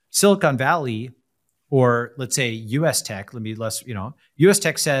is Silicon Valley, or let's say US tech, US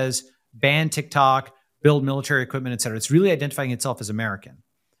tech says ban TikTok, build military equipment, et cetera. It's really identifying itself as American.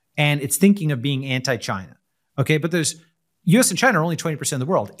 And it's thinking of being anti-China, okay? But there's US and China are only 20% of the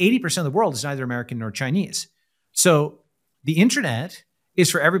world. 80% of the world is neither American nor Chinese. So the internet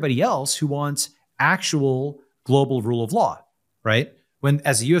is for everybody else who wants actual global rule of law, right? When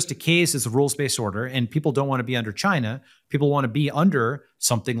as the US decays as a rules-based order and people don't want to be under China, people want to be under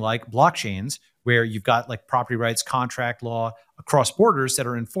something like blockchains where you've got like property rights, contract law across borders that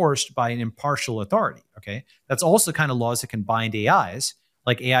are enforced by an impartial authority, okay? That's also the kind of laws that can bind AIs,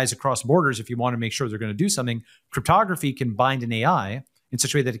 like AIs across borders. If you want to make sure they're going to do something, cryptography can bind an AI in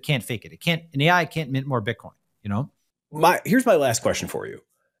such a way that it can't fake it. An AI can't mint more Bitcoin, Here's my last question for you.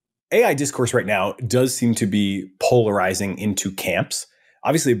 AI discourse right now does seem to be polarizing into camps.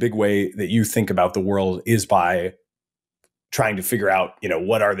 Obviously, a big way that you think about the world is by trying to figure out,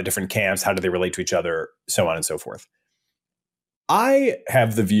 what are the different camps, how do they relate to each other, so on and so forth. I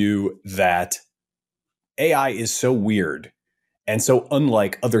have the view that AI is so weird and so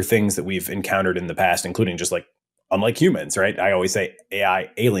unlike other things that we've encountered in the past, including just like unlike humans, right? I always say AI,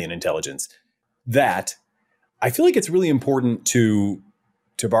 alien intelligence, that I feel like it's really important to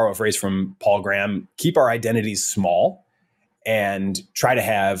borrow a phrase from Paul Graham, keep our identities small and try to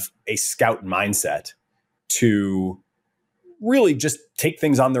have a scout mindset to really just take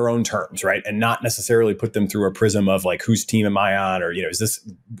things on their own terms, right? And not necessarily put them through a prism of like, whose team am I on? Or, is this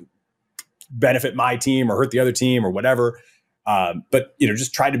benefit my team or hurt the other team or whatever? But,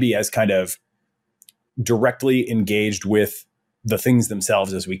 just try to be as kind of directly engaged with the things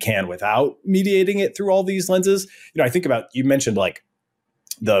themselves as we can without mediating it through all these lenses. I think about, you mentioned like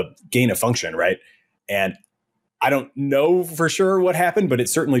the gain of function, right? And I don't know for sure what happened, but it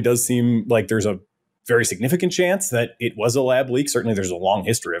certainly does seem like there's a very significant chance that it was a lab leak. Certainly there's a long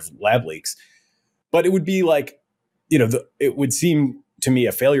history of lab leaks, but it would be like, it would seem to me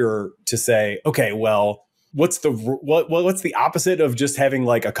a failure to say, okay, well, what's the opposite of just having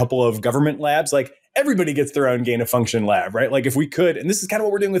like a couple of government labs? Like everybody gets their own gain of function lab, right? Like if we could, and this is kind of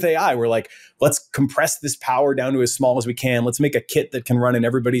what we're doing with AI, we're like, let's compress this power down to as small as we can. Let's make a kit that can run in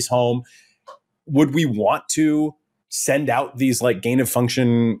everybody's home. Would we want to send out these like gain of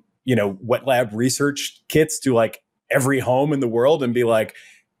function, wet lab research kits to like every home in the world and be like,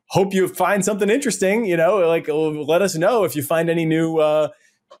 hope you find something interesting, like let us know if you find any new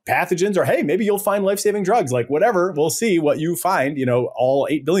pathogens, or hey, maybe you'll find life-saving drugs, like whatever, we'll see what you find, all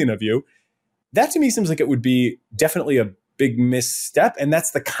 8 billion of you. That to me seems like it would be definitely a big misstep. And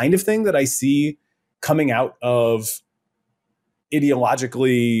that's the kind of thing that I see coming out of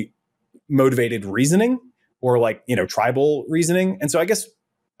ideologically motivated reasoning or like, tribal reasoning. And so I guess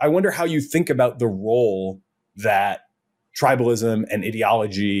I wonder how you think about the role that tribalism and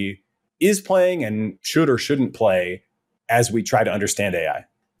ideology is playing and should or shouldn't play as we try to understand AI.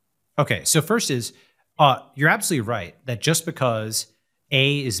 Okay, so first is, you're absolutely right that just because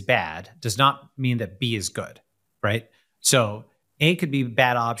A is bad does not mean that B is good, right? So A could be a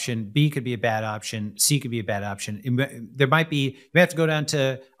bad option, B could be a bad option, C could be a bad option. There might be, you have to go down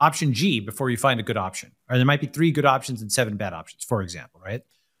to option G before you find a good option. Or there might be 3 good options and 7 bad options, for example, right?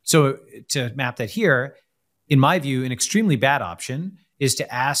 So to map that here, in my view, an extremely bad option is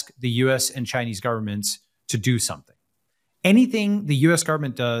to ask the US and Chinese governments to do something. Anything the US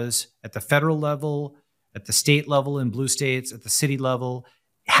government does at the federal level, at the state level in blue states, at the city level,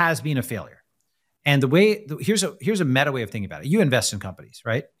 has been a failure. And here's a meta way of thinking about it. You invest in companies,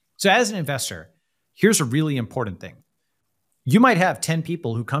 right? So as an investor, here's a really important thing. You might have 10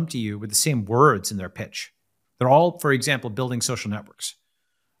 people who come to you with the same words in their pitch. They're all, for example, building social networks.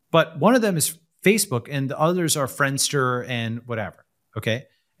 But one of them is Facebook and the others are Friendster and whatever, okay?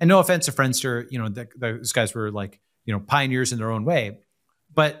 And no offense to Friendster, those guys were like, pioneers in their own way,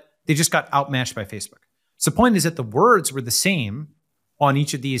 but they just got outmatched by Facebook. So the point is that the words were the same on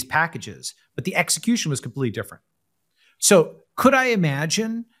each of these packages, but the execution was completely different. So could I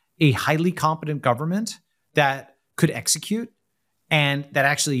imagine a highly competent government that could execute and that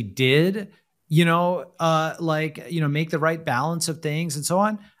actually did, make the right balance of things and so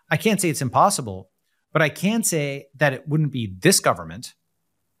on? I can't say it's impossible, but I can say that it wouldn't be this government.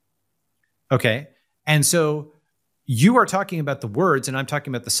 Okay. And so you are talking about the words and I'm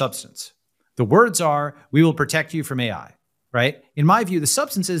talking about the substance. The words are, we will protect you from AI, right? In my view, the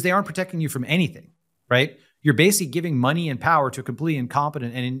substance is they aren't protecting you from anything, right? You're basically giving money and power to a completely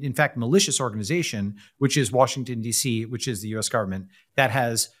incompetent and in fact, malicious organization, which is Washington, D.C., which is the US government, that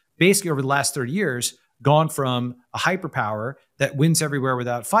has basically over the last 30 years gone from a hyperpower that wins everywhere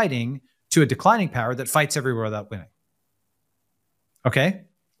without fighting to a declining power that fights everywhere without winning. Okay?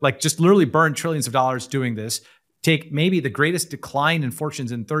 Like just literally burn trillions of dollars doing this, take maybe the greatest decline in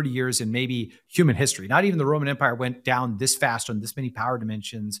fortunes in 30 years in maybe human history. Not even the Roman Empire went down this fast on this many power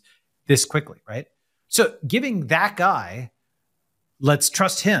dimensions this quickly, right? So giving that guy, let's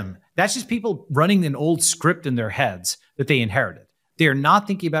trust him, that's just people running an old script in their heads that they inherited. They are not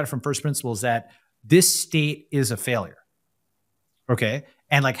thinking about it from first principles that this state is a failure. Okay.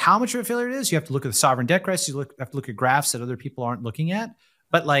 And like how much of a failure it is, you have to look at the sovereign debt crisis, you have to look at graphs that other people aren't looking at.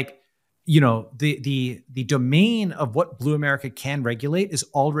 But like, the domain of what Blue America can regulate is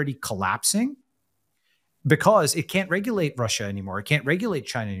already collapsing because it can't regulate Russia anymore. It can't regulate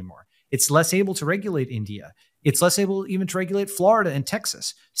China anymore. It's less able to regulate India. It's less able even to regulate Florida and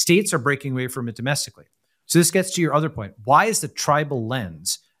Texas. States are breaking away from it domestically. So this gets to your other point. Why is the tribal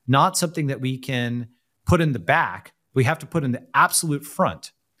lens not something that we can put in the back? We have to put in the absolute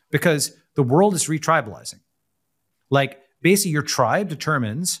front because the world is retribalizing. Like basically your tribe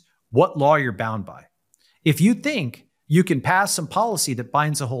determines what law you're bound by. If you think you can pass some policy that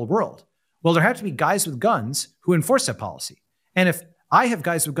binds the whole world, well, there have to be guys with guns who enforce that policy. And if I have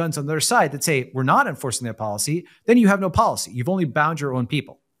guys with guns on the other side that say, we're not enforcing that policy, then you have no policy. You've only bound your own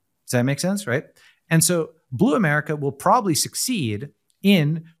people. Does that make sense, right? And so Blue America will probably succeed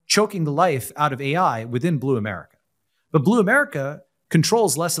in choking the life out of AI within Blue America. But Blue America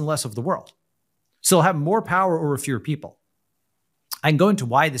controls less and less of the world. So they'll have more power over fewer people. I can go into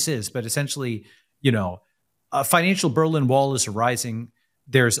why this is, but essentially, a financial Berlin Wall is arising.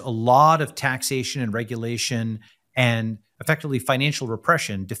 There's a lot of taxation and regulation and effectively financial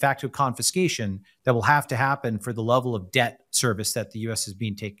repression, de facto confiscation that will have to happen for the level of debt service that the US has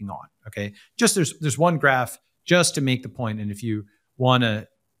been taking on. Okay. Just there's one graph just to make the point. And if you want to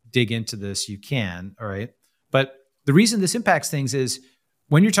dig into this, you can. All right. But the reason this impacts things is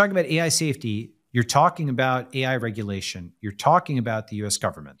when you're talking about AI safety, you're talking about AI regulation, you're talking about the US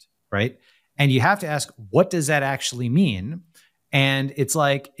government, right? And you have to ask, what does that actually mean? And it's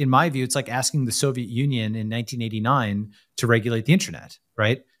like, in my view, it's like asking the Soviet Union in 1989 to regulate the internet,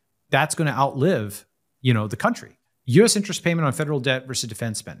 right? That's going to outlive, the country. US interest payment on federal debt versus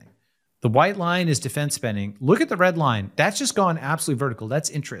defense spending. The white line is defense spending. Look at the red line. That's just gone absolutely vertical. That's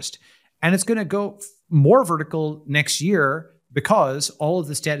interest. And it's going to go more vertical next year because all of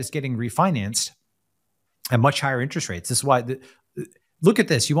this debt is getting refinanced at much higher interest rates. This is why, look at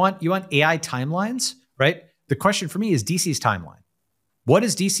this. You want AI timelines, right? The question for me is DC's timeline. What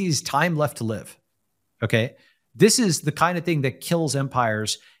is DC's time left to live? Okay. This is the kind of thing that kills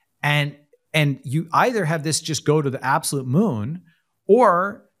empires. And you either have this just go to the absolute moon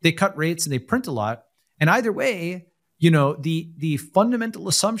or they cut rates and they print a lot. And either way, the fundamental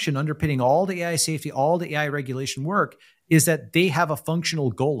assumption underpinning all the AI safety, all the AI regulation work is that they have a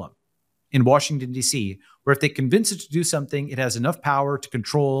functional golem in Washington, D.C., where if they convince it to do something, it has enough power to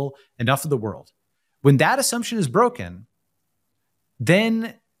control enough of the world. When that assumption is broken,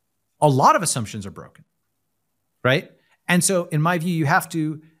 then a lot of assumptions are broken, right? And so in my view, you have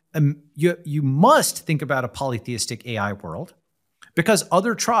to, you must think about a polytheistic AI world because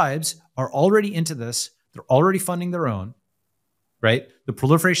other tribes are already into this. They're already funding their own, right? The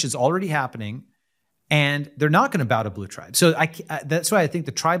proliferation is already happening and they're not going to bow to blue tribes. So that's why I think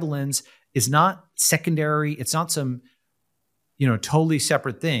the tribal lens is not secondary. It's not some, totally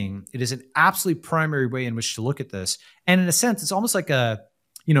separate thing. It is an absolutely primary way in which to look at this. And in a sense, it's almost like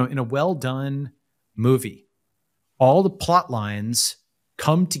in a well done movie. All the plot lines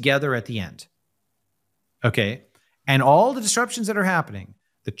come together at the end. Okay. And all the disruptions that are happening,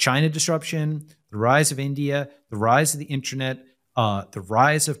 the China disruption, the rise of India, the rise of the internet, the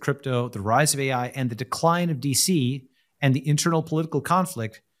rise of crypto, the rise of AI, and the decline of DC and the internal political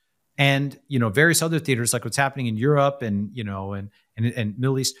conflict, and various other theaters like what's happening in Europe and and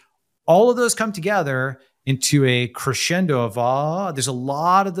Middle East, all of those come together into a crescendo of there's a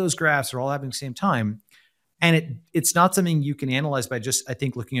lot of those graphs are all happening at the same time, and it's not something you can analyze by just, I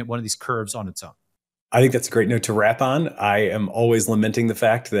think, looking at one of these curves on its own. I think that's a great note to wrap on. I am always lamenting the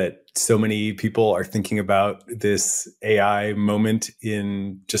fact that so many people are thinking about this AI moment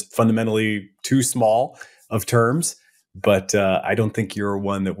in just fundamentally too small of terms, but I don't think you're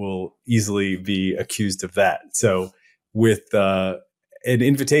one that will easily be accused of that. So with an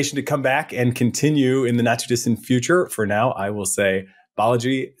invitation to come back and continue in the not too distant future, for now, I will say,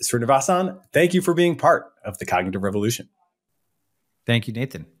 Balaji, Srinivasan, thank you for being part of the cognitive revolution. Thank you,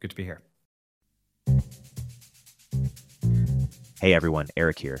 Nathan. Good to be here. Hey everyone,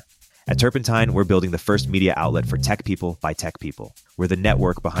 Eric here. At Turpentine, we're building the first media outlet for tech people by tech people. We're the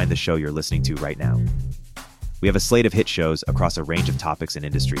network behind the show you're listening to right now. We have a slate of hit shows across a range of topics and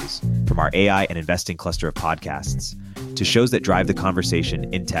industries, from our AI and investing cluster of podcasts to shows that drive the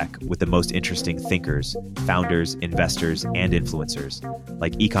conversation in tech with the most interesting thinkers, founders, investors, and influencers,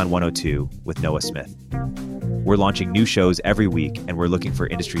 like Econ 102 with Noah Smith. We're launching new shows every week, and we're looking for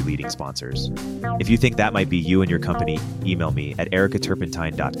industry-leading sponsors. If you think that might be you and your company, email me at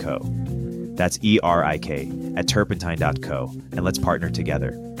eric@turpentine.co. That's ERIK @turpentine.co, and let's partner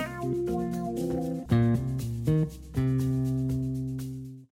together.